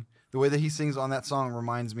song, the way that he sings on that song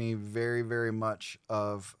reminds me very, very much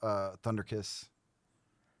of Thunder Kiss.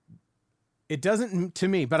 It doesn't to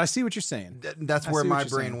me, but I see what you're saying. That's where my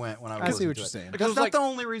brain went when I was listening to it. I see what you're saying. That's not the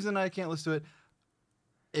only reason I can't listen to it.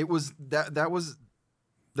 It was there was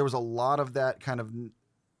a lot of that kind of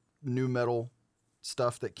new metal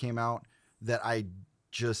stuff that came out that I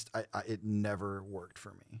it never worked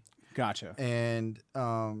for me. Gotcha. And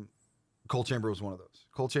Cold Chamber was one of those.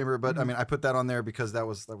 Cold Chamber, but I mean, I put that on there because that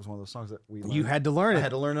was one of those songs that we learned. You had to learn it. I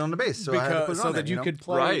had to learn it on the bass, so I had to put it on there, that you could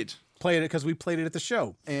play it because we played it at the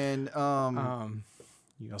show. And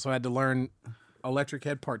you also had to learn Electric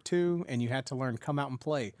Head Part 2, and you had to learn Come Out and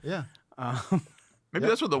Play. Yeah. Maybe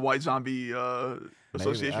that's where the White Zombie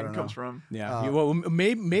association comes from. Yeah. Well,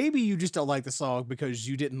 maybe you just don't like the song because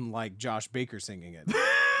you didn't like Josh Baker singing it.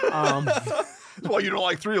 That's why you don't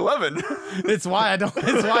like 311. It's why it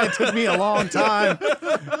took me a long time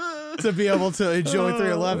to be able to enjoy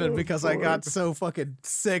 311 because I got so fucking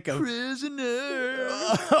sick of Prisoner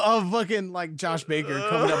of fucking like Josh Baker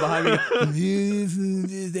coming up behind me.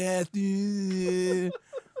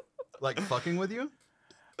 Like fucking with you?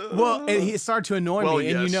 Well, and he started to annoy me,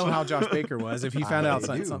 and yes. you know how Josh Baker was. If he found out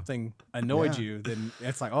something annoyed you, then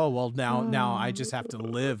it's like, oh well, now I just have to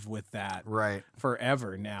live with that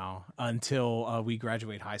forever now until we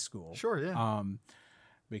graduate high school. Sure, yeah.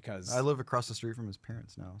 Because I live across the street from his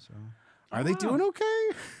parents now, so are they doing okay?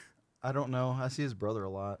 I don't know. I see his brother a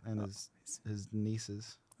lot and his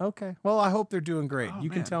nieces. Okay. Well, I hope they're doing great. You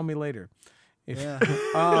can tell me later. Yeah.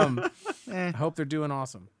 I hope they're doing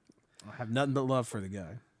awesome. I have nothing but love for the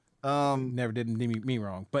guy. Never did me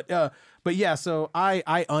wrong, but yeah. So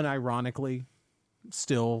I unironically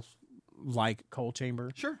still like Cold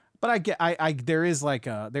Chamber. Sure, but there is like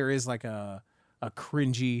a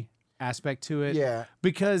cringy aspect to it. Yeah,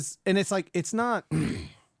 because it's not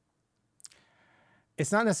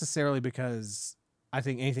necessarily because I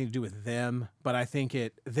think anything to do with them, but I think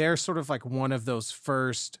they're sort of like one of those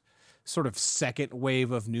first sort of second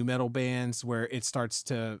wave of nu metal bands where it starts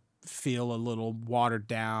to feel a little watered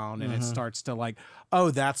down and it starts to like,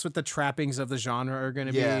 oh, that's what the trappings of the genre are going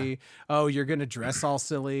to be. Oh, you're going to dress all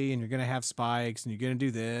silly and you're going to have spikes and you're going to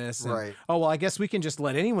do this. And, oh, well, I guess we can just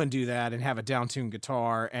let anyone do that and have a down-tuned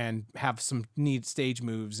guitar and have some neat stage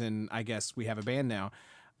moves. And I guess we have a band now.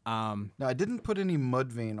 No, I didn't put any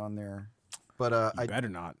Mudvayne on there, but I better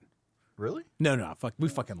not. Really? No. We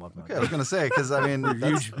fucking love Mudvayne. Okay, I was going to say, because I mean,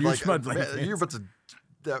 huge Mudvayne. You're about to.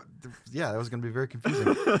 That was going to be very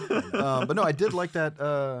confusing. But no, I did like that.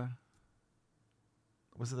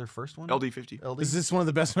 Was it their first one? LD50. Is this one of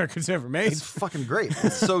the best records ever made? It's fucking great.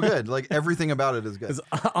 It's so good. Like everything about it is good.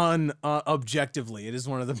 Objectively, it is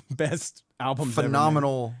one of the best albums.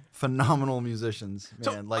 Phenomenal musicians, man.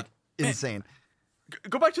 So, like insane.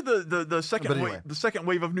 Go back to the second wave, the second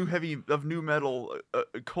wave of new metal,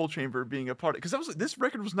 Cold Chamber being a part of, because this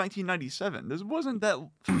record was 1997. This wasn't that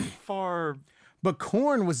far. But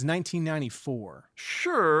Korn was 1994.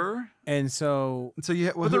 Sure. And so yeah,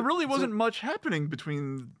 but there really wasn't much happening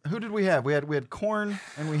between. Who did we have? We had Korn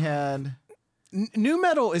and we had. Nu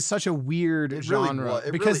metal is such a weird genre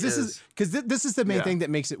because this is the main thing that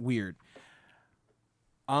makes it weird.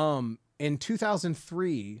 In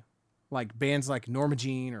 2003, like bands like Norma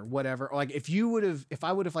Jean or whatever, like if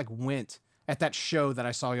I would have like went at that show that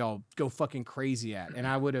I saw y'all go fucking crazy at, and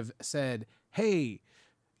I would have said, hey,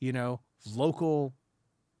 local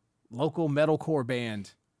metalcore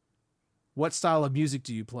band, what style of music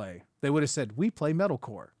do you play? They would have said, we play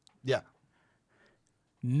metalcore. Yeah.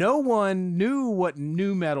 No one knew what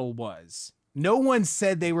nu metal was No one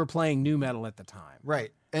said they were playing nu metal at the time.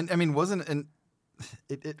 Right. And I mean, wasn't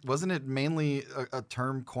it mainly a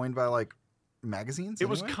term coined by like magazines? It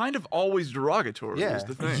was kind of always derogatory. Yeah. Is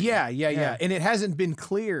the thing. Yeah. And it hasn't been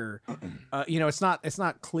clear. It's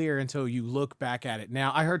not clear until you look back at it.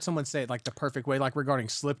 Now, I heard someone say it like the perfect way, like regarding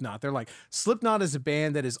Slipknot. They're like, Slipknot is a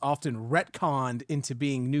band that is often retconned into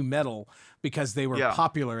being nu metal because they were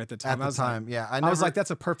popular at the time. I was like, that's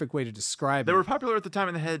a perfect way to describe it. They were popular at the time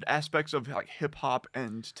and they had aspects of like hip hop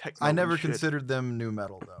and techno. I never considered them nu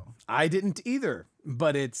metal though. I didn't either.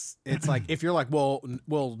 But it's like, if you're like, well,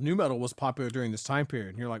 nu metal was popular during this time period,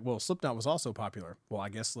 and you're like, well, Slipknot was also popular. Well, I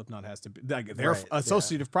guess Slipknot has to be like they're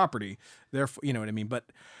associative property. They're, you know what I mean? But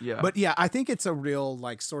yeah, I think it's a real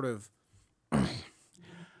like sort of,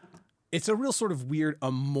 it's a real sort of weird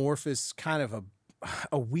amorphous kind of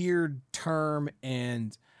a weird term,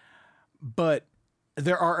 but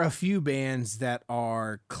there are a few bands that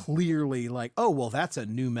are clearly like, oh, well, that's a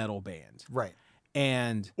nu metal band, right?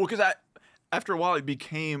 And because after a while, it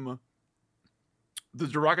became the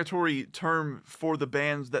derogatory term for the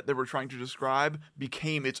bands that they were trying to describe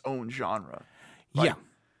became its own genre. Like,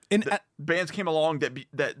 and bands came along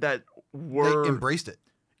that were they embraced it.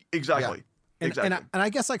 Exactly. Yeah. Exactly. And I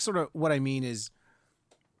guess like sort of what I mean is,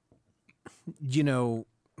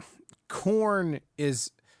 Korn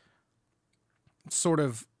is sort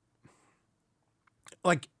of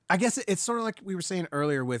like, I guess it's sort of like we were saying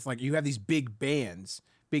earlier with like, you have these big bands,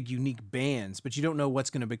 big unique bands, but you don't know what's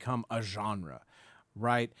going to become a genre,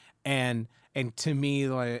 right? And to me,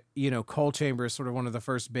 like, Coal Chamber is sort of one of the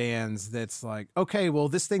first bands that's like, okay, well,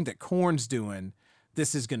 this thing that Korn's doing,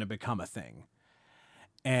 this is going to become a thing.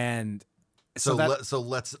 And so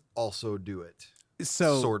let's also do it.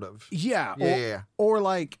 So sort of. Yeah. Or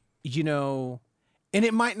like, and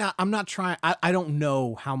it might not, I'm not trying, I don't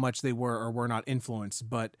know how much they were or were not influenced,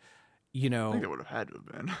 but I think it would have had to have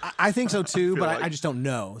been. I think so too, but I just don't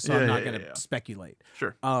know, so I'm not going to speculate.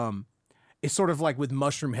 Sure. It's sort of like with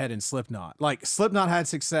Mushroom Head and Slipknot. Like, Slipknot had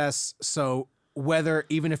success, so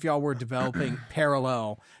even if y'all were developing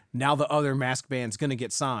parallel, now the other mask band's going to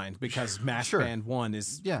get signed because Mask Band 1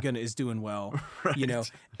 is doing well,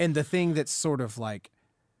 right. And the thing that's sort of like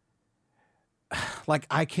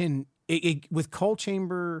I can with Coal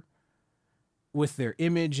Chamber, with their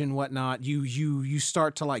image and whatnot, you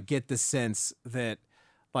start to like get the sense that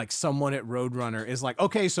like someone at Roadrunner is like,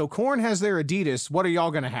 okay, so Korn has their Adidas. What are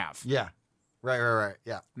y'all going to have? Yeah. Right.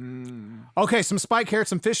 Yeah. Okay, some spike hair,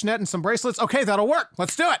 some fishnet, and some bracelets. Okay, that'll work.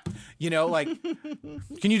 Let's do it. Like,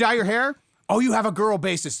 can you dye your hair? Oh, you have a girl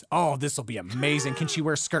bassist. Oh, this will be amazing. Can she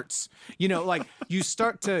wear skirts? Like you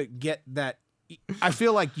start to get that. I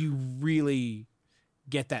feel like you really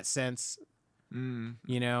get that sense.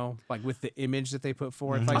 Like with the image that they put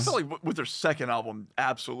forth. Like, I feel like with their second album,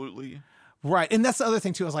 absolutely. Right. And that's the other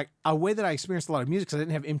thing too. I was like, a way that I experienced a lot of music, because I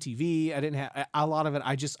didn't have MTV. I didn't have a lot of it.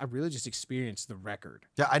 I really just experienced the record.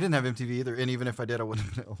 Yeah, I didn't have MTV either. And even if I did, I wouldn't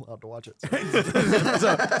have been allowed to watch it. So.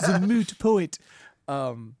 It's a moot point.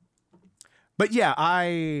 But yeah,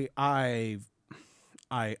 I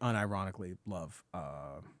unironically love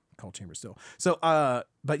Coal Chamber still. So,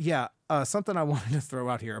 but yeah, something I wanted to throw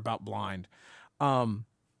out here about Blind. Because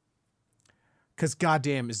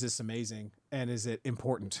goddamn, is this amazing, and is it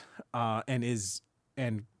important, and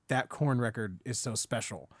that Korn record is so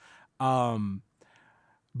special.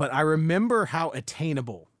 But I remember how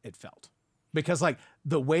attainable it felt, because like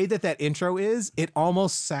the way that intro is, it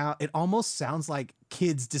almost sounds like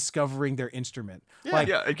kids discovering their instrument. Yeah,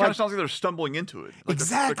 it kind of sounds like they're stumbling into it. Like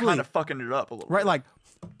exactly, they're kind of fucking it up a little. Right, bit. like,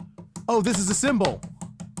 oh, this is a cymbal.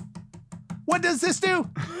 What does this do?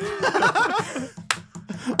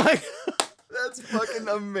 Like. That's fucking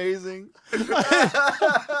amazing.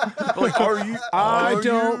 Like, are you? I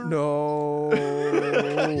don't know.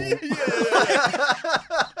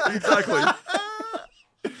 Exactly.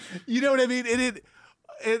 You know what I mean?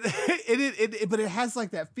 But it has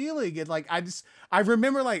like that feeling, and like I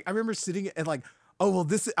remember sitting and like, oh well,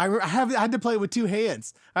 I had to play it with two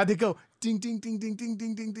hands. I had to go ding ding ding ding ding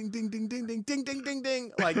ding ding ding ding ding ding ding ding ding ding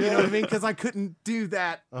ding, like, you know what I mean? Because I couldn't do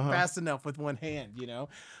that fast enough with one hand,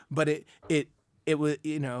 But it was,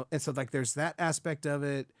 and so like there's that aspect of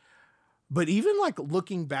it. But even like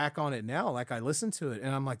looking back on it now, like I listen to it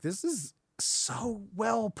and I'm like, this is so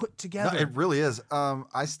well put together. No, it really is.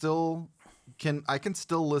 I can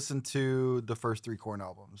still listen to the first 3 Korn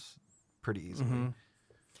albums pretty easily.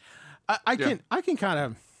 I can kind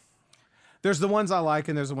of, there's the ones I like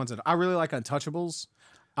and there's the ones that I really like. Untouchables.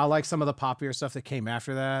 I like some of the poppier stuff that came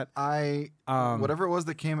after that. Whatever it was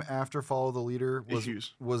that came after Follow the Leader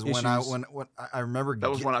was when I remember that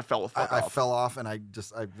was when I fell off. I fell off and I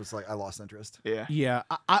was like I lost interest. Yeah.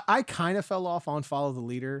 I kind of fell off on Follow the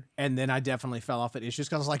Leader, and then I definitely fell off at Issues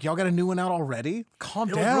because I was like, y'all got a new one out already? Calm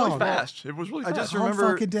down. It was really fast. It was really fast. I just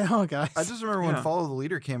remember fucking down, guys. I just remember when Follow the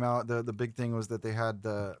Leader came out, the big thing was that they had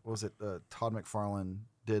Todd McFarlane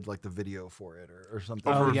did like the video for it or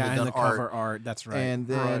something. Oh yeah, and the cover art. That's right. And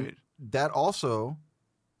then that also,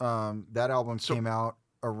 that album came out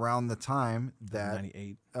around the time that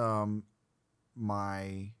 98.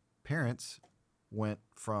 My parents went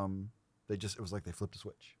from it was like they flipped a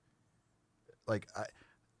switch. Like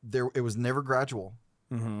it was never gradual.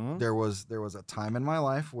 Mm-hmm. There was a time in my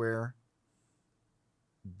life where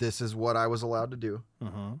this is what I was allowed to do,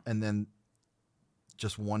 and then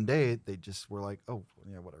just one day they just were like, oh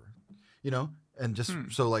yeah, whatever, and just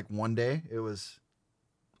so like one day it was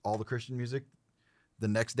all the Christian music. The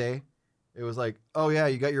next day it was like, oh yeah,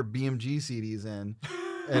 you got your BMG CDs in,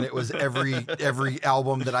 and it was every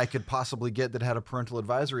album that I could possibly get that had a parental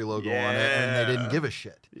advisory logo on it, and they didn't give a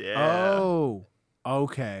shit. Yeah. Oh,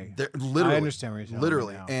 okay. Literally, I understand what you're telling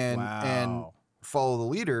literally, me now. and Follow the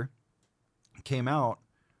Leader came out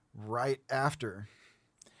right after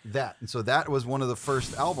that, and so that was one of the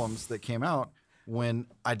first albums that came out when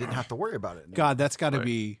I didn't have to worry about it anymore. God, that's got to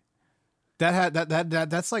be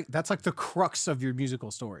that's like the crux of your musical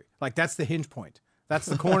story. Like that's the hinge point. That's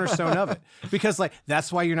the cornerstone of it. Because like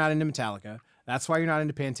that's why you're not into Metallica. That's why you're not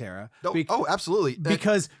into Pantera. Oh, absolutely.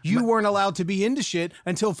 Because you weren't allowed to be into shit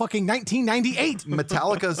until fucking 1998.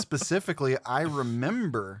 Metallica specifically, I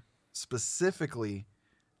remember specifically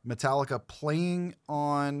Metallica playing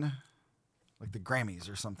on like the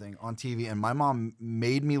Grammys or something on TV, and my mom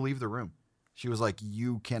made me leave the room. She was like,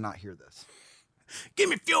 "You cannot hear this. Give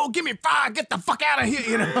me fuel, give me fire, get the fuck out of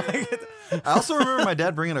here." I also remember my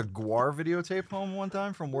dad bringing a Guar videotape home one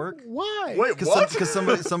time from work. Why? Wait, what? Because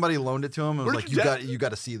somebody loaned it to him and was like, "You got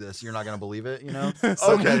to see this. You're not gonna believe it."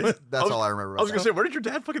 Okay, that's all I remember. I was gonna say, where did your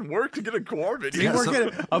dad fucking work to get a Guar video?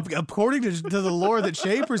 According to the lore that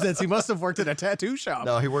Shay presents, he must have worked at a tattoo shop.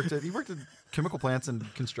 No, he worked at chemical plants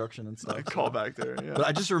and construction and stuff. Call back there. Yeah. But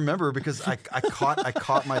I just remember because I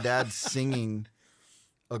caught my dad singing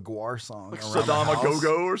a Guar song, like Saddam a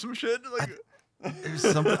Go-Go or some shit. There's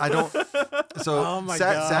something I don't. So oh my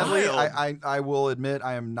God. Sadly, I will admit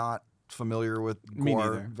I am not familiar with Me Guar.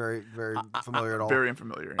 neither. Very familiar at all. Very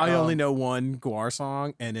unfamiliar. I only know one Guar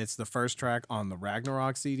song, and it's the first track on the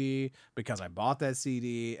Ragnarok CD because I bought that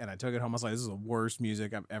CD and I took it home. I was like, "This is the worst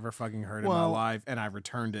music I've ever fucking heard in my life," and I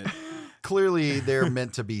returned it. Clearly, they're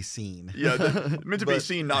meant to be seen. Yeah, meant to be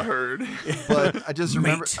seen, not heard. But I just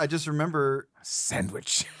remember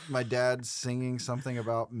sandwich. My dad singing something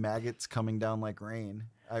about maggots coming down like rain.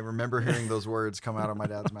 I remember hearing those words come out of my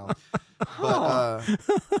dad's mouth. But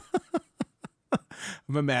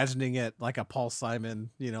I'm imagining it like a Paul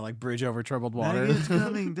Simon, like Bridge Over Troubled Water. Maggots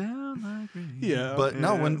coming down like rain. Yeah. But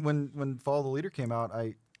no, when Follow the Leader came out,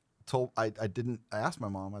 I asked my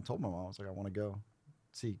mom. I told my mom, I was like, I want to go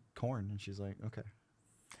see Korn, and she's like, okay.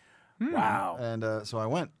 Wow. And so I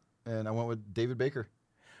went with David Baker.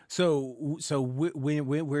 So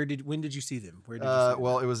when did you see them? Where did you see them?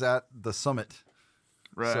 Well, it was at the Summit.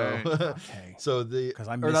 Right. So, okay. So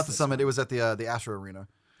not the Summit. It was at the Astro Arena.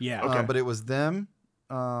 Yeah. Okay. But it was them.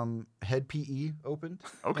 Head PE opened.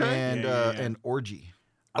 Okay. And Orgy.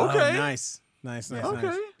 Okay. Nice. Nice.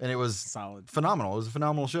 Okay. And it was solid. Phenomenal. It was a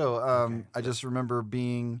phenomenal show. I just remember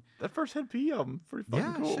being that first Head PE album pretty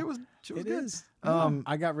fucking cool. It was it good. Is.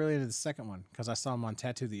 I got really into the second one because I saw him on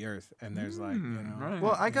Tattoo the Earth, and there's right.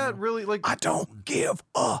 Well, I got really like I don't give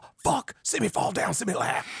a fuck. See me fall down, see me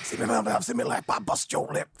laugh, see me laugh, see me laugh. I bust your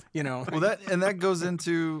lip. Well, that goes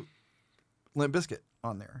into Limp Bizkit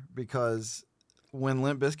on there because when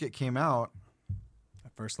Limp Bizkit came out,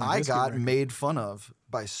 I got made fun of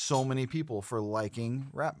by so many people for liking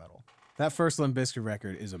rap metal. That first Limp Bizkit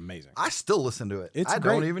record is amazing. I still listen to it. It's I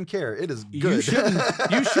great. don't even care. It is good.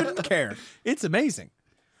 You shouldn't care. It's amazing.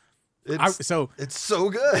 It's so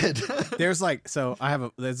good. There's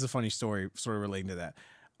a funny story sort of relating to that.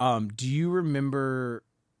 Do you remember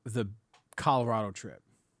the Colorado trip?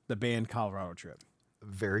 The band Colorado trip?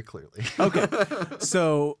 Very clearly. Okay.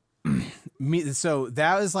 So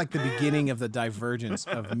that was like the beginning of the divergence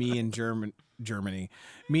of me and Germany.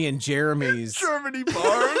 Me and Jeremy's Germany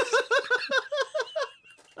bars.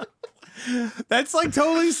 That's like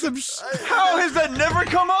totally some How has that never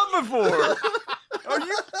come up before? Are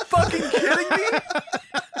you fucking kidding me?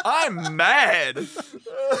 I'm mad.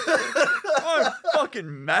 I'm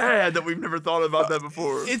fucking mad that we've never thought about that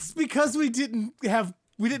before. It's because we didn't have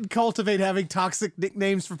didn't cultivate having toxic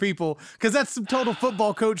nicknames for people because that's some total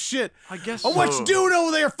football coach shit. I guess. Oh, what you doing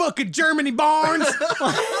over there, fucking Germany Barnes?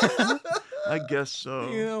 I guess so.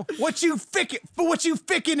 You know what you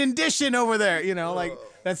ficking and dishing over there. You know, like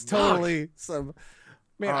that's totally some.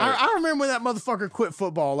 Man, Right. I remember when that motherfucker quit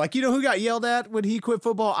football. Like, you know who got yelled at when he quit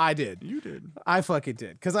football? I did. You did. I fucking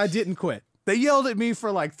did because I didn't quit. They yelled at me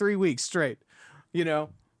for like 3 weeks straight. You know,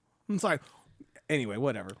 it's like. Anyway,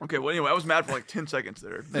 whatever. Okay, well, anyway, I was mad for like 10 seconds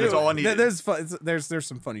there. That's all I needed. There's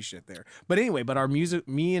some funny shit there. But anyway, our music,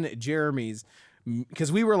 me and Jeremy's,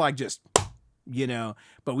 because we were like just, you know,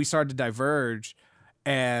 but we started to diverge,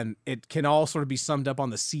 and it can all sort of be summed up on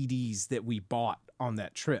the CDs that we bought on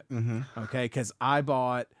that trip. Okay, because I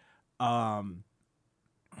bought like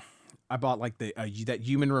that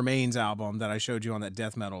Human Remains album that I showed you on that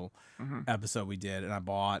death metal episode we did, and I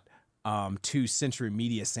bought 2 Century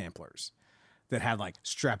Media samplers that had like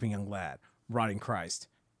Strapping Young Lad, Rotting Christ,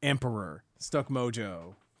 Emperor, Stuck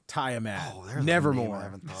Mojo, Tiamat,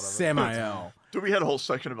 Nevermore, Samael. Dude, we had a whole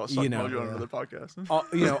section about Suck Mojo on another podcast.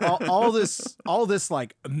 all this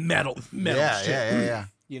like metal shit. Yeah.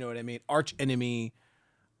 You know what I mean? Arch Enemy,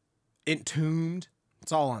 Entombed.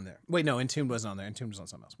 It's all on there. Wait, no, Entombed wasn't on there. Entombed was on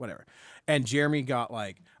something else. Whatever. And Jeremy got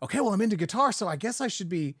like, okay, well, I'm into guitar, so I guess I should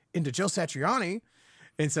be into Joe Satriani.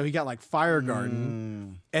 And so he got like Fire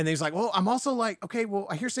Garden. And he's like, well, I'm also like, okay, well,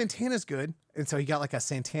 I hear Santana's good. And so he got like a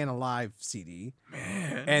Santana Live CD.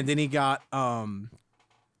 Man. And then he got a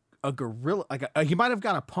Gorilla, he might have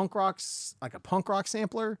got a punk rock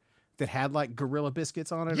sampler that had like Gorilla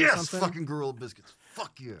Biscuits on it or something. Yes, fucking Gorilla Biscuits.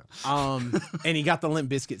 Fuck yeah. And he got the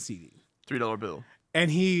Limp Bizkit CD. $3 bill.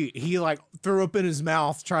 And he like threw up in his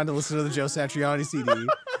mouth trying to listen to the Joe Satriani CD.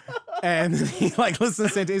 And he like listened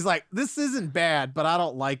to Santana. He's like, this isn't bad, but I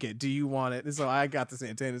don't like it. Do you want it? And so I got the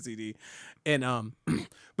Santana CD. And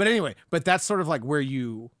but anyway, but that's sort of like where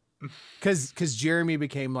you, because Jeremy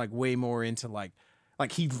became like way more into like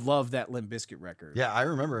he loved that Limp Bizkit record. Yeah, I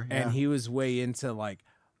remember. Yeah. And he was way into like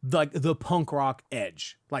the punk rock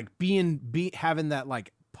edge, like having that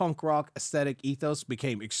like punk rock aesthetic ethos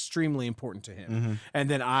became extremely important to him. And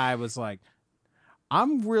then I was like,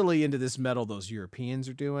 I'm really into this metal those Europeans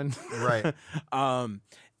are doing. Right.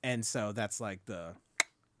 And so that's like but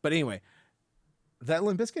anyway, that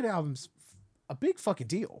Limp Bizkit album's a big fucking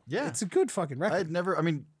deal. Yeah. It's a good fucking record.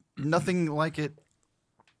 Nothing like it.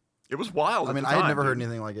 It was wild. I had never heard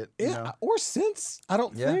anything like it. Or since, I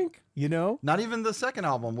don't think, you know? Not even the second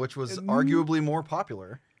album, which was arguably more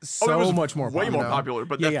popular. So much more way popular. more popular,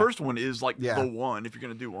 but the first one is like the one if you're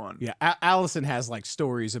going to do one. Yeah. Allison has like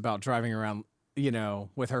stories about driving around, you know,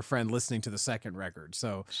 with her friend listening to the second record.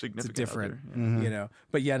 So it's a different, you know.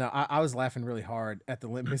 But yeah, no, I was laughing really hard at the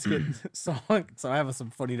Limp Bizkit song. So I have some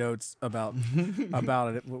funny notes about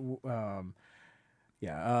it.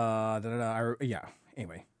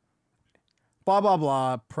 Anyway, blah blah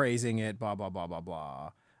blah, praising it, blah blah blah blah blah.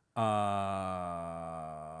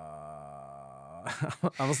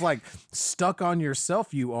 I was like, stuck on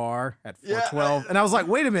yourself you are at 412. And I was like,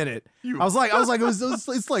 wait a minute. I was like,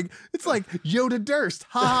 it's like Yoda Durst.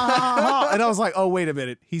 Ha ha ha ha. And I was like, oh, wait a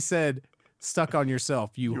minute. He said, stuck on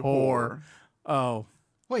yourself, you whore. Oh.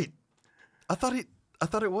 Wait. I thought it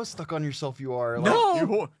was stuck on yourself you are. Like,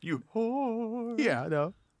 no. You whore. Yeah,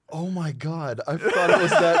 no. Oh my God. I thought it was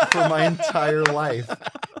that for my entire life.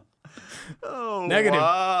 Oh, negative.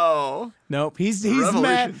 Wow. Nope. He's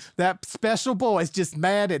mad. That special boy's just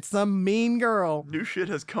mad at some mean girl. New shit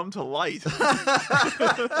has come to light.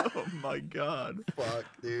 Oh my God. Fuck,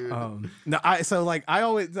 dude. No, I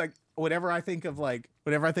always like whenever I think of Limp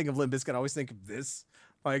Bizkit, I always think of this.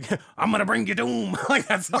 Like, I'm gonna bring you doom. Like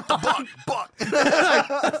that's what the buck.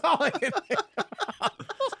 That's all I can think.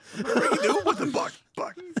 What do you do with the buck?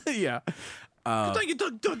 Yeah. Good thing you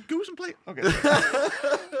dug goose and play. Okay.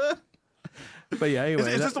 But yeah,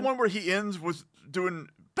 anyway. Is this the one where he ends with doing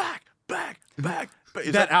back? That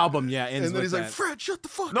album, yeah. Ends and then he's that. like, Fred, shut the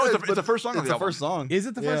fuck up. No, it's the first song of the album. First song. Is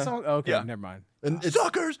it the first song? Oh, okay, yeah. Never mind. And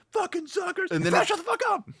suckers, fucking suckers. And then Fred, shut the fuck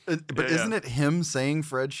up. But isn't it him saying,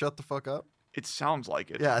 Fred, shut the fuck up? It sounds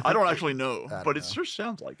like it. Yeah, I don't actually know, but it sure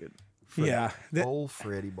sounds like it. Fred, yeah. Old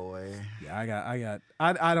Freddy boy. Yeah,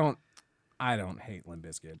 I don't hate Limp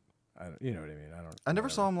Bizkit. You know what I mean? I never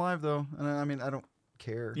saw him live though, and I don't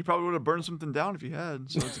care. You probably would have burned something down if you had,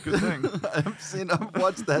 so it's a good thing. I've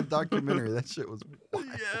watched that documentary. That shit was wild.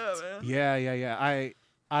 Yeah, man.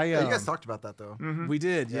 Yeah. You guys talked about that though. Mm-hmm. We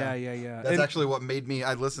did. Yeah. That's actually what made me.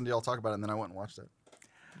 I listened to y'all talk about it, and then I went and watched it.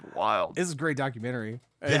 Wild. It's a great documentary,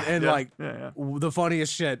 and the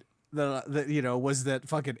funniest shit that you know was that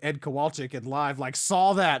fucking Ed Kowalczyk in live like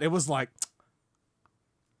saw that it was like.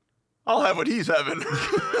 I'll have what he's having.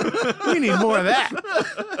 We need more of that.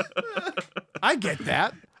 I get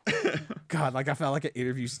that. God, like I felt like an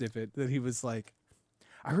interview snippet that he was like,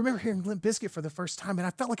 I remember hearing Limp Bizkit for the first time, and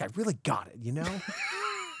I felt like I really got it, you know?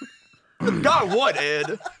 God, what,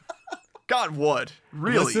 Ed? God, what?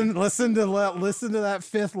 Really? Listen to that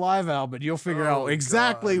fifth live album. You'll figure out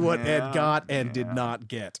exactly what Ed got and did not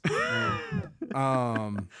get.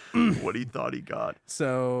 What he thought he got.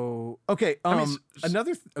 So okay.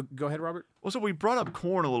 Another. Go ahead, Robert. Well, so we brought up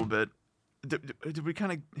Korn a little bit. Did we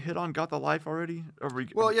kind of hit on "Got the Life" already?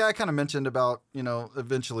 Well, yeah, I kind of mentioned about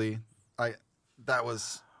eventually that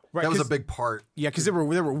was a big part. Yeah, because there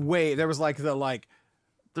was like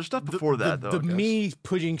there's stuff before that though. Me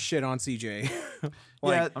putting shit on CJ.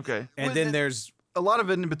 Yeah. Okay. And then there's a lot of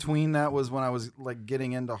it in between. That was when I was like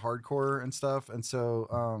getting into hardcore and stuff, and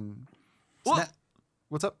so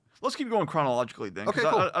what's up? Let's keep going chronologically then. Okay,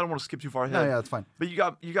 cool. I don't want to skip too far ahead. Yeah, that's fine. But you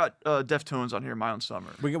got Deftones on here, My Own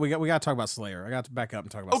Summer. We got to talk about Slayer. I got to back up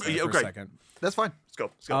and talk about Slayer for a second. That's fine.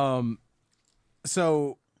 Let's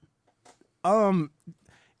go.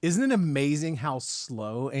 Isn't it amazing how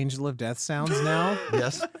slow Angel of Death sounds now?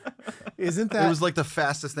 Yes. Isn't that? It was like the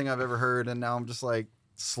fastest thing I've ever heard, and now I'm just like,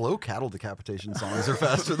 slow cattle decapitation songs are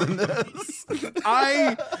faster than this.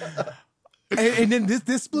 And then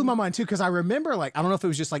this blew my mind too, because I remember, like, I don't know if it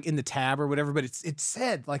was just like in the tab or whatever, but it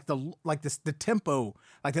said like the tempo,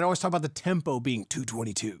 like they always talk about the tempo being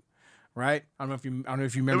 222, right? I don't know if you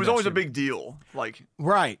remember. It was always a big deal, like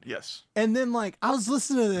right. Yes. And then like I was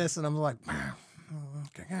listening to this and I'm like, I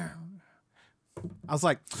was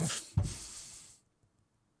like,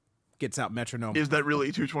 gets out metronome. Is that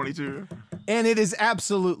really 222? And it is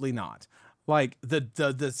absolutely not. Like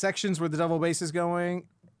the sections where the double bass is going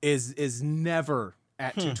is never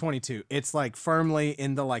at 222. It's like firmly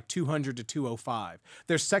in the like 200 to 205.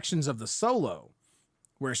 There's sections of the solo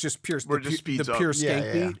where it's just pure pure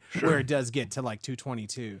skank beat where it does get to like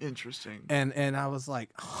 222. Interesting. And I was like,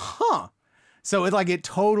 huh. So it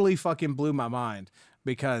totally fucking blew my mind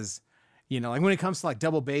because, like when it comes to like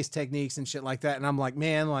double bass techniques and shit like that, and I'm like,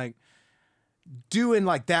 man, like doing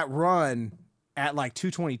like that run at like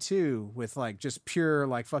 222 with like just pure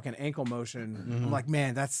like fucking ankle motion. I'm like,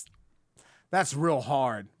 man, that's real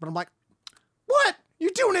hard. But I'm like, what?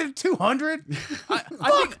 You're doing it at 200?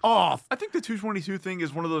 Fuck off. I think the 222 thing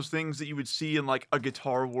is one of those things that you would see in like a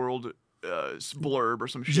Guitar World blurb or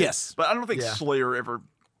some shit. Yes. But I don't think Slayer ever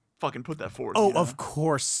fucking put that forward. Oh, of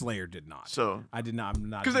course Slayer did not. So I did not. I'm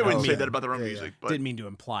not. Because they wouldn't say that about their own music. But didn't mean to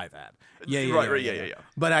imply that. Yeah.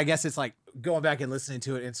 But I guess it's like going back and listening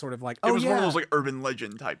to it and sort of like, it was one of those like urban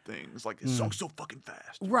legend type things. Like this song's so fucking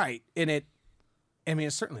fast. Right. And it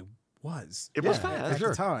certainly was. It was fast at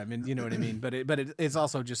the time, and you know what I mean. But it's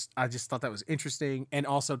also just, I just thought that was interesting, and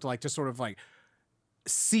also to like just sort of like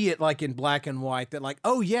see it like in black and white that like,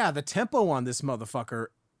 oh yeah, the tempo on this motherfucker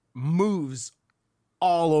moves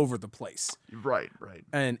all over the place. Right.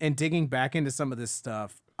 And digging back into some of this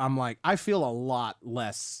stuff, I'm like, I feel a lot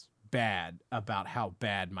less bad about how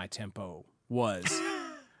bad my tempo was.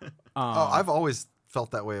 I've always felt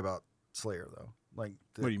that way about Slayer though. Like,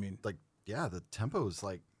 what do you mean? Like, yeah, the tempo is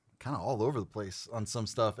like kind of all over the place on some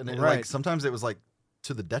stuff, and right. Sometimes it was like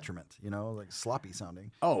to the detriment, like sloppy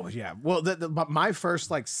sounding. Oh yeah. Well, but my first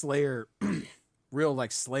like Slayer, real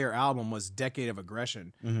like Slayer album was Decade of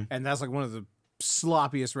Aggression, and that's like one of the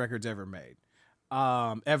sloppiest records ever made,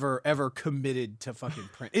 ever committed to fucking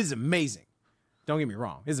print. It's amazing. Don't get me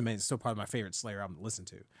wrong. It's amazing. It's still probably my favorite Slayer album to listen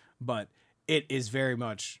to, but it is very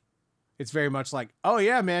much like, oh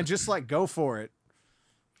yeah, man, just like go for it.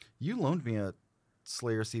 You loaned me a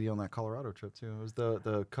Slayer CD on that Colorado trip too. It was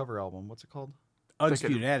the cover album. What's it called?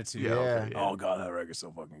 Undisputed Attitude. Yeah. Okay, Oh god, that record's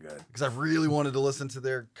so fucking good. Because I really wanted to listen to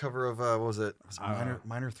their cover of what was it?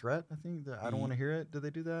 Minor Threat? I think. I Don't Want to Hear It. Did they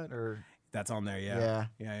do that or? That's on there, yeah.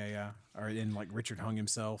 Or in like Richard hung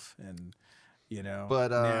himself, and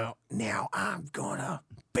But now I'm gonna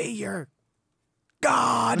be your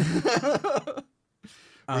god.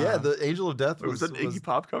 Yeah, the Angel of Death was that Iggy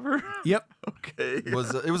Pop cover? Yep. Okay.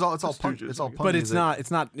 It's all punk. It's all punk. But music.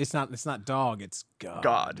 it's not dog. It's God.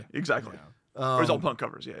 God, exactly. It was all punk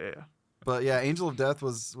covers. Yeah. But yeah, Angel of Death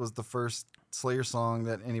was the first Slayer song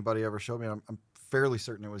that anybody ever showed me. I'm fairly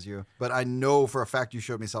certain it was you, but I know for a fact you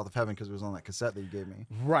showed me South of Heaven because it was on that cassette that you gave me.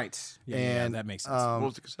 Right. Yeah, and that makes sense. What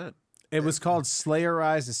was the cassette? It was called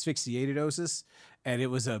Slayerized Asphyxiated Osis, and it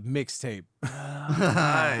was a mixtape.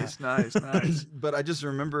 Nice. But I just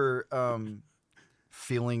remember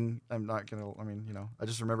feeling. I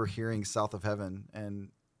just remember hearing South of Heaven, and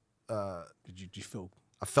did you feel?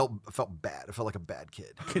 I felt bad. I felt like a bad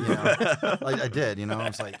kid. I did. I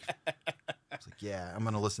was like, It's like, yeah, I'm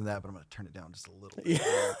gonna listen to that, but I'm gonna turn it down just a little bit.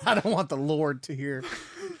 Yeah, I don't want the Lord to hear.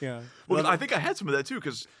 Yeah. Well, I think I had some of that too,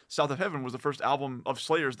 because South of Heaven was the first album of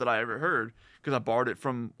Slayer's that I ever heard, because I borrowed it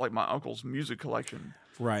from like my uncle's music collection.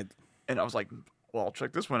 Right. And I was like, well, I'll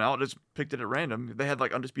check this one out. Just picked it at random. They had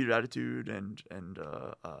like Undisputed Attitude and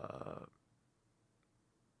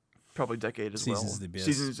probably Decade as Seasons of the well. Abyss.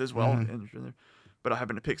 Seasons as well. But I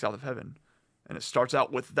happened to pick South of Heaven, and it starts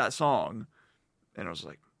out with that song, and I was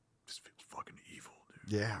like, this feels fucking evil,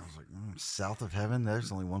 dude. Yeah, I was like, South of Heaven.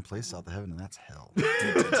 There's only one place south of heaven, and that's hell.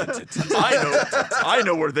 I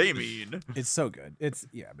know where they mean. It's so good. It's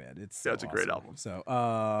man. It's so it's a great album. So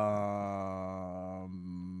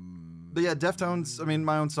But yeah, Deftones. I mean,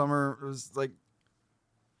 My Own Summer was like.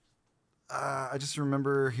 I just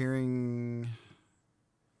remember hearing.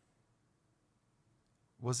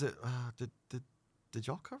 Was it? Did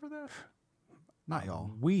y'all cover that? Not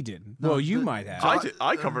y'all. We didn't. No, Well, you might have.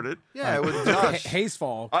 I covered it. Yeah, it was Josh.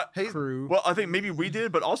 Hazefall Haze- crew. Well, I think maybe we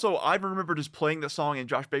did, but also I remember just playing the song in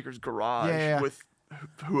Josh Baker's garage with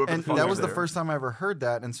whoever. And the fuck that was the there. first time I ever heard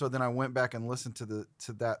that, and so then I went back and listened to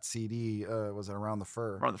that CD. Was it Around the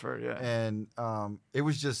Fur? Around the Fur, yeah. And it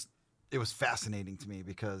was fascinating to me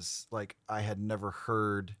because like I had never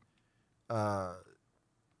heard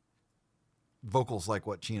vocals like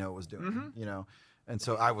what Chino was doing, you know. And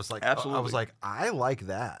so I was like, Absolutely. I was like, I like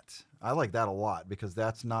that. I like that a lot because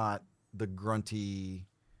that's not the grunty,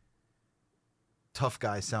 tough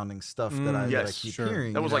guy sounding stuff that I keep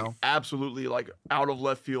hearing. That was like absolutely like out of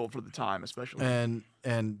left field for the time, especially.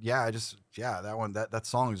 And yeah, that one that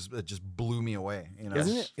song just blew me away. You know,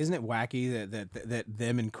 Isn't it wacky that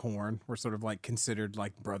them and Korn were sort of like considered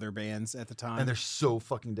like brother bands at the time? And they're so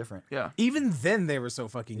fucking different. Yeah. Even then they were so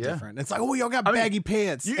fucking different. It's like, oh, y'all got baggy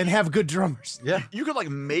pants and have good drummers. Yeah. You could like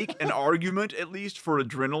make an argument at least for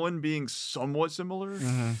Adrenaline being somewhat similar,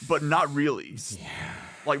 but not really. Yeah.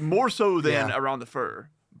 Like more so than Around the Fur,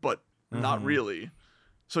 but not really.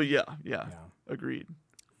 So yeah, agreed.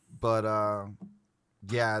 But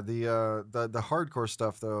yeah, the hardcore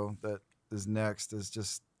stuff though that is next is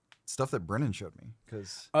just stuff that Brennan showed me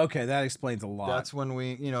because okay, that explains a lot. That's when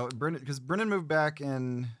we, Brennan moved back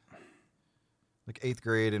in like 8th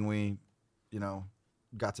grade, and we,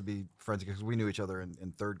 got to be friends because we knew each other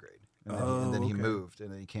in 3rd grade, and then he moved,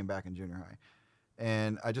 and then he came back in junior high,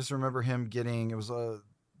 and I just remember him getting, it was a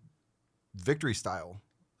Victory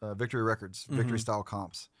Records, Victory style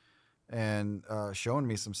comps. And showing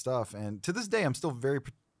me some stuff, and to this day, I'm still very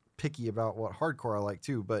picky about what hardcore I like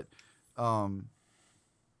too. But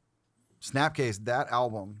Snapcase, that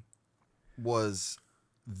album was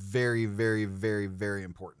very, very, very, very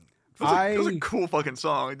important. It was a cool fucking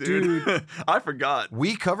song, dude. I forgot.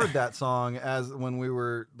 We covered that song when we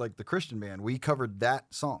were like the Christian band. We covered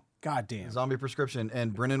that song. Goddamn. Zombie Prescription,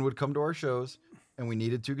 and Brennan would come to our shows, and we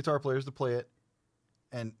needed 2 guitar players to play it,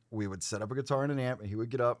 and we would set up a guitar and an amp, and he would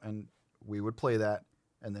get up and we would play that,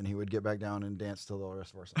 and then he would get back down and dance till the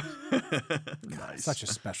rest of our songs. Nice. Such a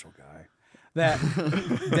special guy. That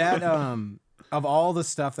of all the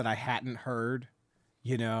stuff that I hadn't heard,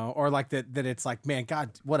 or like that it's like, man,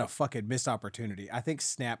 God, what a fucking missed opportunity. I think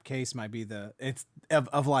Snapcase might be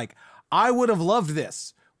of like, I would have loved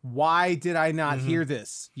this. Why did I not hear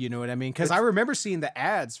this? You know what I mean? Because I remember seeing the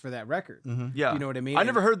ads for that record. Yeah. You know what I mean? I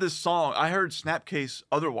never heard this song. I heard Snapcase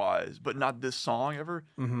otherwise, but not this song ever.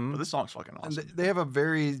 But this song's fucking awesome. And they have a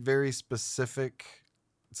very, very specific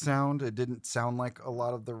sound. It didn't sound like a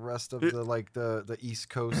lot of the rest of the East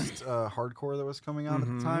Coast hardcore that was coming out at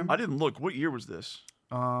the time. I didn't look. What year was this?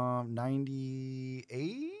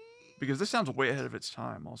 98? Because this sounds way ahead of its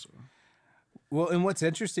time also. Well, and what's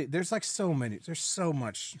interesting, there's so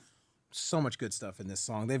much good stuff in this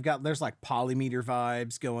song. There's like polymeter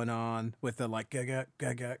vibes going on with the like gaga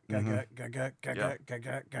gaga gaga gaga gaga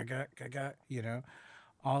gaga gaga gaga,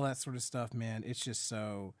 all that sort of stuff, man. It's just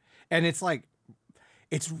so, and it's like,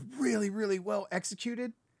 it's really, really well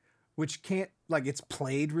executed, which it's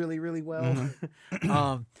played really, really well.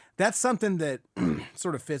 That's something that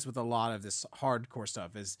sort of fits with a lot of this hardcore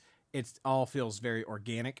stuff. Is it all feels very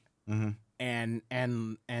organic. And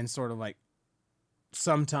sort of like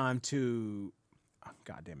sometime to,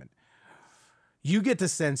 God damn it, you get the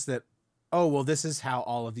sense that, oh, well, this is how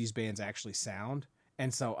all of these bands actually sound.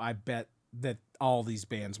 And so I bet that all these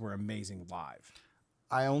bands were amazing live.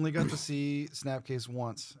 I only got to see Snapcase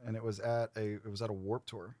once, and it was at a Warped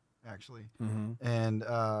Tour actually. And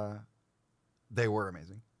they were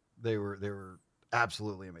amazing. They were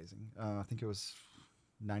absolutely amazing. I think it was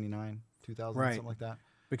 99, 2000, something like that.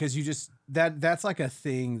 Because you just that's like a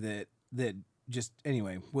thing that just,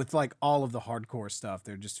 anyway, with like all of the hardcore stuff,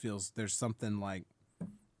 there just feels there's something like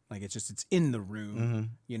Like it's in the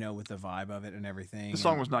room, you know, with the vibe of it and everything. The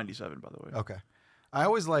song was 97, by the way. Okay. I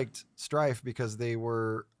always liked Strife because they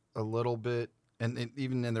were a little bit, and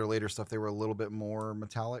even in their later stuff, they were a little bit more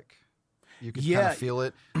metallic. You could kind of feel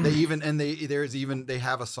it. They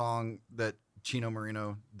have a song that Chino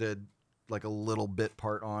Moreno did like a little bit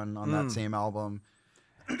part on that same album.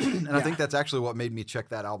 And I think that's actually what made me check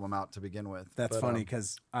that album out to begin with. That's funny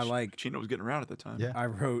because I like Chino was getting around at the time. Yeah. I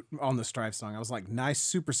wrote on the Strife song, I was like, nice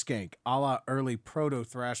super skank, a la early proto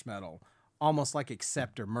thrash metal, almost like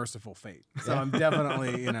Accept or Merciful Fate. So I'm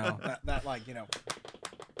definitely, you know, that like, you know,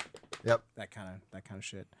 yep, that kind of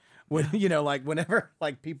shit. When you know, like whenever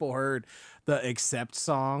like people heard the Accept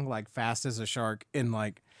song, like Fast as a Shark in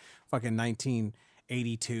like fucking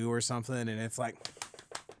 1982 or something, and it's like,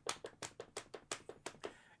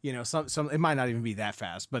 you know, some it might not even be that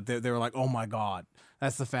fast, but they were like, oh my God,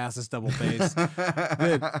 that's the fastest double bass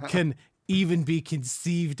that can even be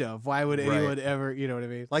conceived of. Why would anyone ever, you know what I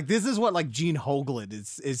mean? Like this is what like Gene Hoglan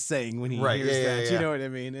is saying when he hears that. You know what I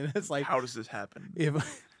mean? And it's like, how does this happen?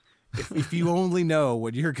 If you only know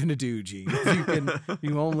what you're gonna do, Gene. If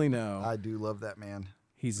you only know. I do love that man.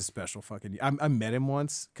 He's a special fucking. I met him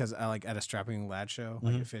once because I like at a Strapping Lad show,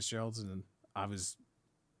 like at Fitzgerald's, and I was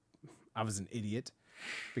an idiot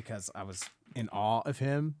because I was in awe of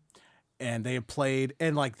him, and they had played,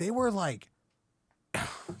 and like they were like,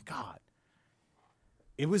 God,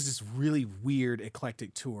 it was this really weird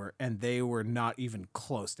eclectic tour, and they were not even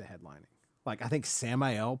close to headlining. Like I think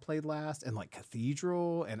Samael played last, and like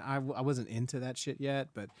Cathedral, and I wasn't into that shit yet.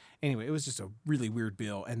 But anyway, it was just a really weird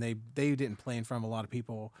bill, and they didn't play in front of a lot of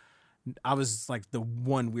people. I was like the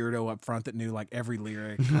one weirdo up front that knew like every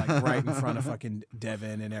lyric, like right in front of fucking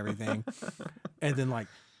Devin and everything. And then like,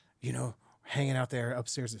 you know, hanging out there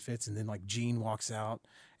upstairs at Fitz, and then like Gene walks out,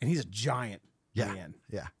 and he's a giant man.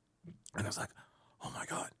 Yeah. And I was like, oh my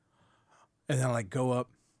God. And then I like go up,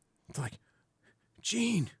 it's like,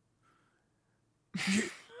 Gene.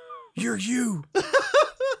 You're you.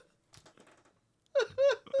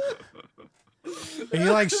 And he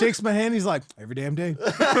like shakes my hand. He's like, every damn day.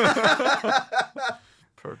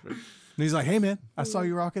 Perfect. And he's like, hey man, I saw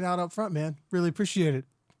you rocking out up front, man. Really appreciate it.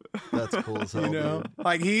 That's cool as hell. You know, dude.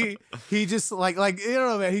 like he just like you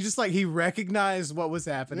know, man. He just like he recognized what was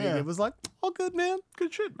happening. Yeah. It was like, oh, good man,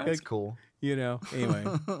 Good shit, man. That's cool. you know. Anyway,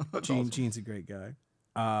 awesome. Gene's a great guy.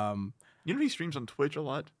 You know he streams on Twitch a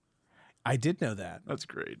lot? I did know that. That's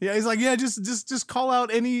great. Yeah, he's like, yeah, just call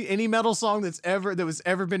out any metal song that was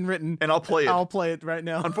ever been written, And I'll play it. I'll play it right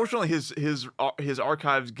now. Unfortunately, his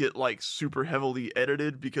archives get like super heavily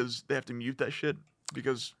edited because they have to mute that shit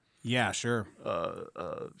because Yeah, sure.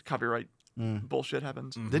 copyright bullshit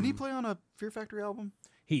happens. Didn't he play on a Fear Factory album?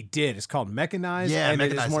 He did. It's called Mechanized, Yeah, and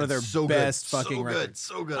Mechanized. it is one of their It's so best good. fucking so records. good.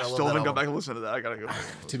 So good. I I still love haven't that gone back album. and listened to that. I gotta go.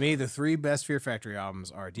 To me, the three best Fear Factory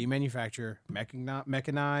albums are Demanufacture,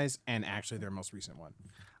 Mechanize, and actually their most recent one.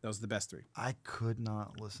 Those are the best three. I could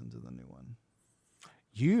not listen to the new one.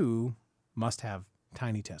 You must have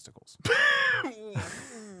tiny testicles.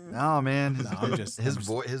 No, man. No, I'm just his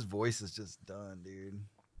voice is just done, dude.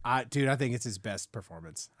 Dude, I think it's his best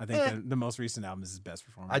performance. I think the most recent album is his best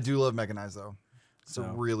performance. I do love Mechanized though. It's a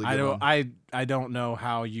really good one. I don't know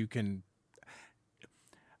how you can.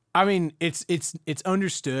 I mean, it's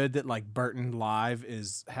understood that like Burton live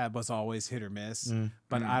was always hit or miss,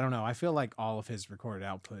 but I don't know. I feel like all of his recorded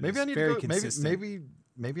output Maybe is I need very to go, consistent.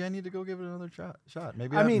 maybe I need to go give it another shot.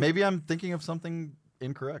 Maybe I I'm thinking of something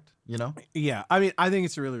incorrect. You know? Yeah, I mean, I think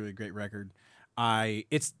it's a really, really great record. Anyway.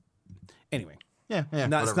 Yeah.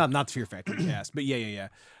 It's not the Fear Factory cast, but yeah.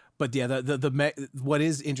 But yeah, what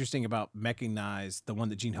is interesting about Mechanized, the one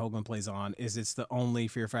that Gene Hoglan plays on, is it's the only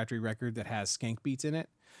Fear Factory record that has skank beats in it,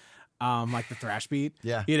 like the thrash beat.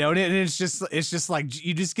 Yeah, you know, and it's just like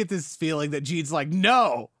you just get this feeling that Gene's like,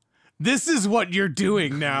 no, this is what you're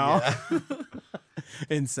doing now. Yeah.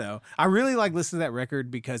 And so I really like listening to that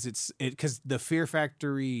record because because the Fear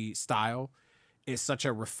Factory style is such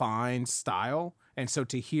a refined style. And so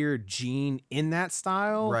to hear Gene in that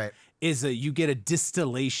style right. is you get a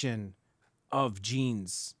distillation of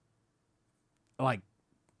Gene's, like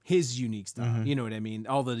his unique style. Mm-hmm. You know what I mean?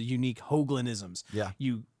 All the unique Hoglanisms. Yeah.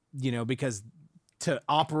 You know, because to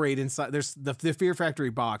operate inside, there's the Fear Factory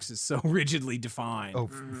box is so rigidly defined. Oh,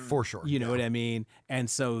 for sure. You know what I mean? And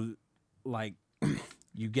so like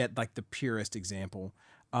you get like the purest example.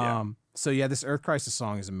 So yeah, this Earth Crisis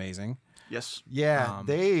song is amazing. Yes. Yeah,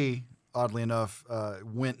 they oddly enough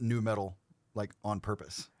went new metal like on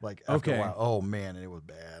purpose. Like after a while. Oh man, and it was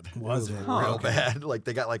bad. Was it? Real bad. Like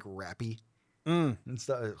they got like rappy and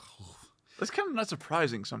stuff. That's kind of not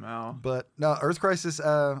surprising somehow. But no, Earth Crisis.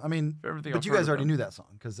 I mean, Everything but I've you heard guys of already them. knew that song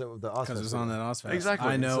because the Ozfest. Because it's on that Ozfest. Exactly.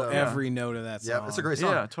 I know So, every note of that song. Yeah, it's a great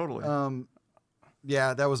song. Yeah, totally.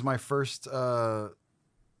 Yeah, that was my first. The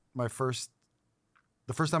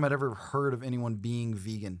first time I'd ever heard of anyone being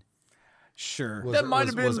vegan. Sure. Was- that might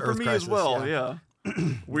have been was for Earth me Crisis, as well. Yeah.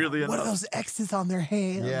 Weirdly What are enough. those X's on their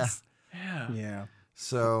hands? Yeah. Yeah. Yeah.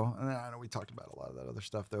 So and I know we talked about a lot of that other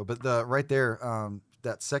stuff though, but the right there,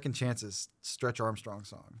 that Second Chances Stretch Armstrong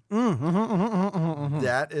song.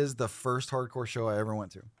 That is the first hardcore show I ever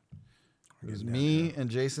went to. It was me and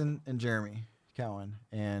Jason and Jeremy Cowan,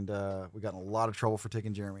 and we got in a lot of trouble for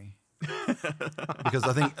taking Jeremy because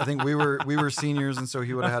I think we were seniors, and so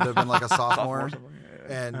he would have had to have been like a sophomore.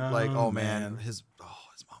 And oh man, his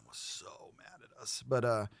mom was so mad at us. But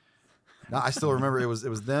no, I still remember it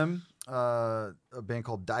was them, a band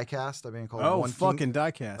called Diecast, a band called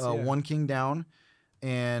Diecast, One King Down,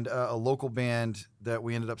 and a local band that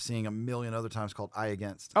we ended up seeing a million other times called Eye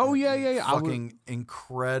Against. Oh yeah. Fucking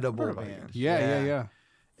incredible band. Yeah.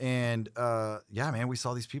 And man, we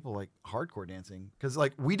saw these people like hardcore dancing because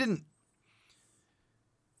like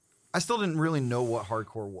I still didn't really know what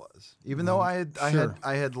hardcore was, even though I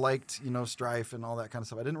had liked Strife and all that kind of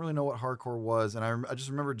stuff. I didn't really know what hardcore was, and I just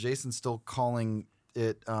remember Jason still calling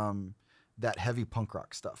it that heavy punk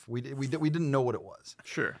rock stuff. We didn't know what it was.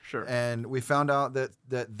 Sure. And we found out that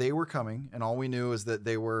they were coming, and all we knew is that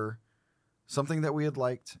they were something that we had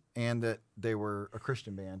liked, and that they were a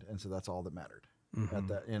Christian band, and so that's all that mattered. At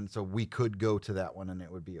that, and so we could go to that one, and it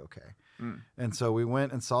would be okay. And so we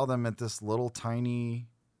went and saw them at this little tiny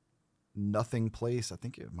nothing place. I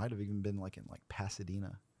think it might have even been like in like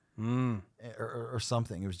Pasadena or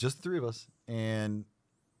something. It was just the three of us, and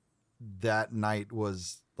that night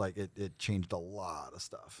was like it changed a lot of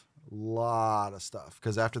stuff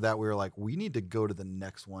because after that we were like, we need to go to the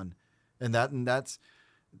next one, and that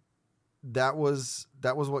was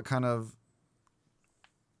what kind of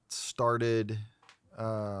started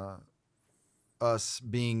us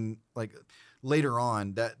being like later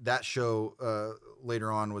on that show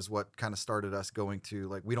later on was what kind of started us going to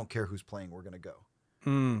like, we don't care who's playing, we're going to go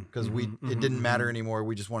because it didn't matter anymore.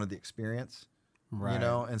 We just wanted the experience, right?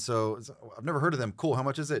 And so I've never heard of them. Cool. How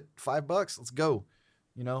much is it? $5. Let's go.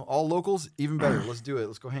 All locals, even better. Let's do it.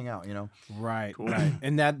 Let's go hang out. Right. Cool. Right.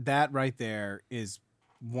 And that right there is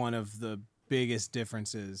one of the biggest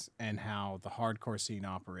differences in how the hardcore scene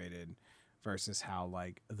operated versus how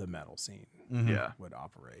like the metal scene would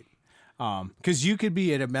operate. Because you could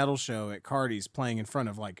be at a metal show at Cardi's playing in front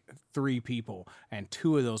of like 3 people, and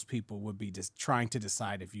 2 of those people would be just trying to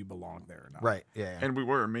decide if you belong there or not. Right. Yeah. And we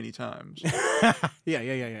were many times.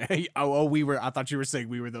 Yeah. We were. I thought you were saying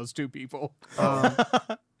we were those 2 people. I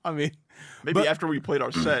mean, maybe after we played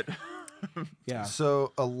our set. Yeah.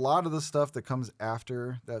 So a lot of the stuff that comes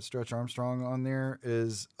after that Stretch Armstrong on there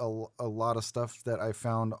is a lot of stuff that I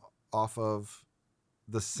found off of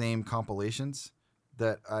the same compilations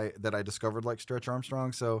that I discovered, like Stretch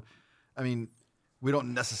Armstrong. So, I mean, we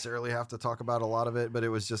don't necessarily have to talk about a lot of it, but it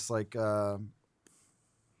was just like, that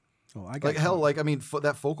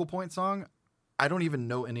Focal Point song, I don't even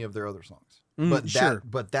know any of their other songs,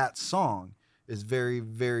 but that song is very,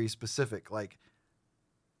 very specific. Like,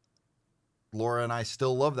 Laura and I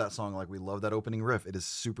still love that song. Like, we love that opening riff. It is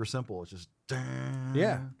super simple. It's just and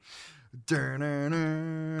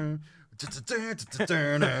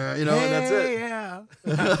that's it. Yeah.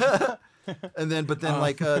 And then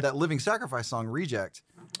that Living Sacrifice song, Reject.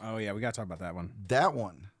 Oh yeah, we gotta talk about that one. That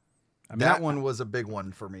one was a big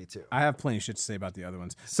one for me too. I have plenty of shit to say about the other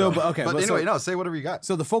ones. But anyway, say whatever you got.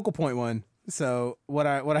 So the Focal Point one. So what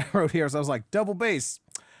I wrote here is I was like, double bass,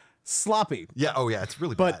 sloppy. Yeah. Oh yeah, it's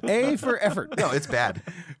really but bad. A for effort. No, it's bad.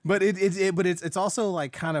 But it's also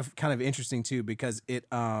like kind of interesting too, because it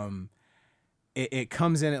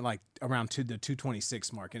comes in at like around the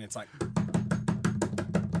 226 mark, and it's like,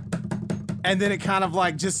 and then it kind of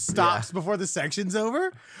like just stops before the section's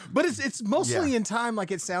over. But it's mostly in time. Like,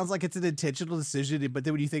 it sounds like it's an intentional decision, but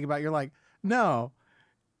then when you think about it, you're like, no,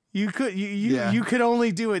 you could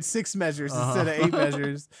only do it 6 measures instead of 8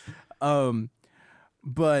 measures.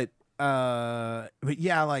 But there's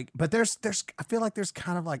I feel like there's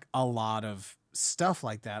kind of like a lot of stuff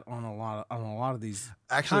like that on a lot of these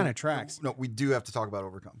kind of tracks. No, we do have to talk about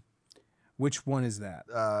Overcome. Which one is that?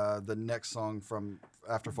 The next song from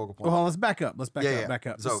after Focal Point. Well, let's back up. Back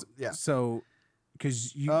up. So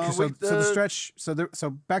because back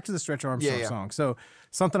to the Stretch Armstrong song. So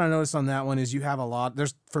something I noticed on that one is you have a lot.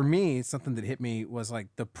 For me, something that hit me was like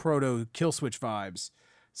the proto Kill Switch vibes,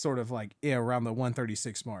 sort of like around the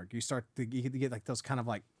 136 mark. You get like those kind of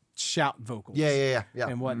like shout vocals. Yeah.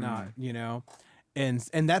 And whatnot, you know, and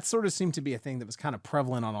that sort of seemed to be a thing that was kind of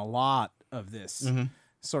prevalent on a lot of this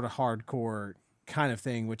sort of hardcore kind of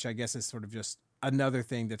thing, which I guess is sort of just another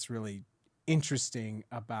thing that's really interesting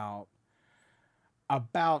about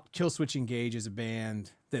Killswitch Engage as a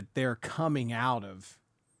band, that they're coming out of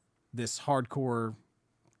this hardcore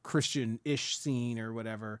Christian-ish scene or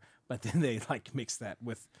whatever, but then they like mix that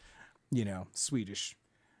with, you know, Swedish,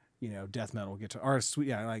 you know, death metal guitar, or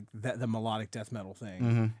like the melodic death metal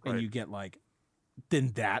thing, and you get like,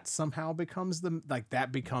 then that somehow becomes the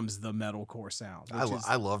metalcore sound.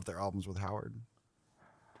 I loved their albums with Howard.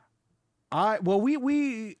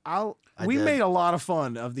 We made a lot of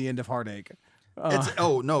fun of The End of Heartache.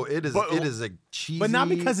 It is a cheesy, but not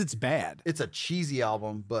because it's bad. It's a cheesy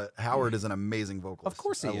album, but Howard is an amazing vocalist. Of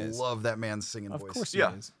course he is. I love that man's singing voice. Of course he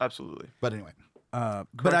is. Absolutely. But anyway,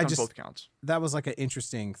 but I just both counts. That was like an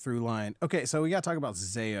interesting through line. Okay, so we got to talk about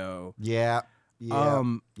Zao. Yeah.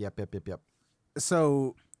 Yep.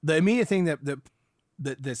 So the immediate thing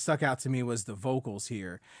that stuck out to me was the vocals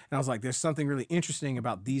here, and I was like, "There's something really interesting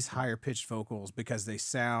about these higher pitched vocals because they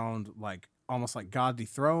sound like almost like God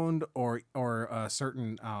Dethroned or a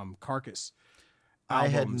certain Carcass albums. I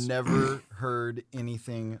had never heard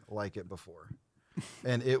anything like it before,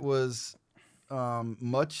 and it was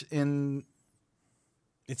much in.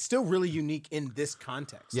 It's still really unique in this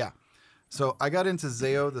context. Yeah. So I got into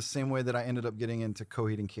Zao the same way that I ended up getting into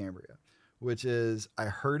Coheed and Cambria, which is I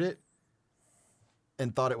heard it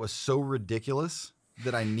and thought it was so ridiculous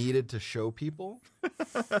that I needed to show people.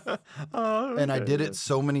 And I did it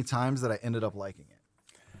so many times that I ended up liking it.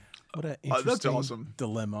 What an interesting that's awesome.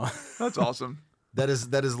 dilemma. That's awesome. That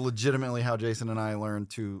is legitimately how Jason and I learned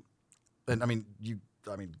to, and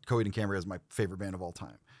Coheed and Cambria is my favorite band of all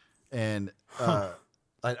time. And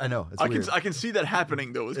I know it's weird. I can see that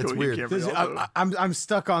happening though with It's Coheed weird. and Cambria. I'm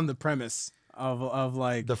stuck on the premise of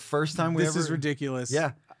like the first time this is ridiculous.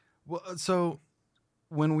 Yeah. Well, so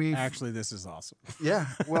when we actually, this is awesome. Yeah.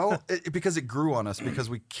 Well, because it grew on us because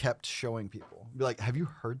we kept showing people. Be like, have you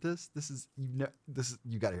heard this? You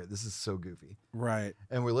got to hear it. This is so goofy. Right.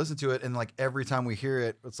 And we listen to it, and like every time we hear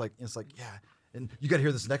it, it's like yeah, and you got to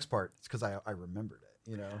hear this next part. It's because I remembered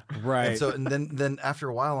it, you know. Right. And so and then after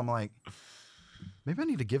a while, I'm like, maybe I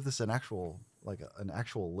need to give this an actual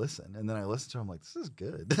listen. And then I listen to it, I'm like, this is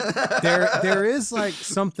good. there is like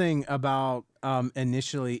something about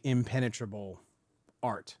initially impenetrable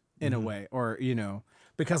art in a way, or you know,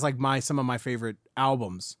 because like some of my favorite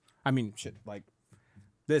albums, I mean shit, like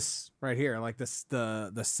this right here, like this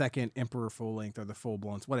the second Emperor full length or the full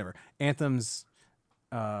blown whatever, Anthems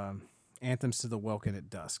to the Welkin at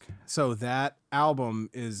Dusk. So that album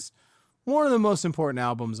is one of the most important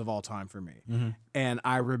albums of all time for me. And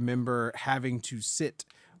I remember having to sit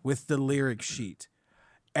with the lyric sheet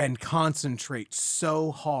and concentrate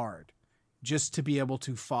so hard just to be able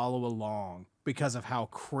to follow along because of how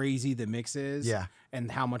crazy the mix is. Yeah.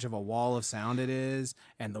 And how much of a wall of sound it is,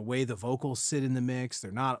 and the way the vocals sit in the mix.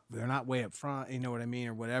 They're not way up front, you know what I mean,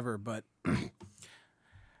 or whatever, but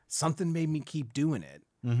something made me keep doing it.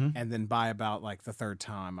 And then by about like the third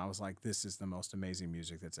time, I was like, this is the most amazing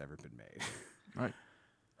music that's ever been made. Right.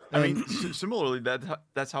 I mean, similarly,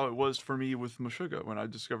 that's how it was for me with Meshuggah when I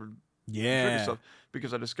discovered Meshuggah stuff,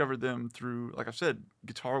 because I discovered them through, like I said,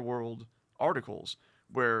 Guitar World articles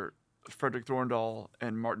where Frederick Thorndahl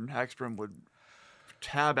and Martin Hagstrom would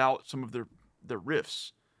tab out some of their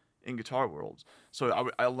riffs in Guitar Worlds.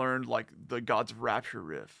 So I learned like the Gods of Rapture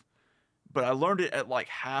riff, but I learned it at like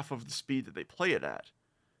half of the speed that they play it at.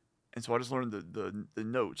 And so I just learned the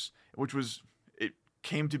notes, which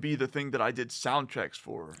came to be the thing that I did sound checks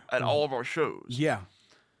for at all of our shows. Yeah.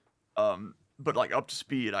 But like up to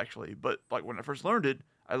speed actually. But like when I first learned it,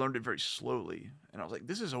 I learned it very slowly. And I was like,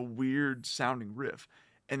 this is a weird sounding riff.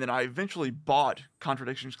 And then I eventually bought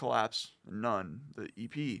Contradictions Collapse None, the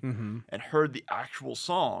EP, and heard the actual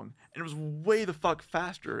song. And it was way the fuck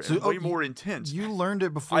faster and way more intense. You learned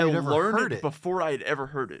it before you'd ever heard it. Before I had ever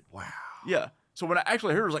heard it. Wow. Yeah. So when I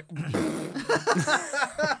actually heard it, I was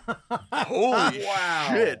like, holy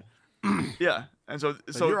shit. Yeah. And so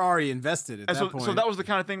you're already invested at that point. So that was the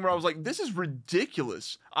kind of thing where I was like, this is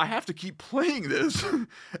ridiculous. I have to keep playing this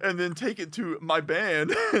and then take it to my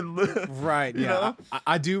band and live. Right. Yeah.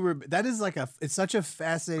 I do. That is like it's such a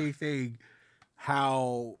fascinating thing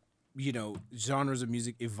how, you know, genres of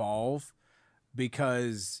music evolve,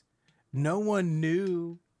 because no one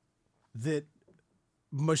knew that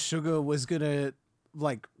Meshuggah was going to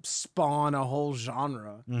like spawn a whole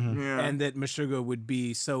genre, and that Meshuggah would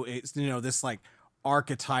be this like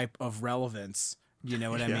archetype of relevance, you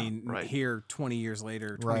know what I mean, right. here 20 years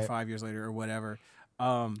later, 25 years later or whatever.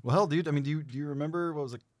 Well, hell, dude. I mean, do you remember what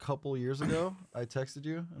was a couple years ago? I texted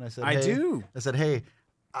you and I said, I do. I said, hey,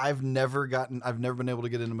 I've never been able to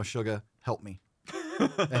get into Meshuggah. Help me.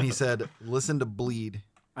 And he said, listen to Bleed.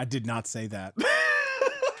 I did not say that.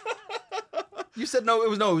 You said no. It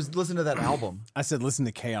was listen to that album. I said listen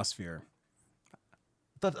to Chaosphere.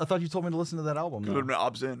 I thought you told me to listen to that album. It would have been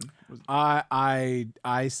Obs in.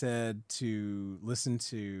 I said to listen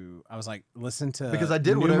to. I was like, listen to because I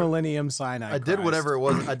did New whatever, Millennium Cyanide. I did Christ. whatever it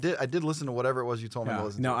was. I did listen to whatever it was you told me to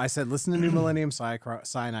listen to. No, I said listen to New Millennium Cyanide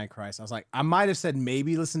Christ. I was like, I might have said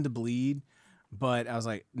maybe listen to Bleed, but I was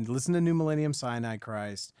like, listen to New Millennium Cyanide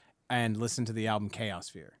Christ and listen to the album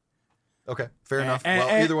Chaosphere. Okay, fair enough. Well,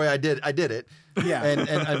 either way, I did it. Yeah, and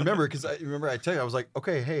I remember because I tell you, I was like,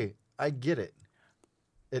 okay, hey, I get it.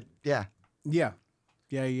 Yeah.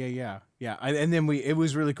 And then it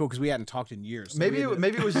was really cool because we hadn't talked in years. So maybe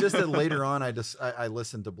it was just that later on I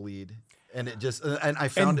listened to Bleed and it just and I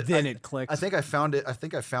found it. Then it clicked. I think I found it. I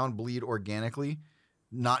think I found Bleed organically,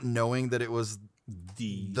 not knowing that it was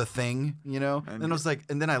the thing, you know. And I was like,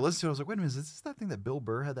 and then I listened to it. I was like, wait a minute, is this that thing that Bill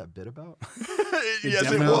Burr had that bit about? Yes,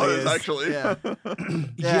 it was actually.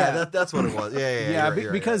 Yeah, that's what it was. Yeah.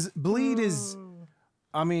 Because Bleed is,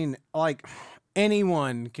 I mean, like.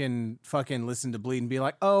 Anyone can fucking listen to Bleed and be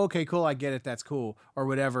like, "Oh, okay, cool, I get it, that's cool," or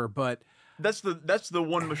whatever. But that's the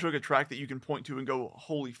one Meshuggah track that you can point to and go,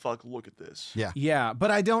 "Holy fuck, look at this." Yeah. But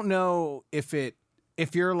I don't know if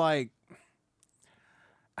you're like,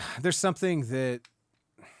 there's something that,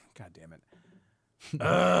 God damn it,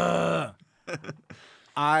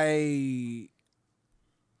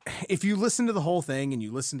 if you listen to the whole thing and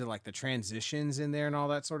you listen to like the transitions in there and all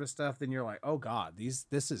that sort of stuff, then you're like, oh God,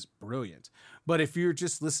 this is brilliant. But if you're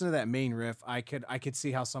just listening to that main riff, I could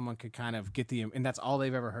see how someone could kind of get and that's all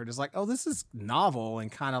they've ever heard is like, oh, this is novel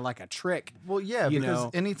and kind of like a trick. Well, yeah, because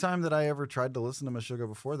anytime that I ever tried to listen to Meshuggah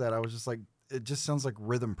before that, I was just like, it just sounds like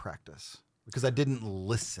rhythm practice because I didn't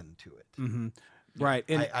listen to it. Mm-hmm. Right.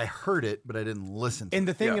 And I heard it, but I didn't listen to it. And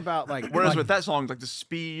the thing about like... Whereas with that song, like the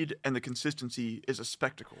speed and the consistency is a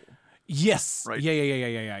spectacle. Yes. Right.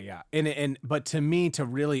 Yeah. But to me, to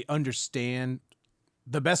really understand,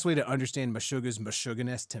 the best way to understand Meshuggah's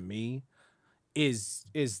Meshuggah-ness to me is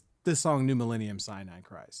the song New Millennium Cyanide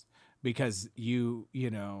Christ. Because you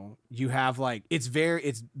have like, it's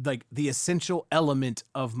like the essential element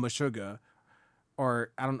of Meshuggah,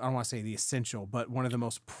 or I don't want to say the essential, but one of the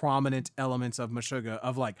most prominent elements of Meshuggah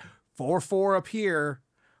of like 4/4 up here,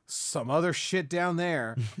 some other shit down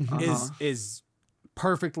there is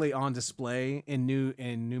perfectly on display in New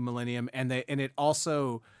Millennium, and it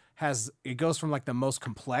also it goes from like the most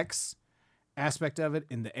complex aspect of it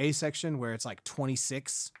in the A section where it's like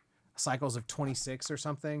 26 cycles of 26 or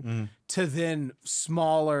something to then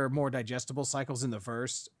smaller, more digestible cycles in the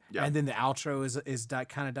verse. Yeah. And then the outro is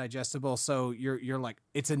kind of digestible. So you're like,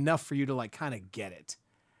 it's enough for you to like kind of get it.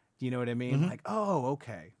 You know what I mean? Mm-hmm. Like, oh,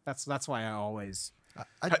 okay. That's why I always.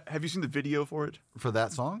 Have you seen the video for it? For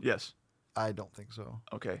that song? Yes. I don't think so.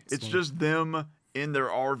 Okay. It's just them in their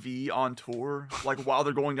RV on tour, like while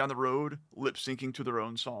they're going down the road, lip syncing to their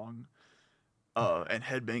own song, and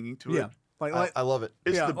headbanging to it. Like I love it.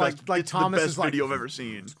 It's the best. Like it's Thomas the best video I've ever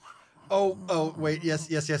seen. Oh, wait,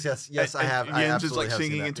 yes. I have. Jens is like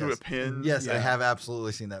singing into a pin. Yes, I have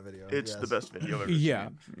absolutely seen that video. It's the best video I've ever seen. Yeah.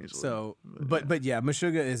 So, but yeah,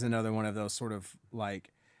 Meshuggah is another one of those sort of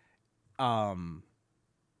like, or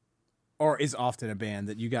is often a band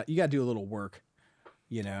that you got to do a little work,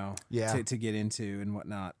 to get into and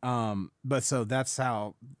whatnot. But so that's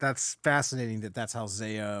fascinating that's how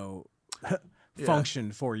Zayo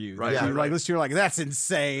function for you. Right. Yeah, you're like, that's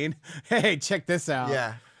insane. Hey, check this out.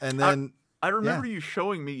 Yeah. And then I remember you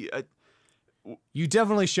showing me. You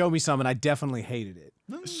definitely showed me some, and I definitely hated it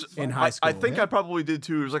in high school. I think I probably did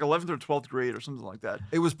too. It was like 11th or 12th grade or something like that.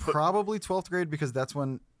 It was probably 12th grade because that's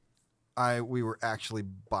when we were actually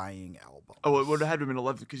buying albums. Oh, it would have had to have been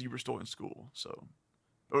 11th because you were still in school. So,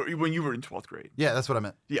 or when you were in 12th grade. Yeah, that's what I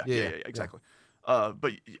meant. Yeah, exactly. Yeah.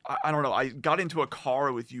 But I don't know. I got into a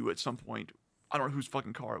car with you at some point. I don't know whose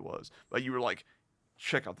fucking car it was, but you were like,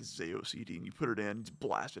 check out this Zayo CD, and you put it in, just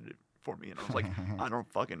blasted it for me, and I was like, I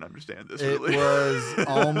don't fucking understand this. Really.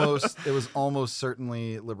 It was almost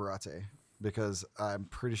certainly Liberate, because I'm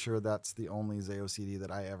pretty sure that's the only Zayo CD that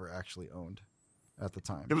I ever actually owned at the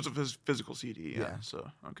time. It was a physical CD, yeah. So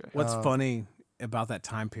okay. What's funny about that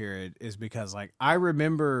time period is because like I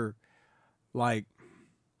remember, like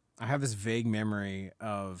I have this vague memory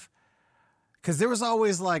of, because there was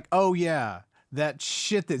always like, oh yeah, that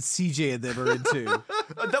shit that CJ and them are into.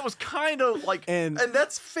 That was kind of like, and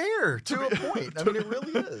that's fair to a point. I mean, it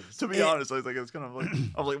really is. To be honest, I was like, it's kind of like,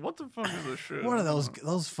 I was like, what the fuck is this shit? One of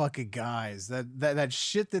those fucking guys that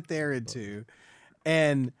shit that they're into,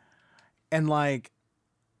 and like,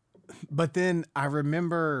 but then I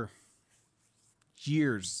remember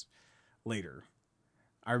years later,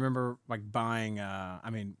 I remember like buying. I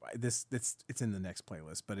mean, it's in the next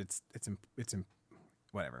playlist, but it's in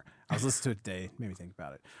whatever. I was listening to it today, made me think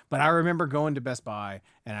about it. But I remember going to Best Buy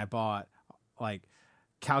and I bought like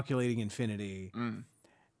Calculating Infinity,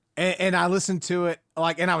 and I listened to it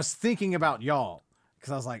like, and I was thinking about y'all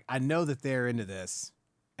because I was like, I know that they're into this,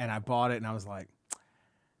 and I bought it and I was like,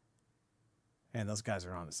 man, those guys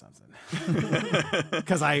are onto something.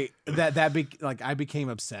 Because I became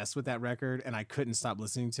obsessed with that record and I couldn't stop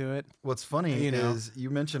listening to it. What's funny is you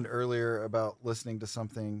mentioned earlier about listening to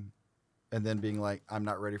something and then being like, I'm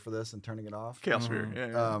not ready for this and turning it off. Chaos Fear.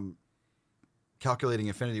 Yeah. Calculating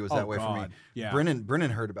Infinity was that way for me. Yeah. Brennan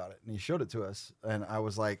heard about it and he showed it to us, and I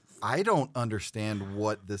was like, I don't understand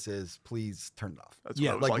what this is. Please turn it off. That's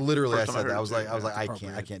yeah, like literally, I said that. I was like,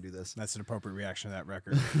 I can't do this. That's an appropriate reaction to that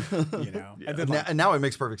record. You know, yeah. And now it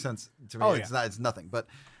makes perfect sense to me. It's nothing, but.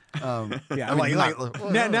 Yeah, I mean,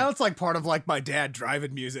 now it's like part of like my dad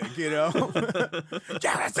driving music, you know.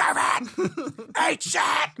 Yeah, it's ain't shit,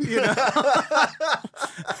 you know.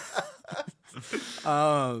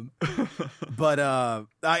 But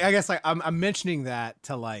I guess like I'm mentioning that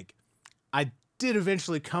to like, I did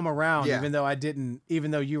eventually come around, even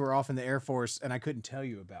though you were off in the Air Force and I couldn't tell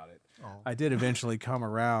you about it. I did eventually come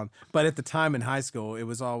around, but at the time in high school, it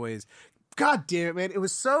was always. God damn it, man. It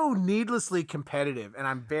was so needlessly competitive, and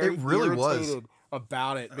I'm very irritated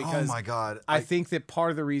about it because oh my God. I think that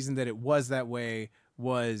part of the reason that it was that way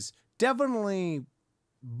was definitely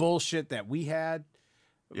bullshit that we had,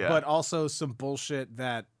 but also some bullshit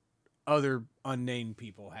that other unnamed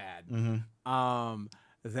people had.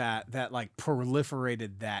 That like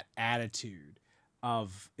proliferated that attitude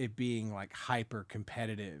of it being like hyper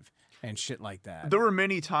competitive and shit like that. There were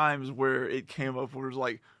many times where it came up where it was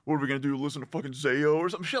like, what are we going to do? Listen to fucking Zayo or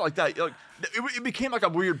some shit like that. Like, it became like a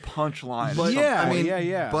weird punchline. But I mean,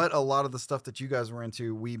 but a lot of the stuff that you guys were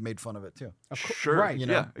into, we made fun of it too. Sure. Right. You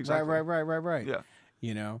know? Yeah, exactly. Right. Yeah.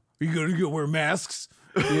 You know, are you going to go wear masks?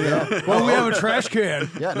 You know, well, we have a trash can.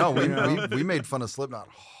 Yeah, no, we made fun of Slipknot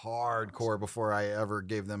hardcore before I ever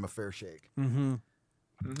gave them a fair shake.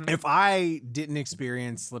 If I didn't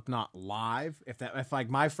experience Slipknot live, if like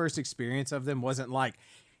my first experience of them wasn't like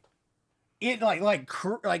it like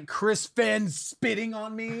Chris Fenn spitting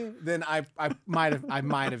on me, then I might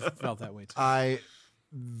have felt that way too. I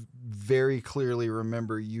very clearly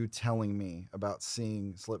remember you telling me about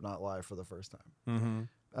seeing Slipknot live for the first time.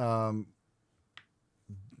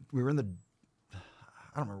 We were in I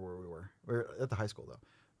don't remember where we were. We were at the high school though,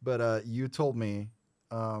 but you told me.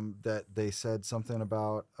 That they said something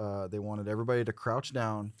about they wanted everybody to crouch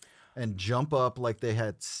down and jump up like you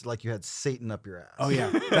had Satan up your ass. Oh yeah,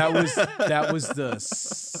 that was the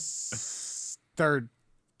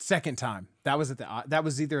second time. That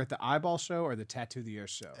was either at the Eyeball show or the Tattoo the Earth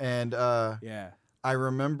show. And I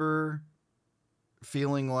remember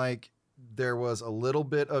feeling like there was a little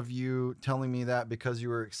bit of you telling me that because you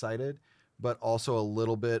were excited, but also a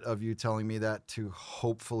little bit of you telling me that to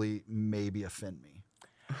hopefully maybe offend me.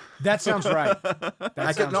 That sounds right.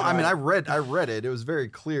 I mean, I read it. It was very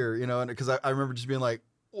clear, you know, and because I remember just being like,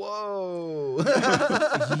 whoa.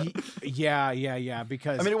 Yeah.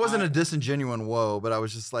 Because I mean, it wasn't a disingenuous whoa, but I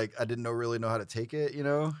was just like, I didn't really know how to take it, you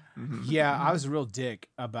know? Yeah, I was a real dick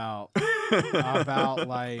about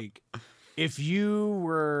like if you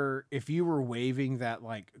were waving that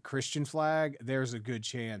like Christian flag, there's a good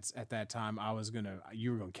chance at that time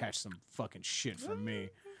you were gonna catch some fucking shit from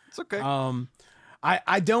me. It's okay.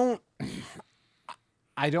 I don't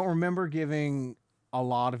remember giving a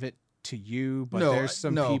lot of it to you, but there's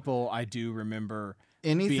some people I do remember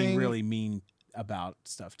being really mean about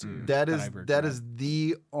stuff too. That is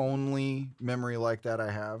the only memory like that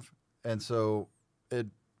I have, and so as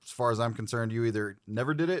far as I'm concerned, you either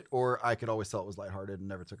never did it or I could always tell it was lighthearted and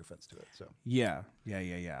never took offense to it. So yeah.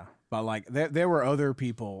 But like there were other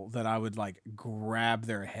people that I would like grab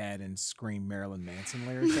their head and scream Marilyn Manson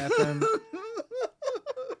lyrics at them.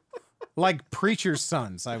 Like Preacher's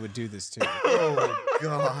Sons, I would do this too. Oh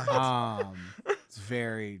God! It's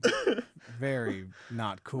very, very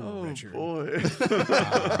not cool, Richard. Boy.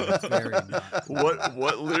 It's very not.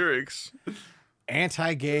 What lyrics?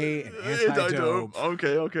 Anti-gay and anti-dope.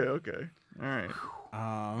 Okay. All right.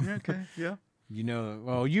 Okay. Yeah. You know,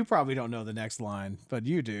 well, you probably don't know the next line, but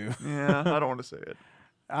you do. Yeah, I don't want to say it.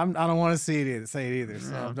 I don't want to say it either,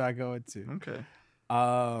 so I'm not going to. Okay.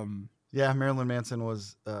 Yeah, Marilyn Manson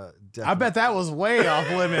was definitely. I bet that was way off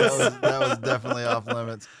limits. that was definitely off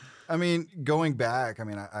limits. I mean, going back, I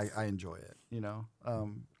mean, I enjoy it. You know,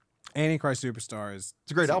 Antichrist Superstar it's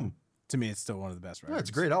a great album. To me, it's still one of the best records. Yeah, it's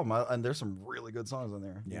a great album, and there's some really good songs on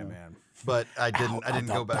there. Yeah, man. But I didn't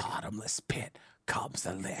go back. Bottomless pit comes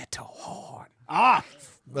the little horn.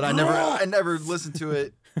 But I never listened to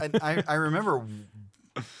it. I remember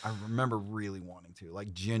really wanting to,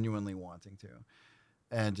 like genuinely wanting to,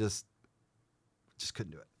 and just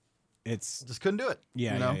couldn't do it. Just couldn't do it.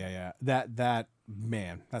 Yeah, you know? yeah. That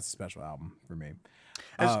man, that's a special album for me.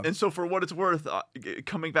 And so, for what it's worth,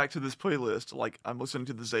 coming back to this playlist, like I'm listening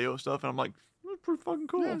to the Zayo stuff, and I'm like, that's pretty fucking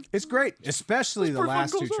cool. Yeah, it's great, especially the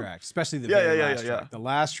last two tracks, especially the very last track. The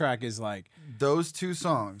last track is like those two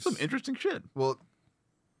songs. Some interesting shit. Well,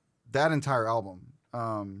 that entire album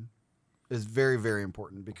is very, very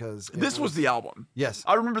important because this was the album. Yes,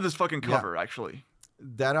 I remember this fucking cover actually.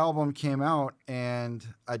 That album came out, and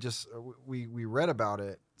we read about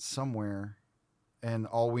it somewhere. And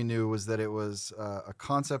all we knew was that it was a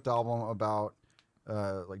concept album about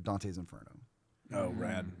like Dante's Inferno. Oh,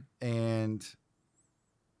 rad. And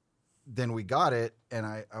then we got it, and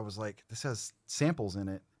I was like, this has samples in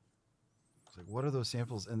it. I was like, what are those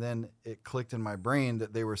samples? And then it clicked in my brain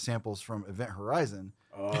that they were samples from Event Horizon,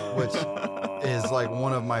 which is like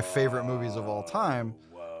one of my favorite movies of all time.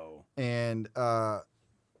 Whoa. And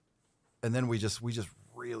then we just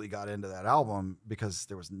really got into that album because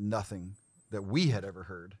there was nothing that we had ever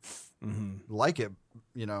heard like it,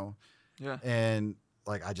 you know? Yeah. And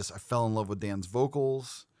like, I fell in love with Dan's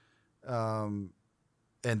vocals. And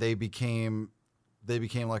they became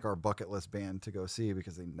like our bucket list band to go see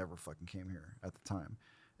because they never fucking came here at the time.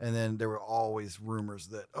 And then there were always rumors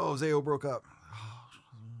that, Zayo broke up.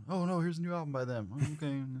 Oh no, here's a new album by them.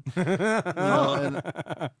 Okay. You know,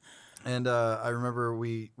 and I remember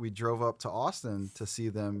we drove up to Austin to see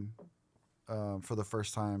them for the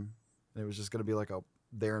first time. And it was just going to be like a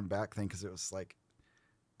there and back thing because it was like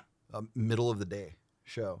a middle of the day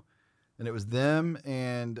show. And it was them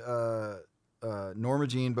and Norma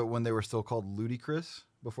Jean, but when they were still called Ludacris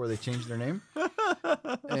before they changed their name.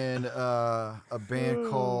 And a band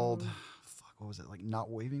called, what was it? Like Not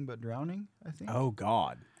Waving But Drowning, I think. Oh,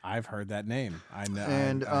 God. I've heard that name. I know.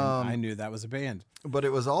 And, I knew that was a band. But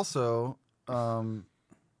it was also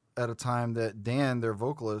at a time that Dan, their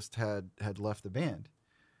vocalist, had left the band.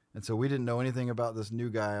 And so we didn't know anything about this new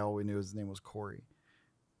guy. All we knew his name was Corey.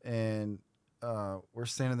 And we're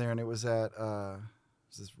standing there, and it was at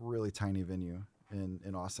this really tiny venue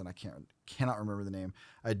in Austin. I cannot remember the name.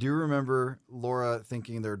 I do remember Laura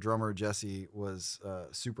thinking their drummer Jesse was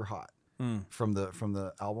super hot from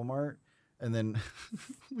the album art. And then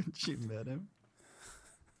when she met him,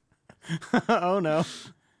 oh no!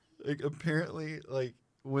 Like, apparently, like,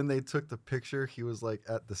 when they took the picture, he was like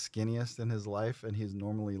at the skinniest in his life, and he's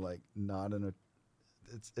normally like not in a.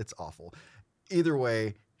 It's awful. Either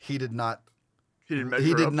way, he did not. He didn't measure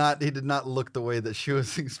He did up. not. He did not look the way that she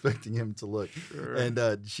was expecting him to look, Sure. and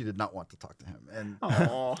she did not want to talk to him. And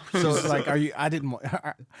Aw. So it's like, are you? I didn't.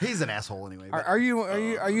 he's an asshole anyway. But, Are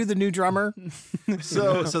you the new drummer?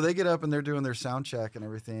 so they get up and they're doing their sound check and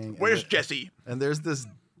everything. Where's Jesse? And there's this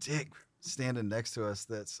dick standing next to us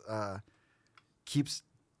that's keeps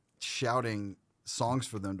shouting songs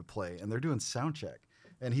for them to play, and they're doing sound check,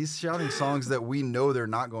 and he's shouting songs that we know they're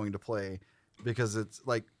not going to play because it's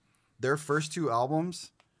like their first two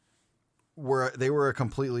albums were a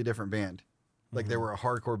completely different band. Like they were a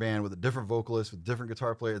hardcore band with a different vocalist, with a different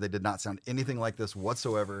guitar player. They did not sound anything like this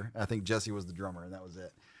whatsoever. I think Jesse was the drummer, and that was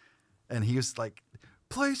it. And he was like,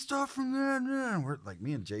 play stuff from there. And we're like,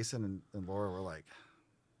 me and Jason and Laura were like,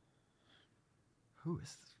 who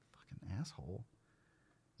is this fucking asshole?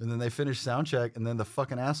 And then they finish sound check, and then the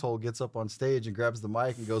fucking asshole gets up on stage and grabs the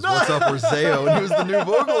mic and goes, "What's up, we're Zayo?" And he was the new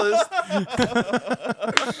vocalist.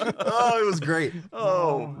 Oh, it was great.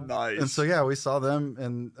 Oh, nice. And so yeah, we saw them,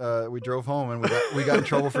 and we drove home, and we got in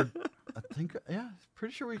trouble for. I think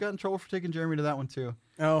pretty sure we got in trouble for taking Jeremy to that one too.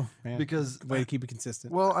 Oh man, because way to keep it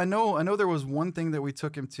consistent. Well, I know there was one thing that we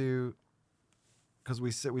took him to, because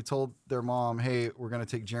we told their mom, "Hey, we're gonna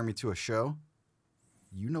take Jeremy to a show."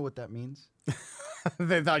 You know what that means?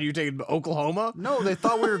 They thought you were taking to Oklahoma? No, they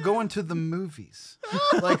thought we were going to the movies.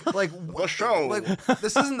 like the show. Like,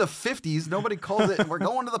 this isn't the 50s. Nobody calls it. We're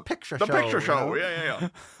going to the picture show. The picture show. You know?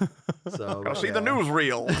 Yeah. So Go see the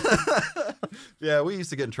newsreel. Yeah, we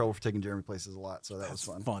used to get in trouble for taking Jeremy places a lot, so that was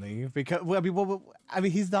fun. Funny because I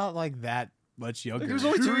mean, he's not like that much younger. He was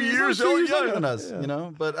only 2 years younger than us, you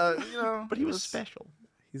know. But But he was special.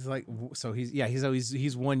 He's like, so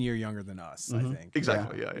he's 1 year younger than us, I think.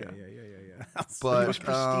 Exactly. Yeah. But He was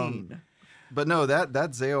pristine. But no, that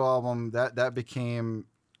Zayo album that became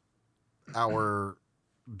our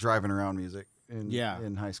driving around music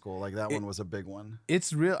in high school. Like that one was a big one.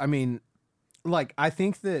 It's real. I mean, like I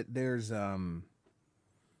think that there's the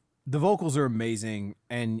vocals are amazing,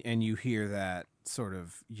 and you hear that sort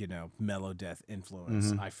of mellow death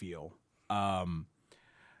influence. I feel,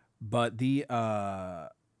 but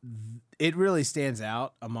it really stands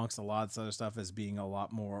out amongst a lot of other stuff as being a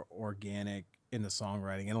lot more organic in the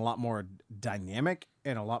songwriting and a lot more dynamic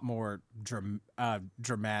and a lot more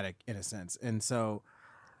dramatic in a sense. And so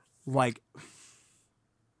like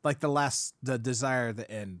the Desire of the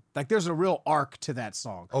End, like there's a real arc to that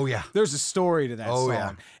song. Oh yeah. There's a story to that song.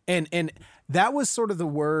 Yeah. And that was sort of the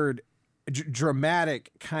word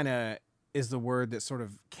dramatic kind of is the word that sort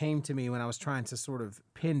of came to me when I was trying to sort of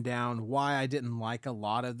pin down why I didn't like a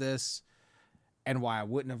lot of this and why I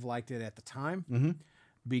wouldn't have liked it at the time.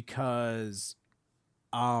 Because,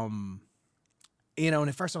 and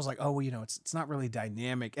at first I was like, oh, well, it's not really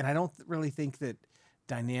dynamic. And I don't really think that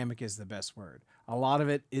dynamic is the best word. A lot of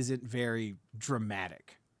it isn't very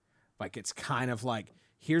dramatic. Like it's kind of like,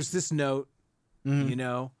 here's this note,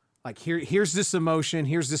 like here's this emotion,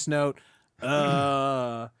 here's this note.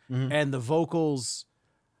 And the vocals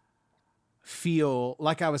feel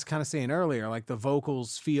like I was kind of saying earlier, like the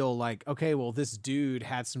vocals feel like, okay, well, this dude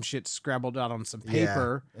had some shit scrabbled out on some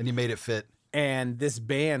paper and he made it fit. And this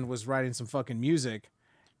band was writing some fucking music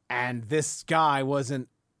and this guy wasn't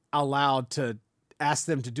allowed to ask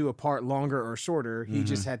them to do a part longer or shorter. He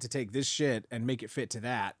just had to take this shit and make it fit to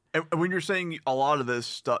that. And when you're saying a lot of this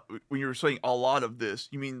stuff, when you're saying a lot of this,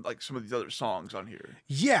 you mean like some of these other songs on here?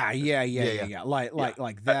 Yeah.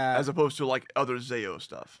 Like that, as opposed to like other Zayo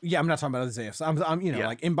stuff. Yeah, I'm not talking about other Zayo stuff. I'm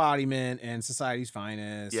like Embodiment and Society's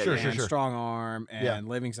Finest, and Strong Arm and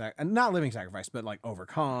not Living Sacrifice, but like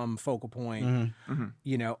Overcome, Focal Point.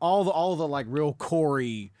 All the like real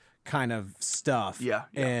Corey kind of stuff. Yeah.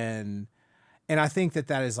 And I think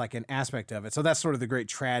that is like an aspect of it. So that's sort of the great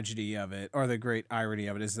tragedy of it, or the great irony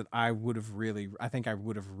of it, is that I would have really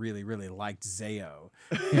liked Zayo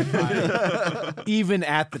even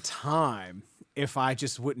at the time, if I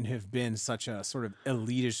just wouldn't have been such a sort of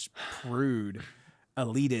elitist prude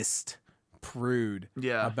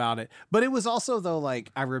about it. But it was also, though,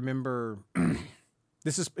 like I remember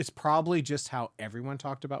it's probably just how everyone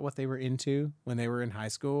talked about what they were into when they were in high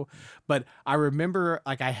school. But I remember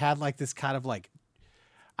like I had like this kind of like,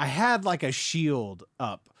 I had like a shield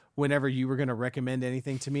up whenever you were going to recommend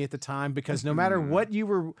anything to me at the time, because no matter what you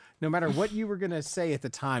were going to say at the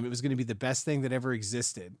time, it was going to be the best thing that ever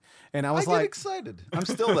existed. And I was like excited. I'm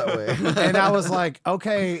still that way. And I was like,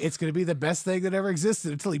 okay, it's going to be the best thing that ever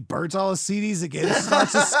existed until he burns all his CDs again and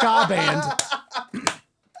starts a ska band.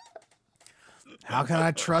 How can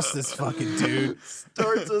I trust this fucking dude?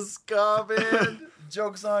 Starts a ska band.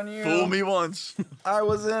 Joke's on you. Fool me once. I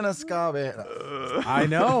was in a ska band. I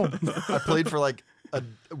know. I played for like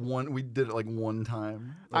we did it like one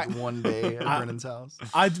time, like one day at Brennan's house.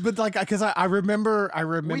 Because I remember.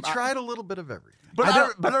 We tried a little bit of everything.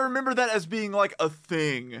 But I remember that as being like a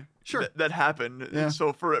thing that happened. Yeah. And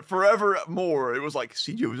so forevermore, it was like,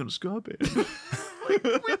 CJ was in a ska band. Like,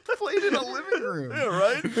 we played in a living room. Yeah,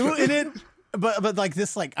 right? But like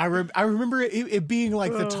this, like I remember it being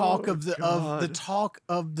like the talk of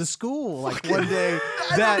the school. Like one day,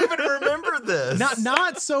 I don't even remember this.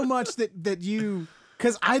 Not so much that you,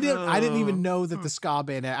 because I didn't even know that the ska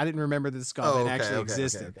band. I didn't remember that the ska band actually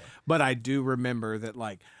existed. Okay. But I do remember that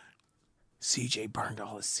like CJ burned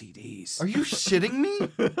all his CDs. Are you shitting me?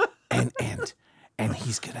 And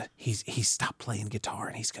he's stopped playing guitar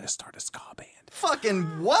and he's gonna start a ska band.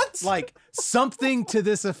 Fucking what? Like something to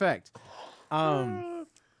this effect.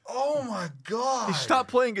 Oh my god! He stopped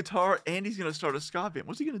playing guitar and he's gonna start a ska band.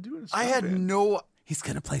 What's he gonna do in a ska band? He's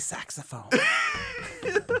gonna play saxophone.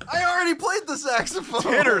 I already played the saxophone.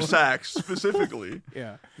 Tenor sax specifically.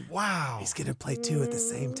 Yeah. Wow. He's gonna play two at the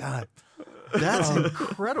same time. That's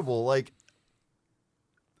incredible. Like,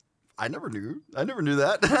 I never knew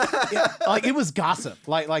that. Yeah, like it was gossip.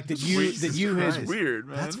 Like that you That's weird,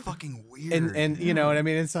 man. That's fucking weird. And you know what I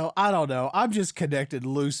mean? And so I don't know. I'm just connected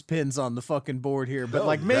loose pins on the fucking board here. But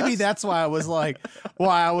like maybe that's why I was like,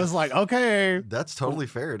 okay. That's totally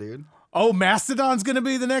fair, dude. Oh, Mastodon's gonna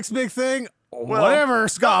be the next big thing? Well, whatever,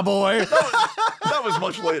 ska boy. That was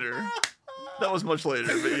much later.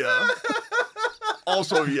 But yeah.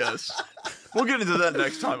 Also, yes. We'll get into that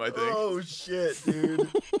next time, I think. Oh, shit, dude.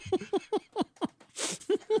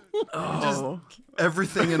 Oh.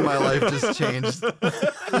 Everything in my life just changed.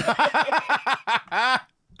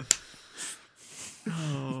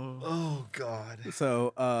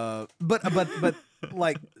 So, but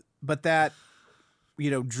like, but that,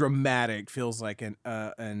 dramatic feels like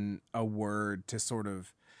a word to sort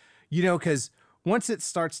of, because once it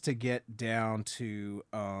starts to get down to,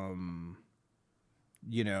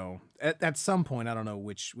 at some point, I don't know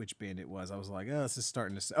which band it was. I was like, oh, this is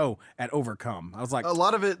starting to. At Overcome, I was like, a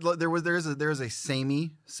lot of it. There is a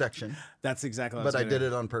samey section. That's exactly. But I did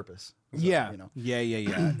it on purpose. So, yeah,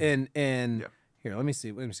 yeah. And yeah. Here, let me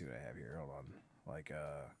see what I have here. Hold on. Like,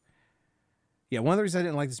 one of the reasons I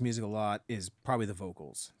didn't like this music a lot is probably the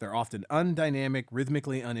vocals. They're often undynamic,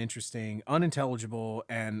 rhythmically uninteresting, unintelligible,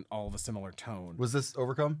 and all of a similar tone. Was this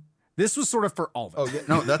Overcome? This was sort of for all of it. Oh yeah,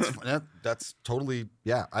 no, that's totally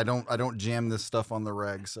I don't jam this stuff on the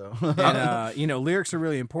reg. So and lyrics are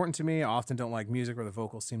really important to me. I often don't like music where the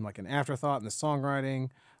vocals seem like an afterthought in the songwriting.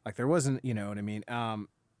 Like there wasn't, you know what I mean.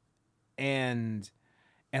 And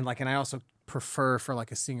I also prefer for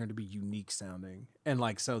like a singer to be unique sounding and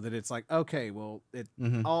like so that it's like okay, well it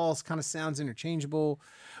all kind of sounds interchangeable.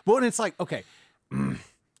 But when it's like okay,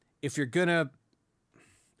 if you're gonna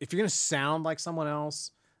sound like someone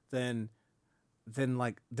else. Then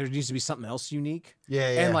like there needs to be something else unique.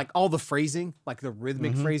 Yeah. And like all the phrasing, like the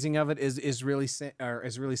rhythmic phrasing of it is really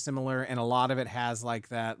similar, and a lot of it has like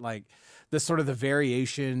that, like the sort of the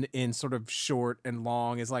variation in sort of short and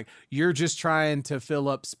long is like you're just trying to fill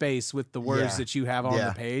up space with the words that you have on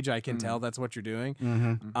the page. I can tell that's what you're doing.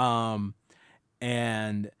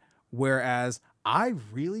 And whereas I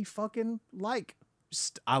really fucking like.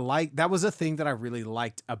 That was a thing that I really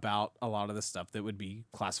liked about a lot of the stuff that would be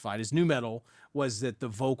classified as nu metal was that the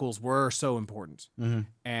vocals were so important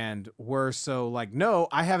and were so like, no,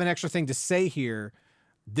 I have an extra thing to say here.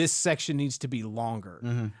 This section needs to be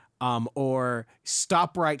longer. Or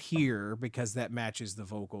stop right here because that matches the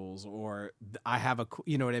vocals, or I have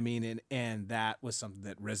you know what I mean? And that was something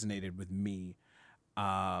that resonated with me,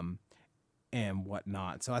 and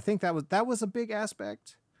whatnot. So I think that was a big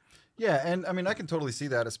aspect. Yeah, and I mean I can totally see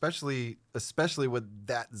that, especially with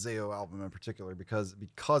that Zao album in particular, because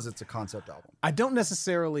it's a concept album. I don't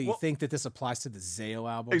necessarily think that this applies to the Zao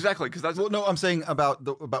album. Exactly, because that's no. I'm saying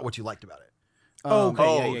about what you liked about it.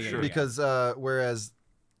 Okay, sure. Because whereas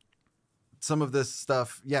some of this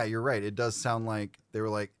stuff, yeah, you're right. It does sound like they were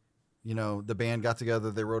like, the band got together,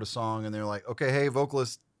 they wrote a song, and they're like, okay, hey,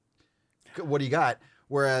 vocalist, what do you got?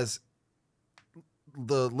 Whereas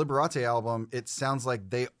the Liberate album, it sounds like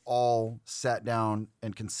they all sat down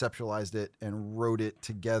and conceptualized it and wrote it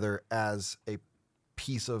together as a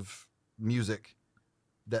piece of music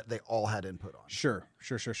that they all had input on. Sure.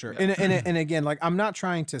 Yeah. And again, like I'm not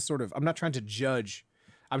trying to judge.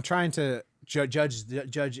 I'm trying to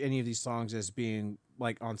judge any of these songs as being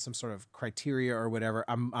like on some sort of criteria or whatever.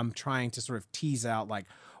 I'm trying to sort of tease out like,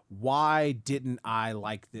 why didn't I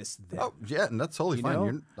like this then? Oh yeah, and that's totally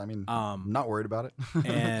fine. I'm not worried about it.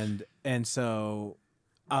 and so,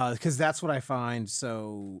 because that's what I find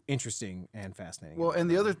so interesting and fascinating. Well,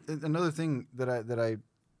 and another thing that I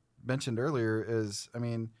mentioned earlier is, I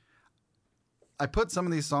mean, I put some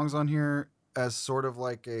of these songs on here as sort of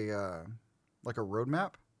like a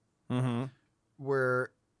roadmap,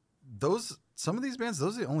 where some of these bands,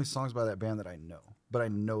 those are the only songs by that band that I know, but I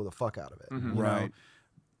know the fuck out of it, you know?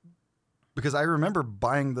 Because I remember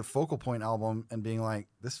buying the Focal Point album and being like,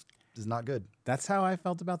 this is not good. That's how I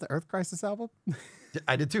felt about the Earth Crisis album.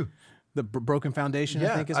 I did too. The Broken Foundation,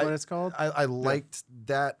 I think is what it's called. I liked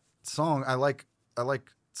that song. I like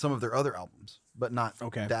some of their other albums, but not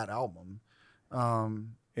that album. But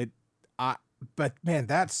man,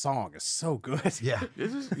 that song is so good. Yeah.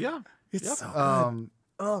 It's so good.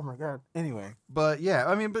 Oh my God. Anyway. But yeah,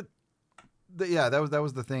 I mean, that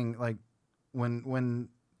was the thing. Like when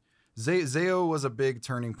Zao was a big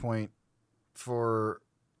turning point for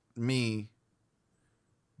me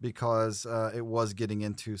because it was getting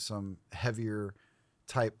into some heavier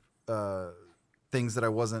type things that I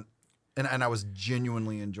wasn't, and I was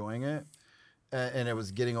genuinely enjoying it, and it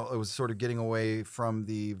was sort of getting away from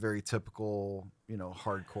the very typical,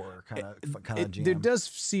 hardcore kind of jam. There does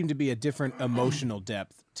seem to be a different emotional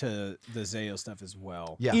depth to the Zao stuff as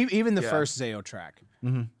well. Yeah, even the first Zao track,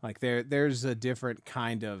 like there's a different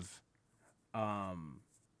kind of.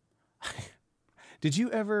 Did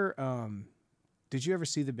you ever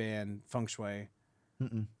see the band Feng Shui?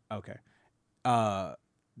 Mm-mm. Okay. I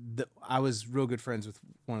was real good friends with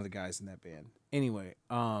one of the guys in that band. Anyway,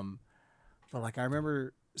 but like I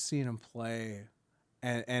remember seeing him play,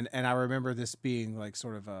 and I remember this being like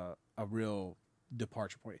sort of a real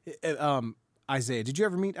departure point. Isaiah, did you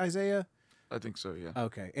ever meet Isaiah? I think so, yeah.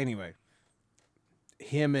 Okay. Anyway,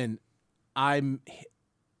 him and I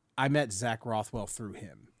met Zach Rothwell through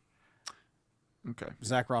him. Okay.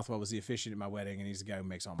 Zach Rothwell was the officiant at my wedding, and he's the guy who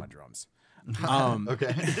makes all my drums.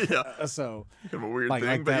 Okay. Yeah. So Kind of a weird like, thing,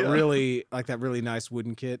 like but that yeah. really nice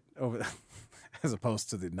wooden kit over, as opposed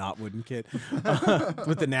to the not wooden kit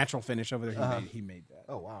with the natural finish over there. He made that.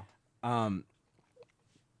 Oh wow.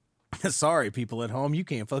 Sorry, people at home, you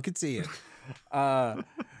can't fucking see it.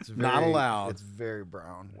 It's Not allowed. It's very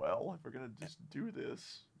brown. Well, if we're gonna just do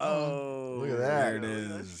this, Oh, look at that. There it Look at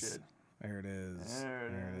that is. shit. There it is. There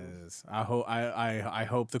it There it is. I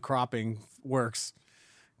hope the cropping works,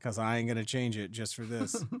 because I ain't gonna change it just for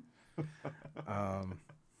this.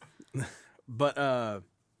 But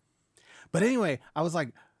anyway, I was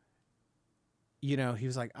like, he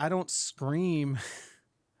was like, I don't scream.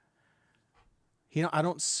 I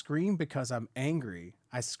don't scream because I'm angry.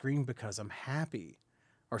 I scream because I'm happy.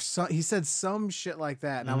 Or he said some shit like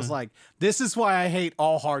that. And I was like, this is why I hate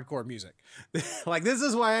all hardcore music. Like, this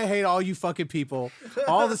is why I hate all you fucking people.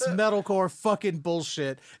 All this metalcore fucking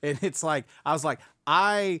bullshit. And it's like, I was like,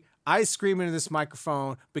 I scream into this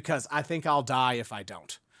microphone because I think I'll die if I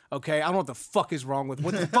don't. Okay? I don't know what the fuck is wrong with.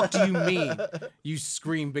 What the fuck do you mean you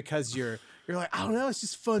scream because you're like, I don't know, it's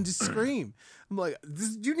just fun to scream. I'm like,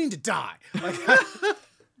 you need to die. Like,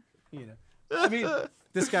 I mean,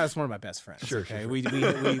 this guy was one of my best friends. Sure, okay, sure. we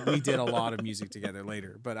did a lot of music together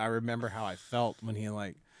later, but I remember how I felt when he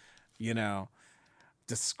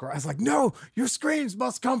describes, like, no, your screams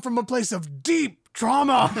must come from a place of deep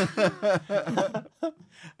trauma.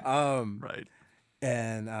 right.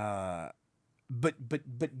 And but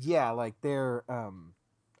yeah, like they're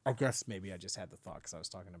I guess maybe I just had the thought because I was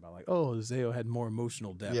talking about like, oh, Zayo had more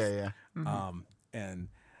emotional depth. Yeah. And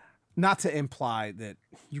not to imply that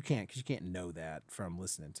you can't, because you can't know that from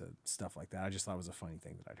listening to stuff like that. I just thought it was a funny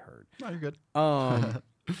thing that I'd heard. No, you're good. All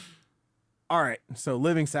right, so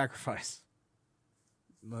Living Sacrifice.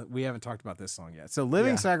 We haven't talked about this song yet. So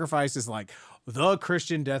Living Sacrifice is like the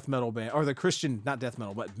Christian death metal band, or the Christian, not death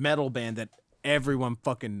metal, but metal band that everyone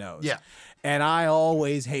fucking knows. Yeah. And I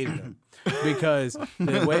always hated them because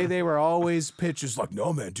the way they were always pitched is like,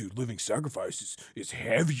 no, man, dude, Living Sacrifice is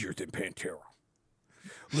heavier than Pantera.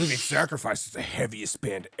 Living Sacrifice is the heaviest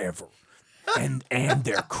band ever. And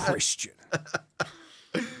they're Christian.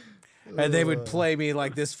 And they would play me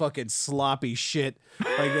like this fucking sloppy shit.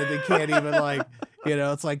 Like that they can't even like,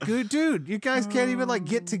 it's like, good dude, you guys can't even like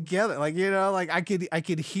get together. Like, like I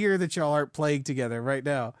could hear that y'all aren't playing together right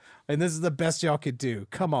now. And this is the best y'all could do.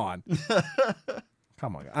 Come on.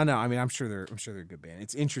 Come on. I know. I mean, I'm sure they're a good band.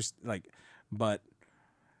 It's interesting, like, but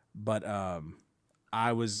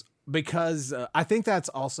I was, because I think that's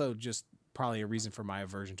also just probably a reason for my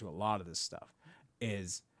aversion to a lot of this stuff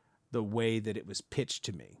is the way that it was pitched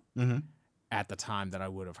to me at the time that I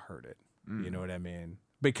would have heard it. You know what I mean?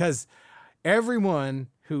 Because everyone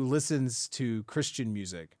who listens to Christian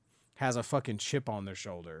music has a fucking chip on their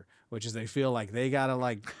shoulder, which is they feel like they gotta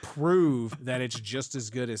like prove that it's just as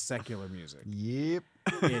good as secular music. Yep.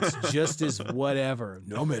 It's just as whatever.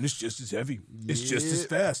 No, man, it's just as heavy. It's just as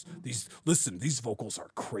fast. These vocals are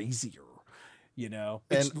crazier.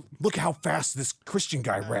 And look how fast this Christian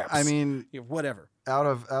guy raps. I mean, whatever. Out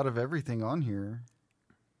of everything on here,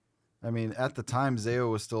 I mean, at the time, Zayo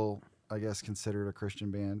was still, I guess, considered a Christian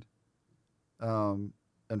band. And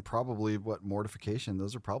probably Mortification.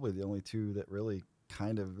 Those are probably the only two that really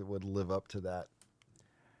kind of would live up to that,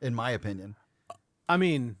 in my opinion. I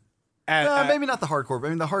mean, maybe not the hardcore. I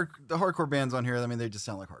mean, the hardcore bands on here. I mean, they just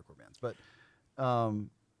sound like hardcore bands. But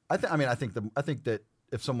I think that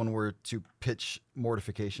if someone were to pitch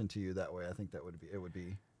Mortification to you that way, I think that it would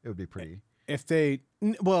be pretty. If they,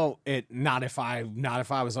 not if I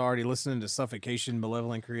was already listening to Suffocation,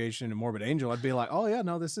 Malevolent Creation, and Morbid Angel, I'd be like, oh yeah,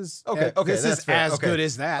 no, this is okay. This is fair. as good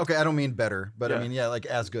as that. Okay, I don't mean better, but I mean like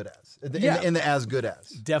as good as in the as good as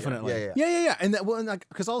definitely. Yeah. And that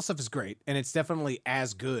because all the stuff is great, and it's definitely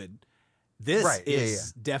as good. This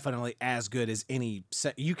is definitely as good as any.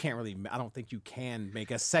 You can't really. I don't think you can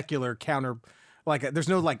make a secular counter. Like there's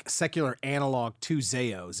no like secular analog to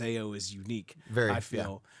Zayo. Zayo is unique. I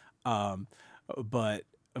feel. Yeah. But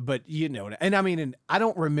and I mean, and I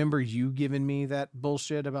don't remember you giving me that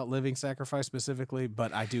bullshit about Living Sacrifice specifically,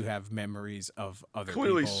 but I do have memories of other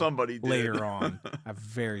Clearly people somebody did. later on. I have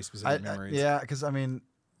very specific memories. Yeah, because I mean,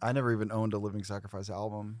 I never even owned a Living Sacrifice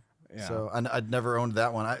album, so I'd never owned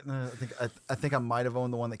that one. I think I might have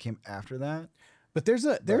owned the one that came after that. But there's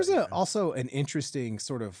also an interesting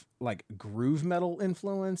sort of like groove metal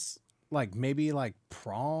influence. Like maybe like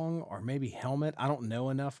Prong or maybe Helmet. I don't know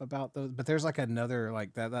enough about those, but there's like another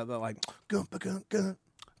like that like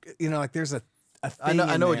like there's a thing.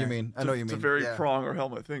 I know what there. you mean. I know what you mean. It's a very prong or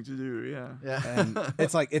helmet thing to do. Yeah. Yeah. And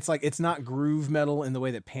it's not groove metal in the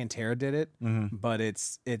way that Pantera did it, but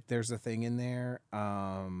there's a thing in there.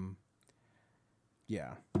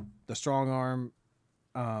 Yeah, the strong arm.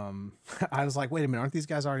 I was like, wait a minute, aren't these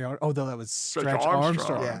guys already on? Oh, no, that was Stretch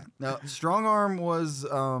Armstrong. Yeah. Now, Strong Arm was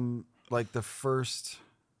like the first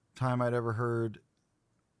time I'd ever heard.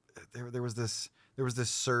 There was this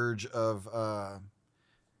surge of.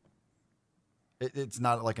 It's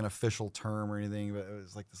not like an official term or anything, but it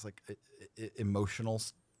was like this emotional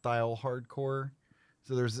style hardcore.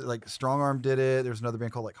 So there's like Strong Arm did it. There's another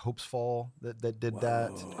band called like Hope's Fall that did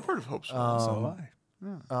that. I've heard of Hope's Fall. So have I.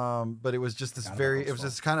 Yeah. But it was just this it was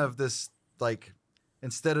just kind of this like,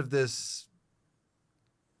 instead of this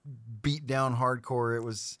beat down hardcore, it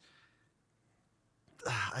was,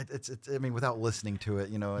 it's I mean, without listening to it,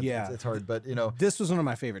 it's hard, but this was one of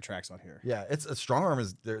my favorite tracks on here. Yeah. It's a Strong Arm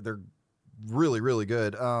they're really, really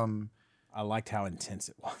good. I liked how intense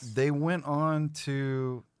it was. They went on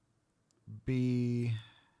to be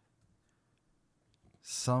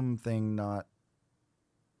something not.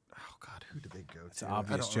 Oh God, who did they go to? It's an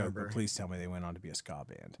obvious joke, but please tell me they went on to be a ska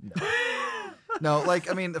band. No, like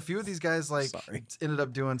I mean, a few of these guys ended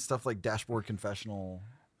up doing stuff like Dashboard Confessional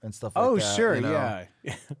and stuff like that. Oh, sure, yeah.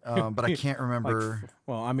 But I can't remember.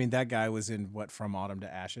 Well, I mean, that guy was in From Autumn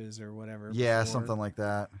to Ashes or whatever. Yeah, before. something like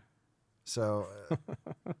that. So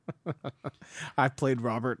I played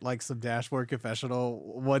Robert like some Dashboard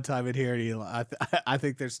Confessional one time in here, and I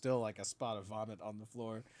think there's still like a spot of vomit on the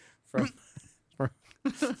floor from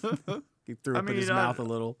he threw up in his mouth a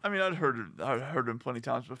little. I mean, I'd heard him plenty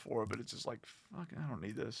times before, but it's just like, fuck, I don't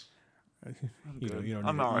need this. You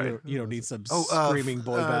don't need some screaming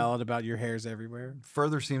boy ballad about your hairs everywhere.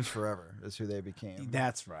 Further Seems Forever is who they became.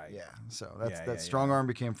 That's right. Yeah. So that's Strong Arm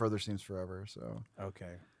became Further Seems Forever. So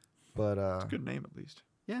okay. But it's a good name at least.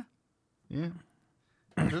 Yeah. Yeah.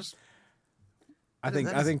 I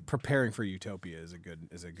think Preparing for Utopia is a good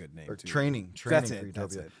name or too. Training for Utopia.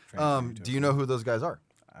 That's it. Do you know who those guys are?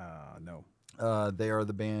 No. They are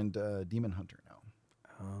the band Demon Hunter now.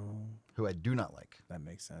 Oh. Who I do not like. That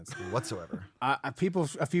makes sense whatsoever. A few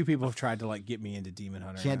people have tried to like get me into Demon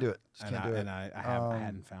Hunter. Can't do it. Can't do it. And I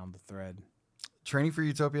hadn't found the thread. Training for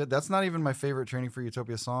Utopia. That's not even my favorite Training for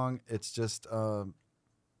Utopia song. It's just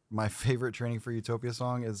my favorite Training for Utopia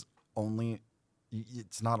song is only.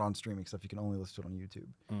 It's not on streaming stuff. You can only listen to it on YouTube.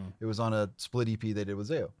 It was on a split EP they did with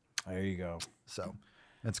Zayo. There you go. So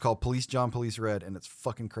it's called Police John, Police Red, and it's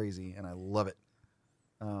fucking crazy, and I love it.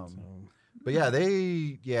 But yeah,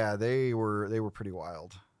 they were pretty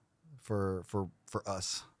wild for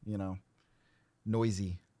us,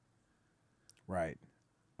 noisy. Right.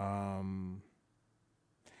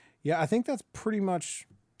 Yeah, I think that's pretty much.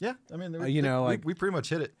 Yeah, I mean, we pretty much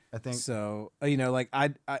hit it. I think so.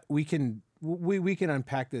 We can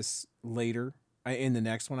unpack this later in the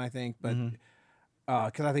next one, I think, but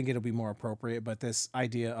because I think it'll be more appropriate. But this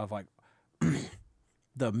idea of like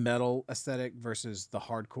the metal aesthetic versus the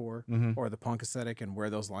hardcore or the punk aesthetic and where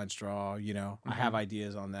those lines draw, I have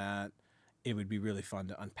ideas on that. It would be really fun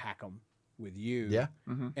to unpack them with you. Yeah.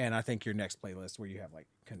 And I think your next playlist where you have like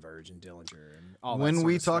Converge and Dillinger and all that. When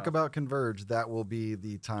we talk stuff. about Converge, that will be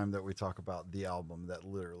the time that we talk about the album that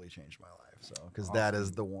literally changed my life. So, because that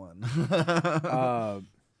is the one.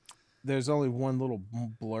 There's only one little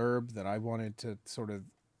blurb that I wanted to sort of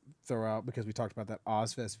throw out because we talked about that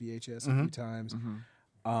Ozfest VHS a few times.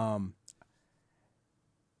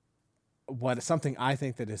 Something I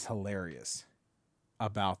think that is hilarious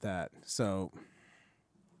about that. So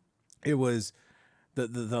it was the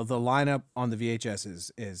lineup on the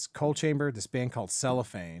VHS is Cold Chamber, this band called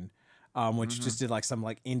Cellophane, which just did like some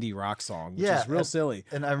like indie rock song, which is real silly.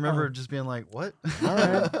 And I remember just being like, "What?" All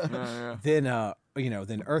right.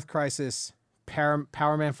 Then Earth Crisis,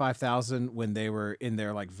 Power Man 5000 when they were in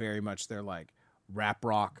their like very much their like rap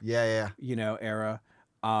rock, era,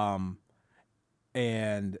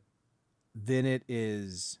 and then it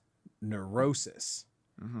is Neurosis.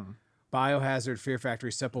 Biohazard, Fear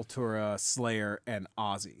Factory, Sepultura, Slayer, and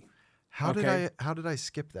Ozzy. How did I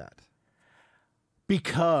skip that?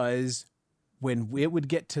 Because when it would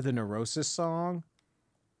get to the Neurosis song,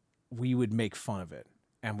 we would make fun of it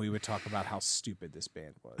and we would talk about how stupid this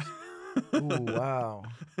band was. Ooh, wow.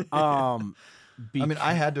 I mean,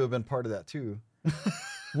 I had to have been part of that too.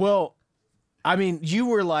 Well, I mean, you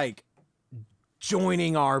were like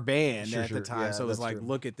joining our band at the time, yeah, so it was like, true.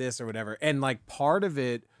 Look at this or whatever. And like part of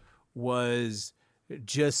it was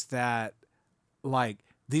just that, like,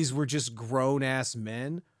 these were just grown ass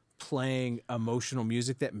men playing emotional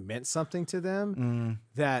music that meant something to them.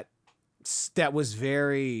 That was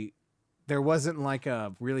very there wasn't like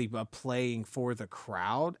a really a playing for the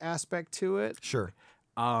crowd aspect to it. Sure.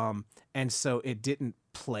 And so it didn't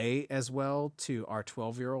play as well to our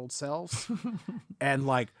 12-year-old selves. And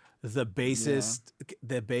like the bassist,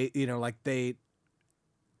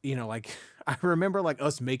 I remember like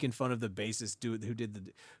us making fun of the bassist dude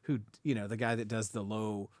the guy that does the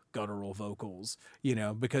low guttural vocals,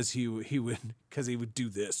 because he would do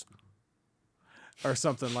this or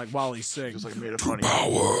something like while he's singing. Just like made it funny.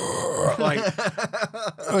 Power.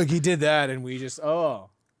 like he did that, and we just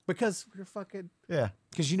because we were fucking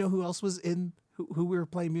Because you know who else was in who we were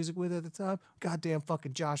playing music with at the time? Goddamn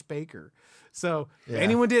fucking Josh Baker. So if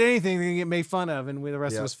anyone did anything, they get made fun of, and the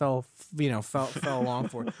rest of us fell along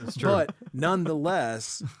for it. That's true. But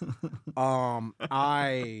nonetheless,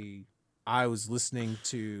 I was listening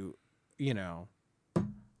to,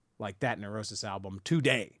 like that Neurosis album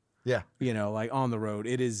today. Yeah. Like on the road.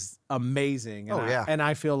 It is amazing. And and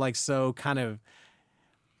I feel like so kind of,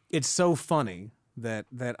 it's so funny that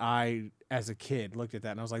I, as a kid, looked at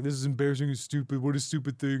that and I was like, this is embarrassing and stupid. What a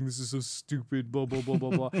stupid thing. This is so stupid, blah, blah, blah,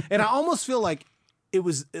 blah, blah. And I almost feel like it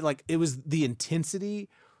was the intensity,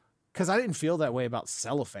 because I didn't feel that way about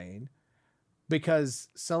Cellophane, because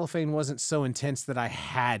Cellophane wasn't so intense that I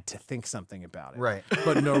had to think something about it. Right.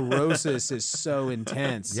 But Neurosis is so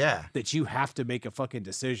intense Yeah. that you have to make a fucking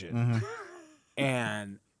decision. Mm-hmm.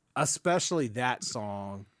 And especially that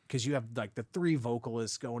song, because you have like the three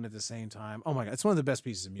vocalists going at the same time. Oh my God. It's one of the best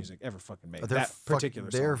pieces of music ever fucking made. That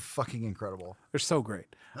particular song. They're fucking incredible. They're so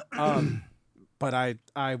great. But I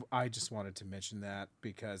just wanted to mention that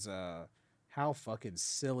because how fucking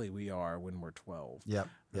silly we are when we're 12. Yep.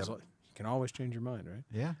 You can always change your mind, right?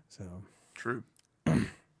 Yeah. So True. You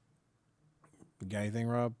got anything,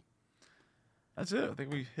 Rob? That's it. I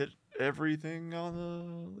think we hit everything on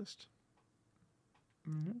the list.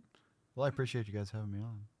 Mm-hmm. Well, I appreciate you guys having me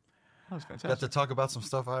on. That was fantastic. Got to talk about some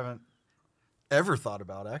stuff I haven't ever thought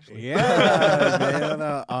about, actually. Yeah, man.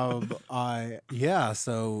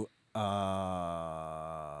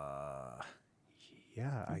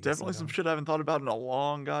 Definitely some shit I haven't thought about in a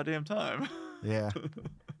long goddamn time. Yeah.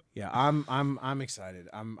 Yeah, I'm excited.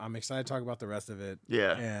 I'm excited to talk about the rest of it.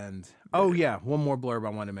 Yeah. And one more blurb I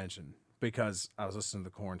want to mention because I was listening to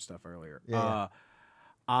the Korn stuff earlier. Yeah.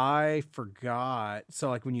 I forgot. So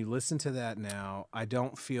like when you listen to that now, I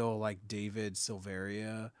don't feel like David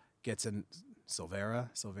Silveria gets in Silvera,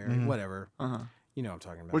 whatever. Uh-huh. You know what I'm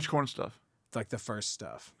talking about. Which Korn stuff? Like the first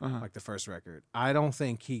stuff, like the first record. I don't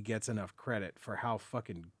think he gets enough credit for how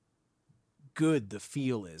fucking good the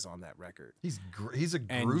feel is on that record. He's a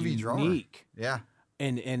groovy drummer. Yeah.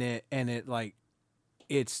 And it like,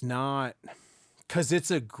 it's not, cause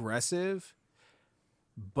it's aggressive,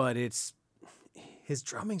 but his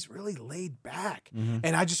drumming's really laid back. Mm-hmm.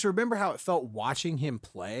 And I just remember how it felt watching him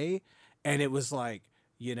play. And it was like,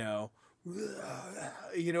 you know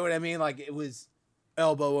what I mean? Like it was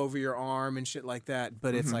elbow over your arm and shit like that.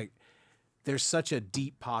 But it's like, there's such a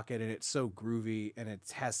deep pocket and it's so groovy and it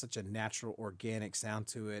has such a natural organic sound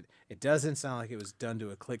to it. It doesn't sound like it was done to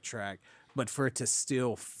a click track, but for it to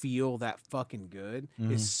still feel that fucking good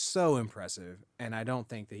is so impressive. And I don't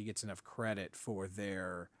think that he gets enough credit for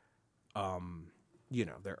their,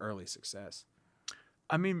 their early success.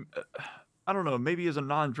 I mean, I don't know, maybe as a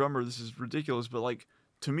non-drummer, this is ridiculous, but like,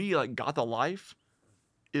 to me, like Got the Life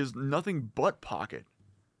is nothing but pocket.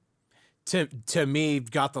 To me,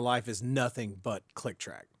 Got the Life is nothing but click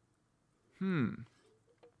track.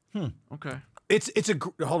 Okay.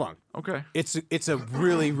 Hold on. Okay. It's a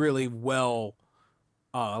really, really well,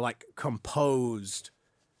 composed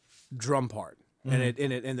drum part,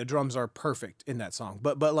 and the drums are perfect in that song.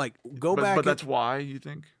 But like back. But that's why you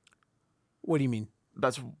think. What do you mean?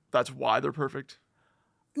 That's why they're perfect.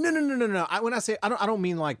 No. When I say I don't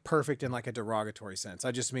mean like perfect in like a derogatory sense.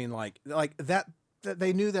 I just mean like that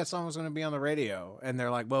they knew that song was going to be on the radio, and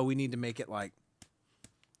they're like, well, we need to make it like,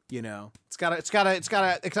 it's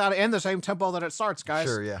gotta end the same tempo that it starts, guys.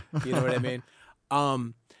 Sure, yeah. You know what I mean?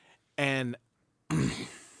 And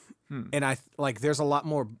I like there's a lot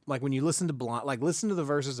more like when you listen to Blonde, like listen to the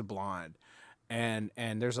verses of Blonde, and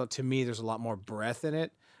there's to me there's a lot more breath in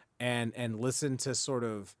it, and listen to sort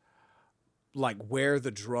of like where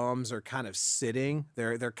the drums are kind of sitting.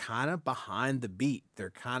 They're kind of behind the beat. They're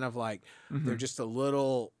kind of like they're just a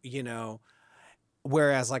little,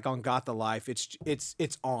 whereas like on Got the Life, it's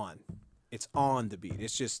on the beat.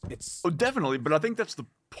 It's definitely, but I think that's the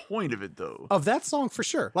point of it though. Of that song for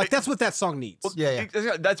sure. Like that's what that song needs. Well, yeah.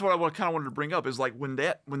 That's what I kind of wanted to bring up is like when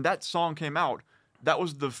that song came out, that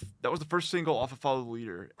was the first single off of Follow the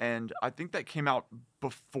Leader, and I think that came out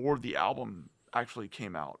before the album actually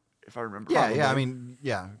came out. if I remember. Yeah, Probably. yeah. I mean,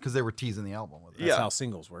 yeah, because they were teasing the album with it. That's how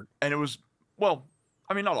singles work. And it was, well,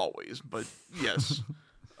 I mean, not always, but yes.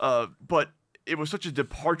 But it was such a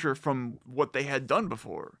departure from what they had done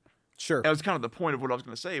before. Sure. And that was kind of the point of what I was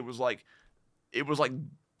going to say. It was like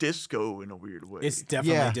disco in a weird way. It's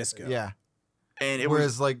definitely disco. Yeah. And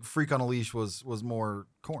whereas like Freak on a Leash was more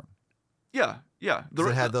Korn. Yeah.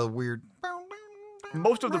 It had the weird.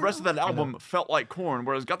 Most of the rest of that album felt like Korn,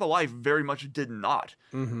 whereas Got the Life very much did not.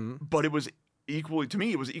 Mm-hmm. But it was equally, to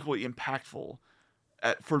me, it was equally impactful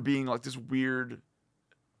for being like this weird,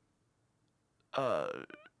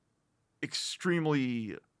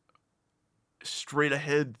 extremely straight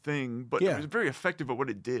ahead thing, but it was very effective at what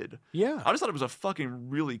it did. Yeah. I just thought it was a fucking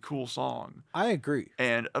really cool song. I agree.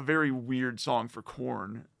 And a very weird song for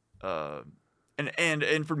Korn,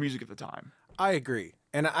 and for music at the time. I agree.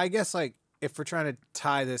 And I guess like if we're trying to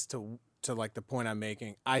tie this to like the point I'm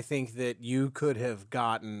making, I think that you could have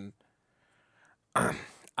gotten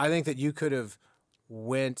I think that you could have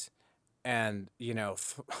went and, you know,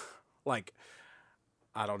 like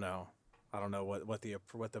I don't know what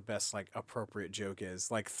the best like appropriate joke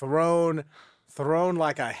is. Like thrown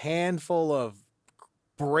like a handful of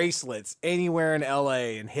bracelets anywhere in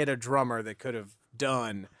LA and hit a drummer that could have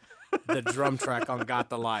done the drum track on Got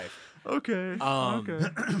the Life. Okay.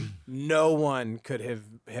 No one could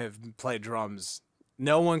have played drums.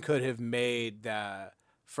 No one could have made the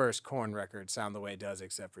first Korn record sound the way it does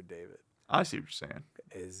except for David. I see what you're saying.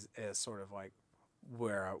 Is sort of like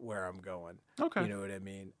where I'm going. Okay. You know what I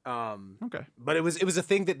mean? Okay. But it was a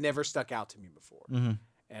thing that never stuck out to me before. Mm-hmm.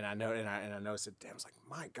 And I know and I noticed it. Damn, I was like,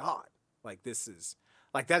 my God, like this is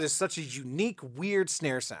like that is such a unique, weird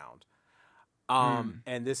snare sound.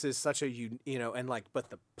 And this is such a and like, but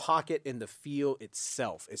the pocket and the feel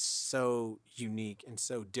itself is so unique and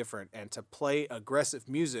so different. And to play aggressive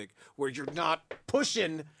music where you're not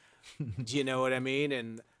pushing, do you know what I mean?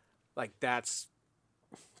 And like that's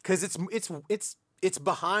because it's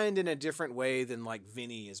behind in a different way than like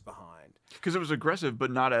Vinny is behind. Because it was aggressive,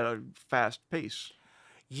 but not at a fast pace.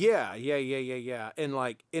 Yeah.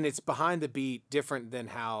 And it's behind the beat different than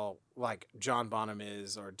how like John Bonham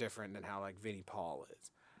is, or different than how like Vinnie Paul is,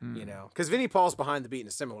 you know? Because Vinnie Paul's behind the beat in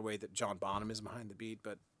a similar way that John Bonham is behind the beat,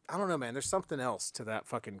 but I don't know, man. There's something else to that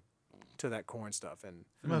Korn stuff, and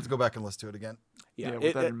I'm gonna have to go back and listen to it again. Yeah,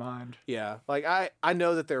 with that in mind. Yeah, like I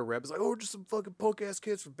know that there are rebels like, oh, we're just some fucking punk ass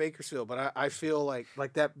kids from Bakersfield, but I feel like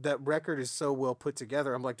that record is so well put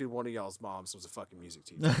together. I'm like, dude, one of y'all's moms was a fucking music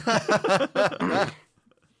teacher.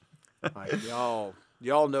 Like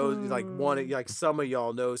y'all know, like some of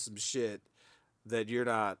y'all know some shit that you're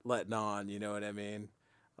not letting on. You know what I mean?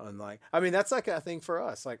 That's like a thing for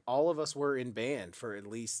us. Like all of us were in band for at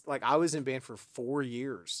least, like I was in band for 4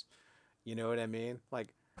 years. You know what I mean?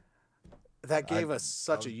 Like that gave us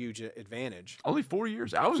such a huge advantage. Only 4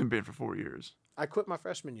 years. I was in band for 4 years. I quit my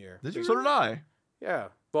freshman year. Did you? So did I. Yeah.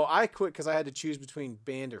 Well, I quit because I had to choose between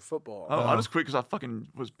band or football. Oh, I just quit because I fucking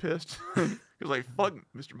was pissed. It was like, fuck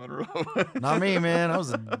Mr. Monroe. Not me, man. I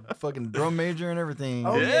was a fucking drum major and everything.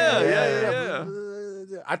 Oh, yeah.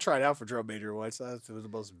 I tried out for drum major once. It was the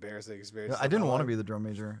most embarrassing experience. I didn't want to be the drum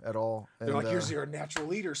major at all. They're like, you're a natural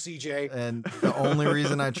leader, CJ. And the only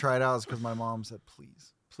reason I tried out is because my mom said,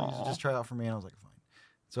 please just try out for me. And I was like, fine.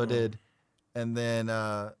 So I did. And then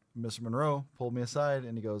Mr. Monroe pulled me aside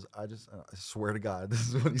and he goes, I swear to God, this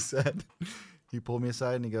is what he said. He pulled me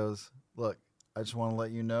aside and he goes, look, I just want to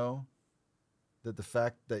let you know that the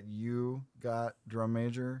fact that you got drum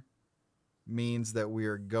major means that we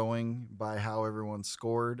are going by how everyone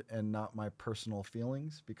scored and not my personal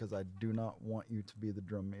feelings, because I do not want you to be the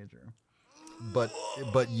drum major. But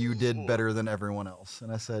you did better than everyone else.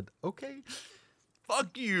 And I said, okay.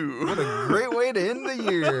 Fuck you. What a great way to end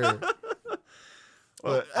the year.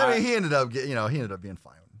 But I mean, he ended up being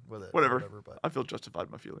fine with it. Whatever. But I feel justified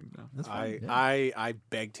in my feelings now. that's fine. I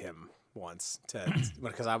begged him once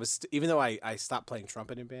because I was, even though I stopped playing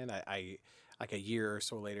trumpet in band, I like a year or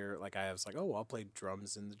so later, like I was like, oh, I'll play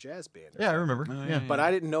drums in the jazz band. Yeah, I remember. But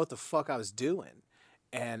I didn't know what the fuck I was doing.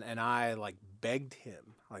 And I like begged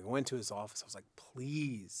him, like went to his office. I was like,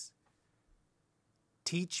 please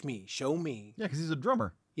teach me, show me. Yeah, because he's a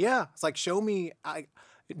drummer. Yeah. It's like, show me.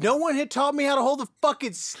 No one had taught me how to hold the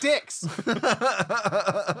fucking sticks.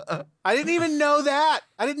 I didn't even know that.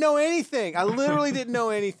 I didn't know anything. I literally didn't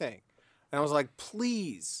know anything. And I was like,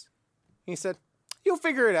 please. And he said, you'll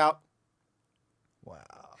figure it out. Wow.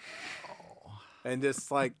 And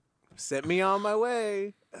just like sent me on my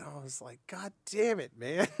way. And I was like, God damn it,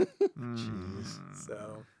 man. Jeez.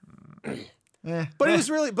 So, but it was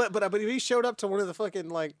really, but he showed up to one of the fucking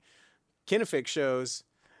like Kinefix shows,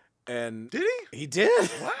 And Did he? He did.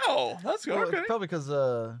 Wow, that's Well, okay. it's probably because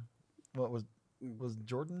what was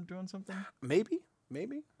Jordan doing something? Maybe.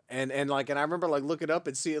 And I remember like looking up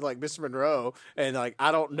and seeing like Mr. Monroe, and like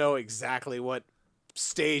I don't know exactly what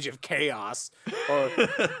stage of chaos or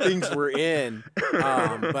things were in,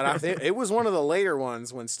 but I think it was one of the later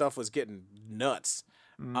ones when stuff was getting nuts.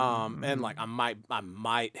 And like I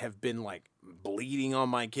might have been like bleeding on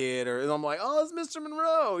my kid, and I'm like, oh, it's Mr.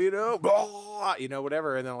 Monroe, blah,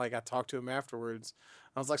 whatever. And then like I talked to him afterwards.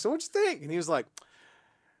 I was like, so what'd you think? And he was like,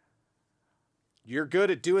 you're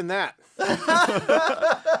good at doing that.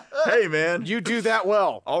 Hey, man. You do that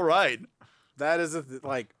well. All right. That is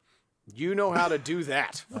you know how to do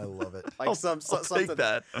that. I love it. Like I'll something take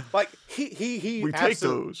that. Like he We take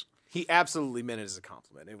those. He absolutely meant it as a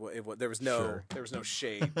compliment. There was no Sure.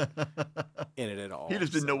 shade in it at all. He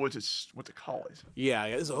just didn't know what to call it. Yeah.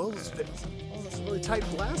 That's a really tight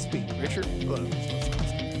blast beat, Richard.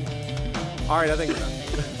 All right, I think we're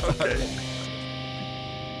done. Okay.